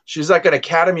 She's like an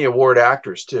Academy Award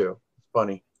actress too.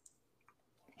 Funny.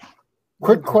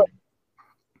 Quick question.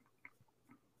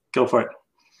 Go for it.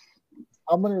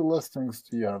 How many listings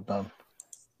do you have done?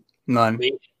 None.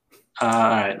 All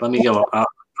right, let me go.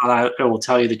 I will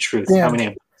tell you the truth. Dan, how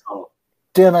many?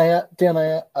 Dan,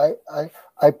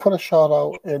 I put a shout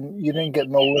out and you didn't get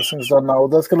no listings done. Now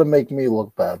that's gonna make me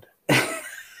look bad.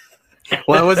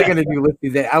 Well, I wasn't gonna do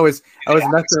listings. I was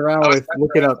messing around with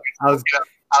looking up. I was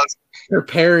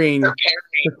preparing to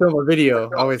film a video.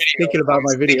 I was thinking about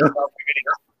my video.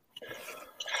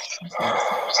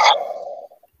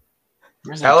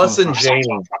 Allison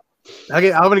Jane.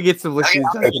 Okay, I'm gonna get some listings.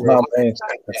 That's not me.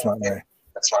 That's not me.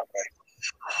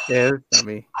 Yeah, that's not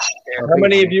me. How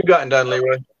many have you gotten done,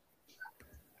 Leroy?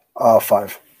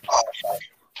 5.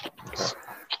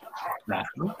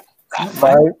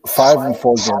 Okay. 5 and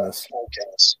 4 Guinness.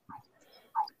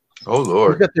 Oh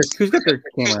Lord. Who's got their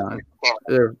camera on?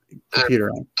 Their computer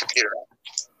on?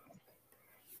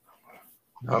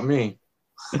 Not me.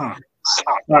 Huh.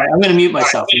 All right, I'm going to mute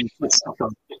myself.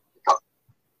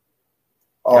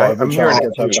 Oh, Yeah, I've I'm been trying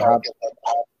hearing to get that to happen.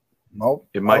 Nope.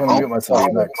 It might I'm going to mute myself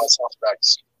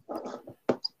next.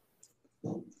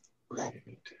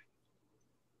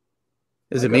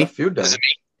 Is it me? Done.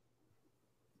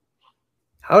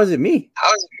 How is it me?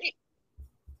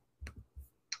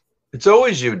 It's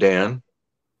always you, Dan.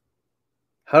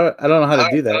 I don't know how to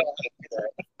do that.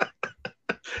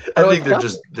 I think they're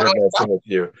messing with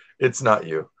you. It's not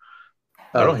you.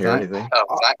 I don't hear anything.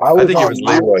 I think it was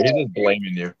Leroy. He's just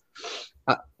blaming you.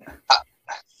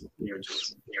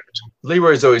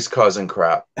 Leroy's always causing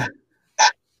crap.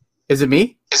 Is it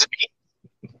me?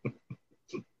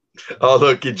 Oh,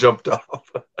 look, he jumped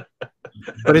off.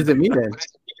 But is it me then?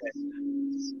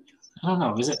 I don't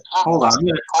know. Is it? Hold on.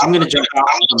 I'm gonna jump out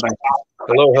and come back.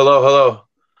 Hello.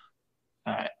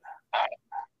 All right.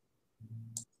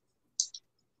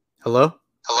 Hello?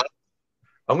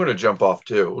 I'm gonna jump off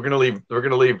too. We're gonna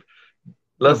leave.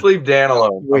 Let's leave Dan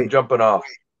alone. Wait. I'm jumping off.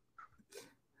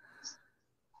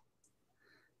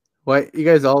 What? You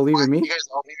guys all leaving me?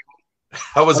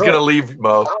 I was gonna leave,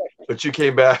 Mo, but you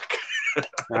came back.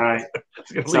 All right.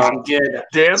 So I'm good.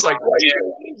 Dan's like,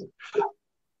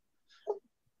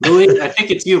 Louie, I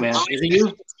think it's you, man. Is it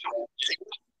you?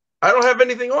 I don't have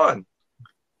anything on.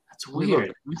 That's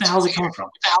weird. Where the hell is it coming from?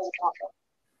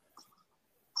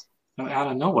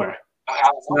 Out of nowhere.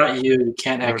 It's not you. You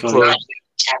can't echo.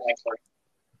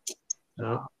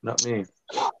 No, not me.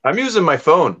 I'm using my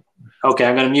phone. Okay,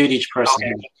 I'm going to mute each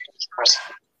person.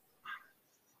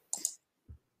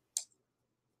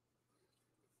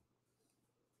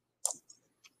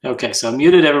 Okay, so I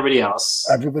muted everybody else.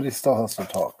 Everybody still has to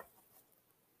talk.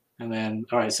 And then,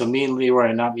 all right, so me and Leroy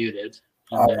are not muted.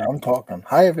 I'm talking.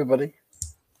 Hi, everybody.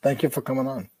 Thank you for coming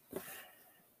on.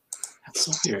 That's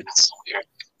so weird.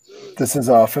 This is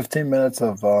 15 minutes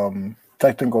of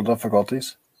technical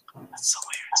difficulties. That's so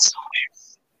weird.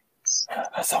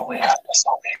 That's so weird.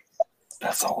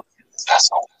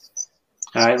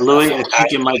 All right, Louie, I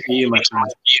think it might be you, my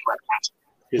friend.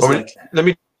 Let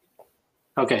me.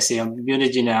 Okay, see, I'm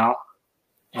muted you now.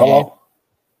 Hello?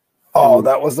 Oh,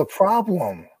 that was the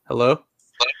problem. Hello?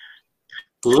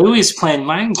 Louie's playing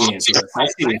mind games with us. I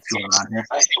see what's going on here.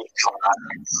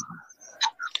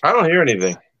 I don't hear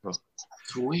anything.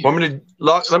 It's weird. Want me to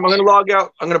log? I'm going to log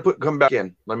out. I'm going to come back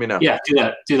in. Let me know. Yeah, do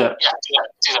that. Do that.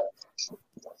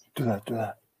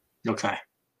 Okay.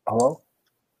 Hello?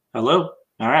 Hello?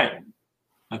 All right.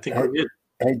 I think we're good.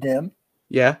 Hey, Dan.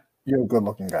 Yeah? You're a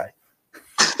good-looking guy.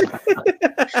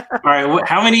 All right.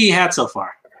 How many you had so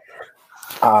far?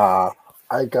 I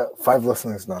got 5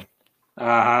 listings done.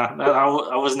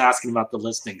 I wasn't asking about the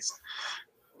listings.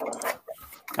 All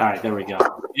right, there we go.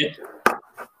 Yeah.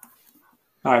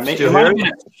 All right,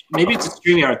 maybe it's a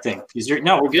StreamYard thing.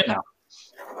 No, we're good now.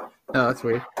 No, that's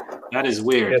weird. That is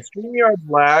weird. Yeah, StreamYard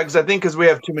lags, I think, because we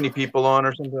have too many people on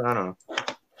or something. I don't know.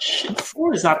 Shit,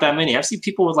 4 is not that many. I've seen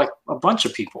people with like a bunch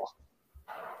of people.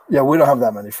 Yeah, we don't have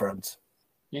that many friends.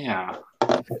 Yeah.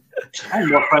 I have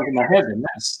more friends in my head than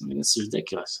this. I mean, this is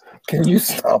ridiculous. Can you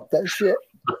stop that shit?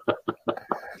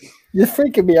 You're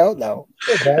freaking me out now.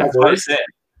 That's what I said.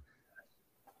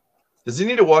 Does he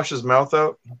need to wash his mouth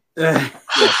out? The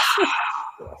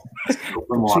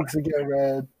cheeks are getting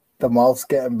red. The mouth's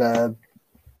getting bad.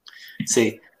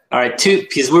 See, all right,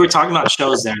 because we were talking about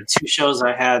shows there. 2 shows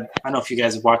I had. I don't know if you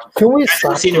guys have watched. Can we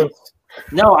stop this?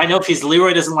 No, I know because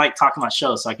Leroy doesn't like talking about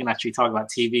shows, so I can actually talk about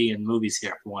TV and movies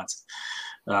here for once.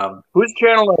 Whose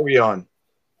channel are we on?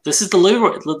 This is the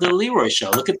Leroy show.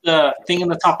 Look at the thing in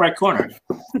the top right corner.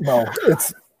 No,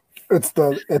 it's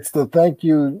the thank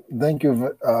you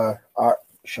art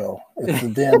show. It's the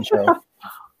Dan show.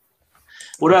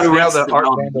 What about Arrested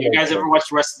Development? You guys ever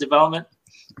watched Arrested Development?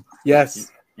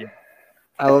 Yes. Yeah.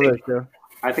 I love that show.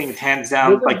 I think hands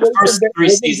down, like the first 3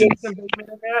 seasons.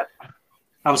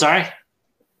 I'm sorry?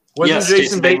 Wasn't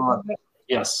Jason Bateman?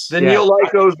 Yes. Then you'll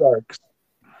like Ozarks.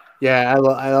 Yeah,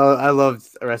 I loved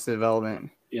Arrested Development.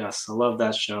 Yes, I love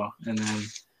that show. And then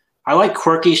I like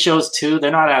quirky shows too.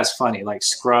 They're not as funny, like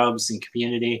Scrubs and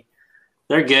Community.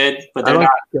 They're good, but they're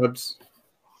not. Scrubs.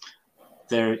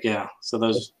 So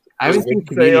those. I haven't seen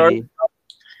Community.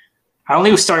 I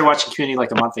only started watching Community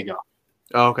like a month ago.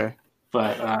 Oh, okay.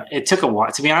 But it took a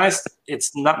while. To be honest,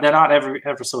 they're not every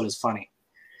episode is funny.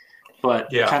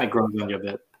 But it kind of grows on you a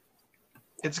bit.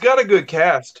 It's got a good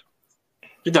cast.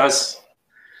 It does.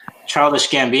 Childish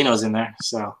Gambino's in there,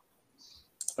 so.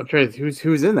 I'm trying to,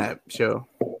 who's in that show?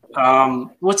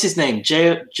 What's his name?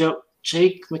 Jake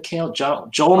McHale?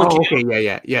 Joel McHale.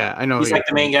 Okay, yeah. I know. He's like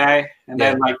the main guy, and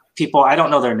then like people, I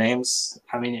don't know their names.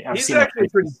 I mean, I've he's seen. Actually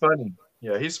pretty funny.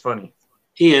 Yeah, he's funny.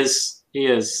 He is.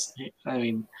 I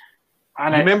mean, you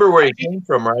remember where he came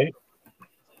from, right?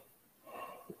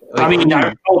 I mean,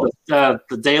 I know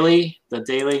the Daily.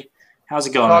 How's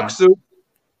it going? Talk Soup.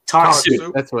 Talk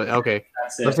Soup. That's what. Okay.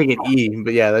 That's it. I was thinking E,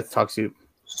 but yeah, that's Talk Soup.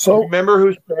 So remember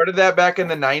who started that back in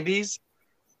the 90s?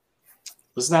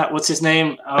 Wasn't that what's his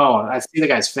name? Oh, I see the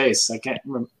guy's face. I can't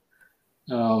remember.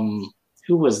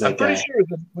 Who was that guy? I'm pretty sure.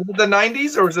 Was it the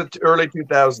 90s or was it early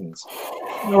 2000s?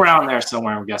 Around there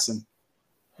somewhere, I'm guessing.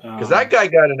 Because that guy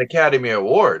got an Academy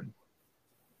Award.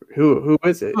 Who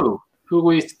is it? Who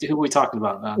are we talking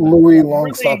about now? Louie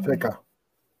Longstop Picker.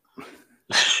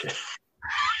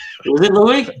 Was it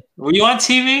Louie? Were you on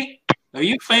TV? Are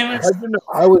you famous?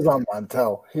 I was on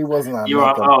Montel. He wasn't on. You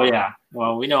were. Oh yeah.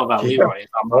 Well, we know about Leroy.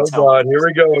 Oh God, here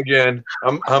we go again.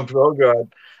 I'm. Oh God.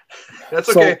 That's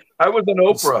okay. I was an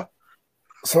Oprah.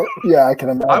 So yeah, I can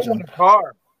imagine. I won a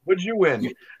car. What'd you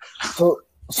win? So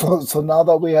now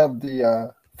that we have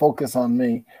the focus on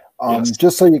me,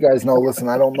 just so you guys know, listen,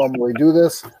 I don't normally do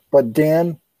this, but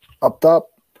Dan, up top,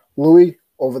 Louie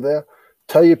over there,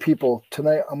 tell your people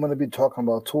tonight I'm going to be talking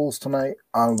about tools tonight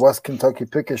on West Kentucky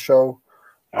Picker Show.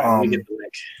 All right, let me get the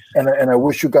link. And I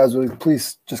wish you guys would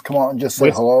please just come out and just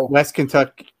say hello. West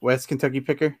Kentucky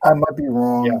picker. I might be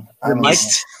wrong. Yeah.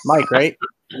 Mike, right?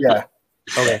 Yeah.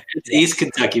 Okay. It's East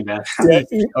Kentucky, man. Yeah,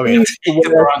 Okay.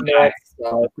 Wrong guy.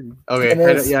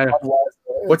 Okay. Yeah.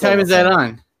 What time is that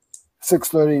on?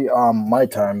 6:30 my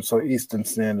time, so Eastern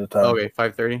Standard Time. Okay,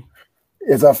 5:30.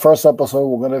 It's our first episode.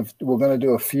 We're gonna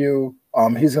do a few.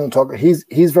 He's gonna talk.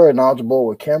 He's very knowledgeable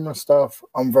with camera stuff.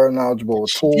 I'm very knowledgeable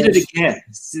with tools. She did it again.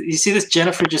 You see this?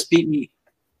 Jennifer just beat me.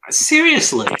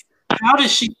 Seriously, how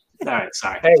does she? All right,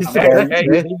 sorry. Hey,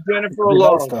 leave Jennifer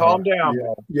alone. Nice Calm down.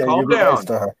 Yeah, calm be down. Nice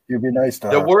to her. You be nice to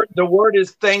her. The word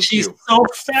is thank She's you. so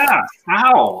fast.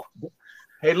 How?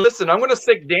 Hey, listen, I'm gonna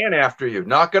stick Dan after you.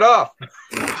 Knock it off.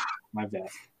 My bad.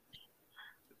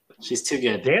 She's too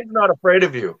good. Dan's not afraid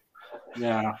of you.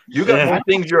 Yeah. You got more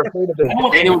things you're afraid of. I don't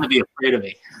want anyone to be afraid of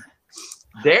me.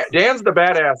 Dan's the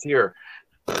badass here.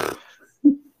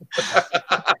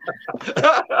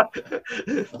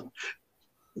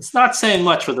 It's not saying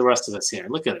much for the rest of us here.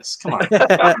 Look at this. Come on.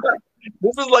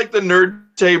 This is like the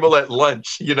nerd table at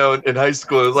lunch, in high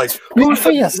school. It's like, Speak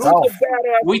for yourself.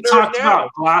 We talked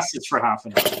about glasses for half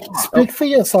an hour. Speak for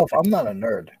yourself. I'm not a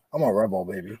nerd. I'm a rebel,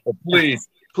 baby. Oh, please.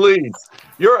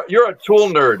 You're a tool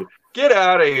nerd. Get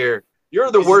out of here.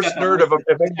 You're the worst nerd of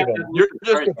anyone. You're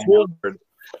just a tool nerd.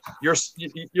 You're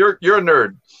a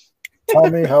nerd.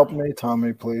 Tommy, help me.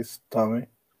 Tommy, please. Tommy.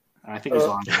 I think he's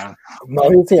on down. No,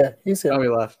 he's here. He's here. Tommy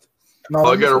left. No,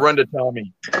 I got to run to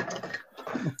Tommy.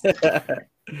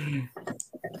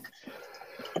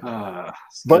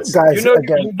 But guys,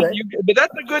 again, but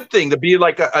that's a good thing to be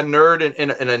like a nerd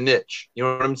in a niche. You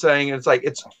know what I'm saying? It's like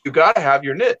you got to have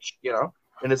your niche,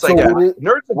 And it's like nerds.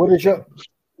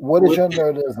 What is your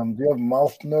nerdism? Do you have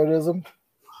mouth nerdism?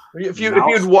 If you'd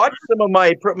watch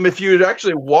if you'd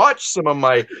actually watch some of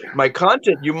my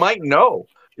content, you might know.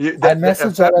 I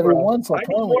message that every once. I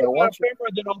know more about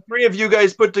ephemera than all three of you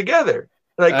guys put together.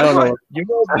 Like, I don't know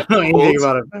anything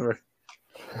about ephemera.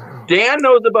 Dan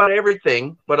knows about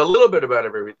everything, but a little bit about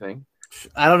everything.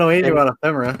 I don't know anything about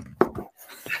ephemera.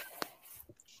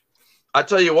 I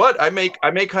tell you what, I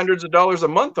make hundreds of dollars a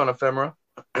month on ephemera.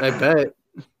 I bet.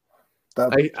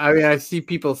 I see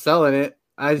people selling it.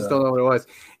 I just don't know what it was.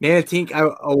 Nana Tink,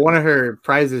 one of her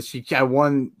prizes, I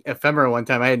won ephemera one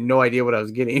time. I had no idea what I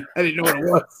was getting. I didn't know what it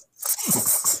was.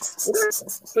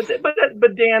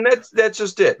 But Dan, that's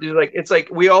just it. It's like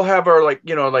we all have our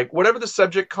whatever the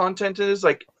subject content is.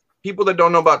 Like people that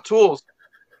don't know about tools,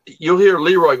 you'll hear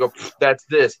Leroy go, "That's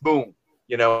this." Boom.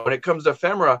 When it comes to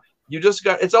ephemera,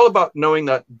 it's all about knowing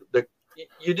that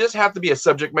you just have to be a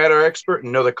subject matter expert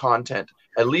and know the content,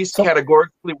 at least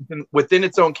categorically within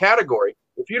its own category.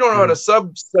 If you don't know how to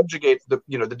subjugate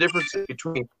the difference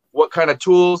between what kind of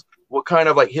tools, what kind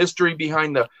of history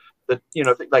behind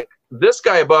like this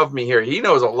guy above me here, he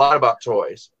knows a lot about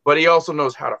toys, but he also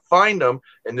knows how to find them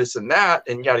and this and that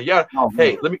and yada yada.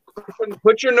 Hey, let me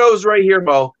put your nose right here,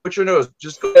 Mo. Put your nose.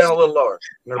 Just go down a little lower.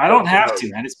 I don't have to,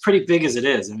 man. It's pretty big as it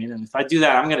is. I mean, if I do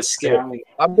that, I'm gonna scare me.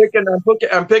 I'm picking.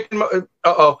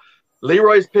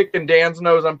 Leroy's picking Dan's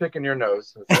nose. I'm picking your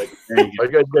nose. Like, are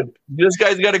you guys good? This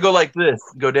guy's got to go like this.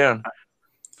 Go down.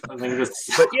 But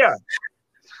yeah.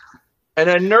 And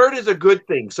a nerd is a good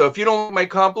thing. So if you don't like my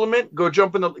compliment, go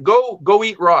jump in go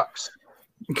eat rocks.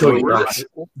 Go eat rocks.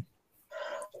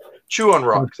 Chew on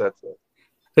rocks. That's it.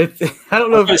 I don't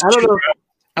know if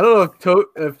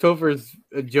Topher's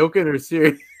joking or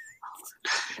serious.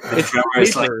 It's paper or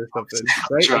something,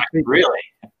 right? Really?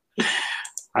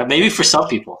 Maybe for some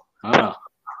people. I don't know.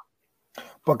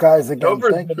 But guys, again,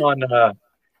 thank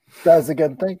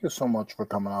thank you so much for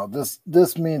coming out.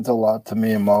 This means a lot to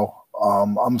me and Mo.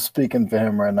 I'm speaking for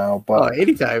him right now, but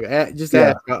anytime. Just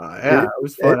ask. It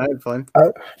was fun. I had fun.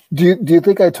 Do you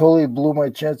think I totally blew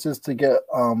my chances to get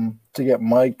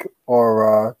Mike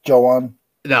or Joe on?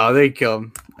 No, they kill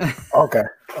him. Okay,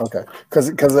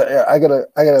 because I gotta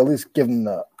at least give him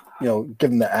the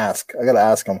ask. I gotta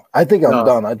ask him. I think I'm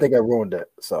done. I think I ruined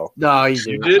it. So no,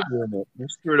 you did ruin it. You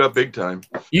screwed up big time.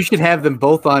 You should have them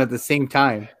both on at the same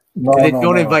time. No,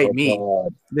 don't invite me.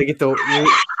 They get the.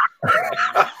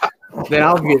 Then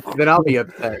I'll be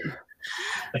upset.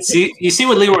 See, you see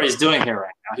what Leroy is doing here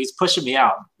right now. He's pushing me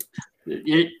out.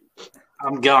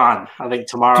 I'm gone. I think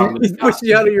tomorrow. He's pushing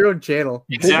you out of your own channel.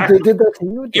 Exactly. They did that to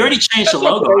you. You already changed the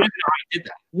logo. I didn't know I did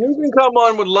that. You can come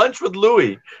on with lunch with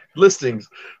Louie listings.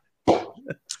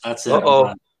 That's it.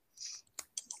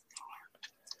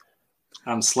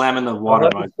 I'm slamming the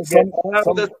water mug. I have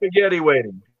the spaghetti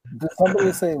waiting. Did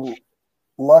somebody say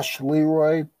Lush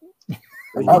Leroy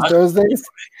on Thursdays?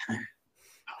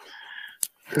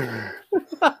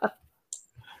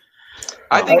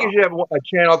 I think you should have a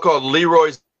channel called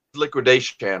Leroy's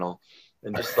Liquidation Channel,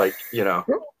 and just like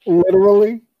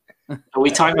literally. Are we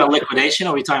talking about liquidation,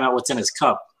 or are we talking about what's in his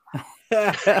cup?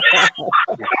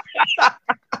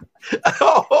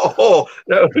 Oh,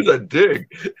 that was a dig.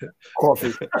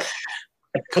 Coffee.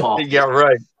 Yeah,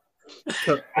 right.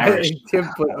 Tim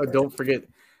put, don't forget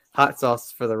hot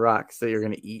sauce for the rocks that you're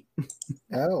gonna eat.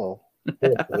 Oh.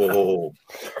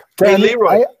 Hey,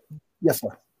 Leroy. Yes,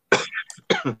 sir.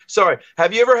 Sorry.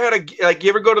 Have you ever had you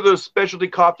ever go to those specialty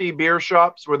coffee beer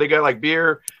shops where they got like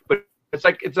beer, but it's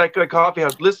like a coffee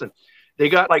house? Listen, they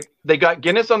got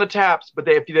Guinness on the taps, but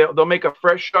they'll make a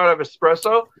fresh shot of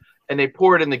espresso and they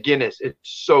pour it in the Guinness. It's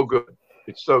so good.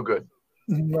 It's so good.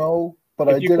 No, but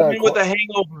if you come in with a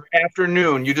hangover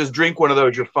afternoon, you just drink one of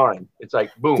those, you're fine. It's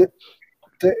like boom.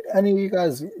 Any of you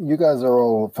guys are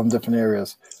all from different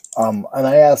areas. And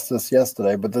I asked this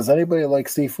yesterday, but does anybody like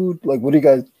seafood? Like, what do you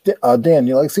guys? Dan,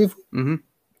 you like seafood? Mm-hmm.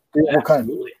 What kind?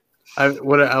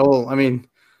 I mean,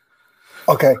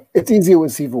 okay, it's easier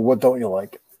with seafood. What don't you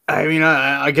like? I mean,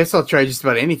 I guess I'll try just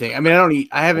about anything. I mean,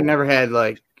 I haven't never had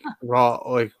like raw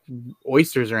like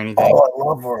oysters or anything. Oh, I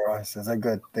love raw oysters. They're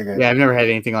good. Yeah, I've never had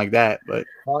anything like that. But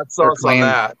hot sauce on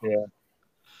that. Yeah.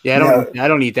 Yeah, I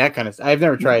don't eat that kind of stuff. I've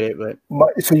never tried it, but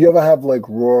so you ever have like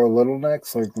raw little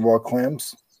necks, like raw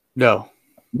clams? No.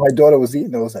 My daughter was eating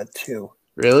those at 2.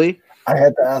 Really? I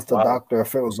had to ask the doctor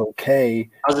if it was okay.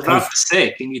 I was about to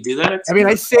say, can you do that? I mean,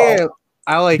 I say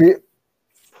I like.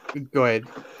 Go ahead.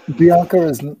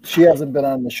 Bianca she hasn't been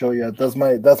on the show yet. That's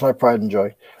my pride and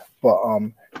joy. But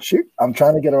I'm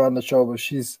trying to get her on the show, but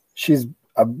she's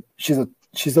a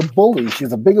bully.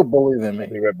 She's a bigger bully than me.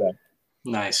 Be right back.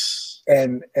 Nice.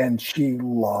 And she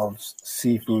loves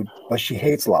seafood, but she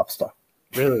hates lobster.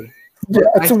 Really? Yeah,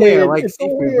 I like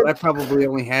seafood, but I probably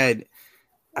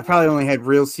only had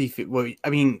real seafood. Well, I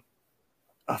mean,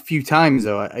 a few times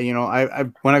though. I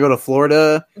when I go to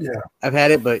Florida, I've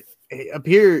had it, but up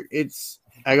here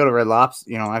I go to Red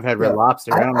Lobster. I've had Red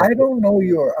Lobster. I don't know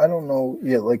your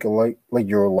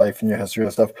life and your history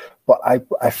and stuff, but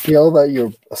I feel that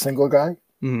you're a single guy.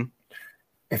 Mm-hmm.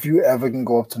 If you ever can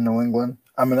go up to New England,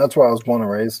 I mean that's where I was born and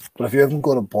raised. But if you ever can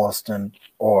go to Boston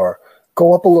or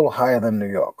go up a little higher than New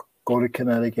York, go to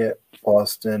Connecticut,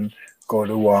 Boston, go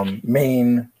to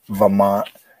Maine, Vermont.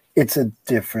 It's a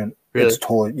different. Really? It's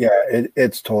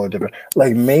totally different.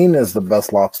 Like Maine is the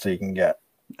best lobster you can get.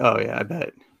 Oh yeah, I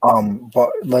bet.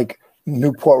 But like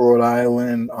Newport, Rhode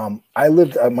Island. I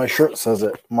lived. My shirt says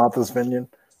it. Martha's Vineyard.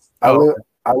 I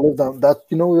lived on that.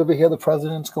 You ever hear the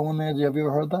presidents going there? Have you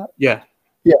ever heard that? Yeah.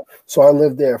 Yeah. So I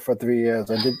lived there for 3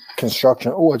 years. I did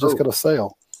construction. Oh, I just got a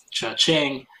sale.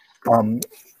 Cha-ching.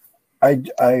 I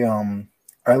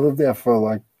lived there for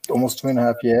like almost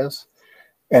 2.5 years,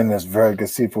 and there's very good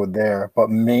seafood there. But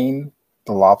Maine,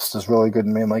 the lobster's really good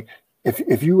in Maine. Like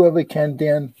if you ever can,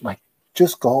 Dan, like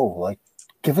just go, like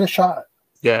give it a shot.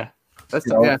 Yeah, that's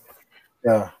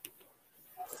yeah.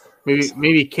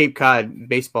 Maybe Cape Cod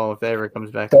baseball if that ever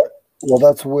comes back.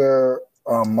 That's where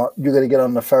you got to get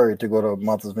on the ferry to go to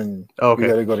Martha's Vineyard. Oh, okay. You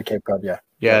got to go to Cape Cod. Yeah,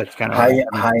 it's kind of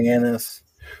Hyannis.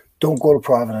 Don't go to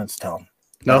Providence Town.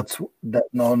 No.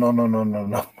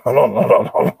 No.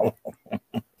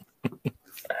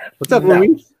 What's up,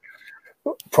 Louie?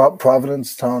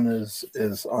 Providence Town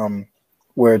is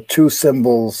where two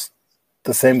symbols,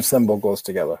 the same symbol goes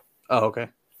together. Oh, okay.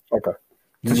 Okay.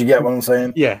 Did you get what I'm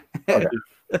saying? Yeah. Okay.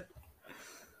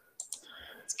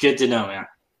 It's good to know, man.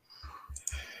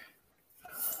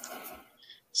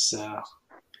 So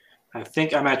I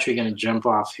think I'm actually going to jump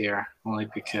off here only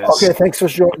because. Okay, thanks for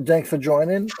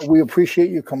joining. We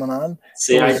appreciate you coming on.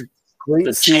 See,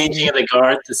 the changing of the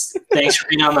guard. Thanks for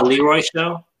being on the Leroy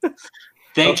show.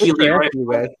 Thank you, Leroy,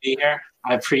 for being here.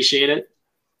 I appreciate it.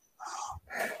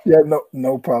 Yeah,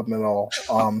 no problem at all.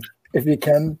 If you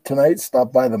can tonight,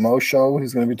 stop by the Mo show.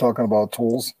 He's going to be talking about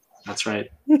tools. That's right.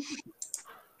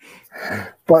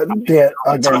 But Dan,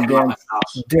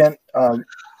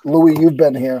 Louie, you've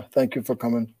been here. Thank you for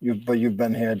coming. You've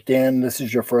been here. Dan, this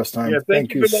is your first time. Yeah,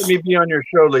 thank you for letting me be on your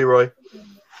show, Leroy.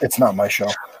 It's not my show.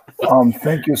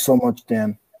 Thank you so much,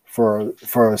 Dan, for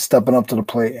stepping up to the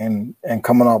plate and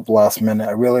coming up last minute.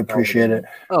 I really appreciate it.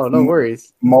 Oh, no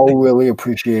worries. Mo really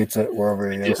appreciates it wherever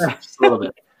he is. A little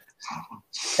bit.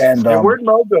 And where'd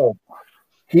Mo go?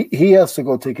 He has to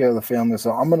go take care of the family,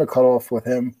 so I'm going to cut off with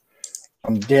him.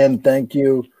 Dan, thank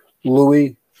you.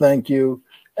 Louie, thank you.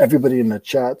 Everybody in the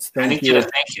chats, thank you.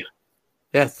 Thank you.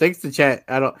 Yeah, thanks to chat.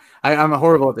 I'm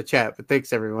horrible at the chat, but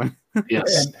thanks everyone.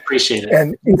 Yes, appreciate it.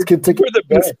 And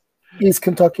East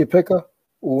Kentucky Picker,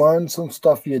 learn some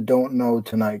stuff you don't know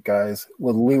tonight, guys,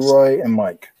 with Leroy and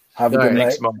Mike. Have a good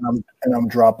night, and I'm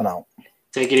dropping out.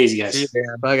 Take it easy, guys. See you,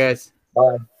 Dan. Bye, guys.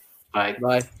 Bye. Bye.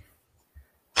 Bye.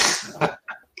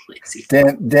 Lazy.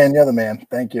 Dan, you're the man.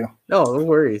 Thank you. No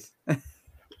worries.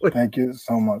 Thank you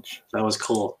so much. That was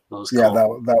cool. That was cool. Yeah, that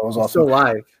was We're awesome. still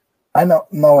live. I know.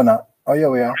 No, we're not. Oh, yeah,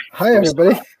 we are. Hi,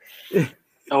 everybody.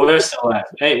 Oh, we're still live.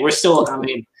 Hey, we're still. I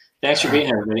mean, thanks for being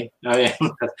here, everybody. Oh yeah.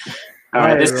 All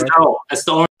right. This is that's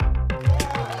the only.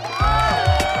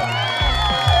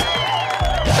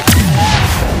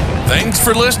 Thanks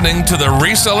for listening to the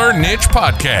Reseller Niche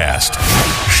Podcast.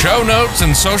 Show notes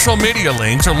and social media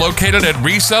links are located at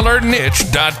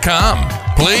resellerniche.com.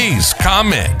 Please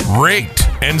comment, rate,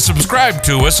 and subscribe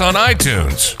to us on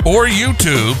iTunes or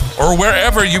YouTube or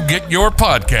wherever you get your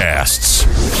podcasts.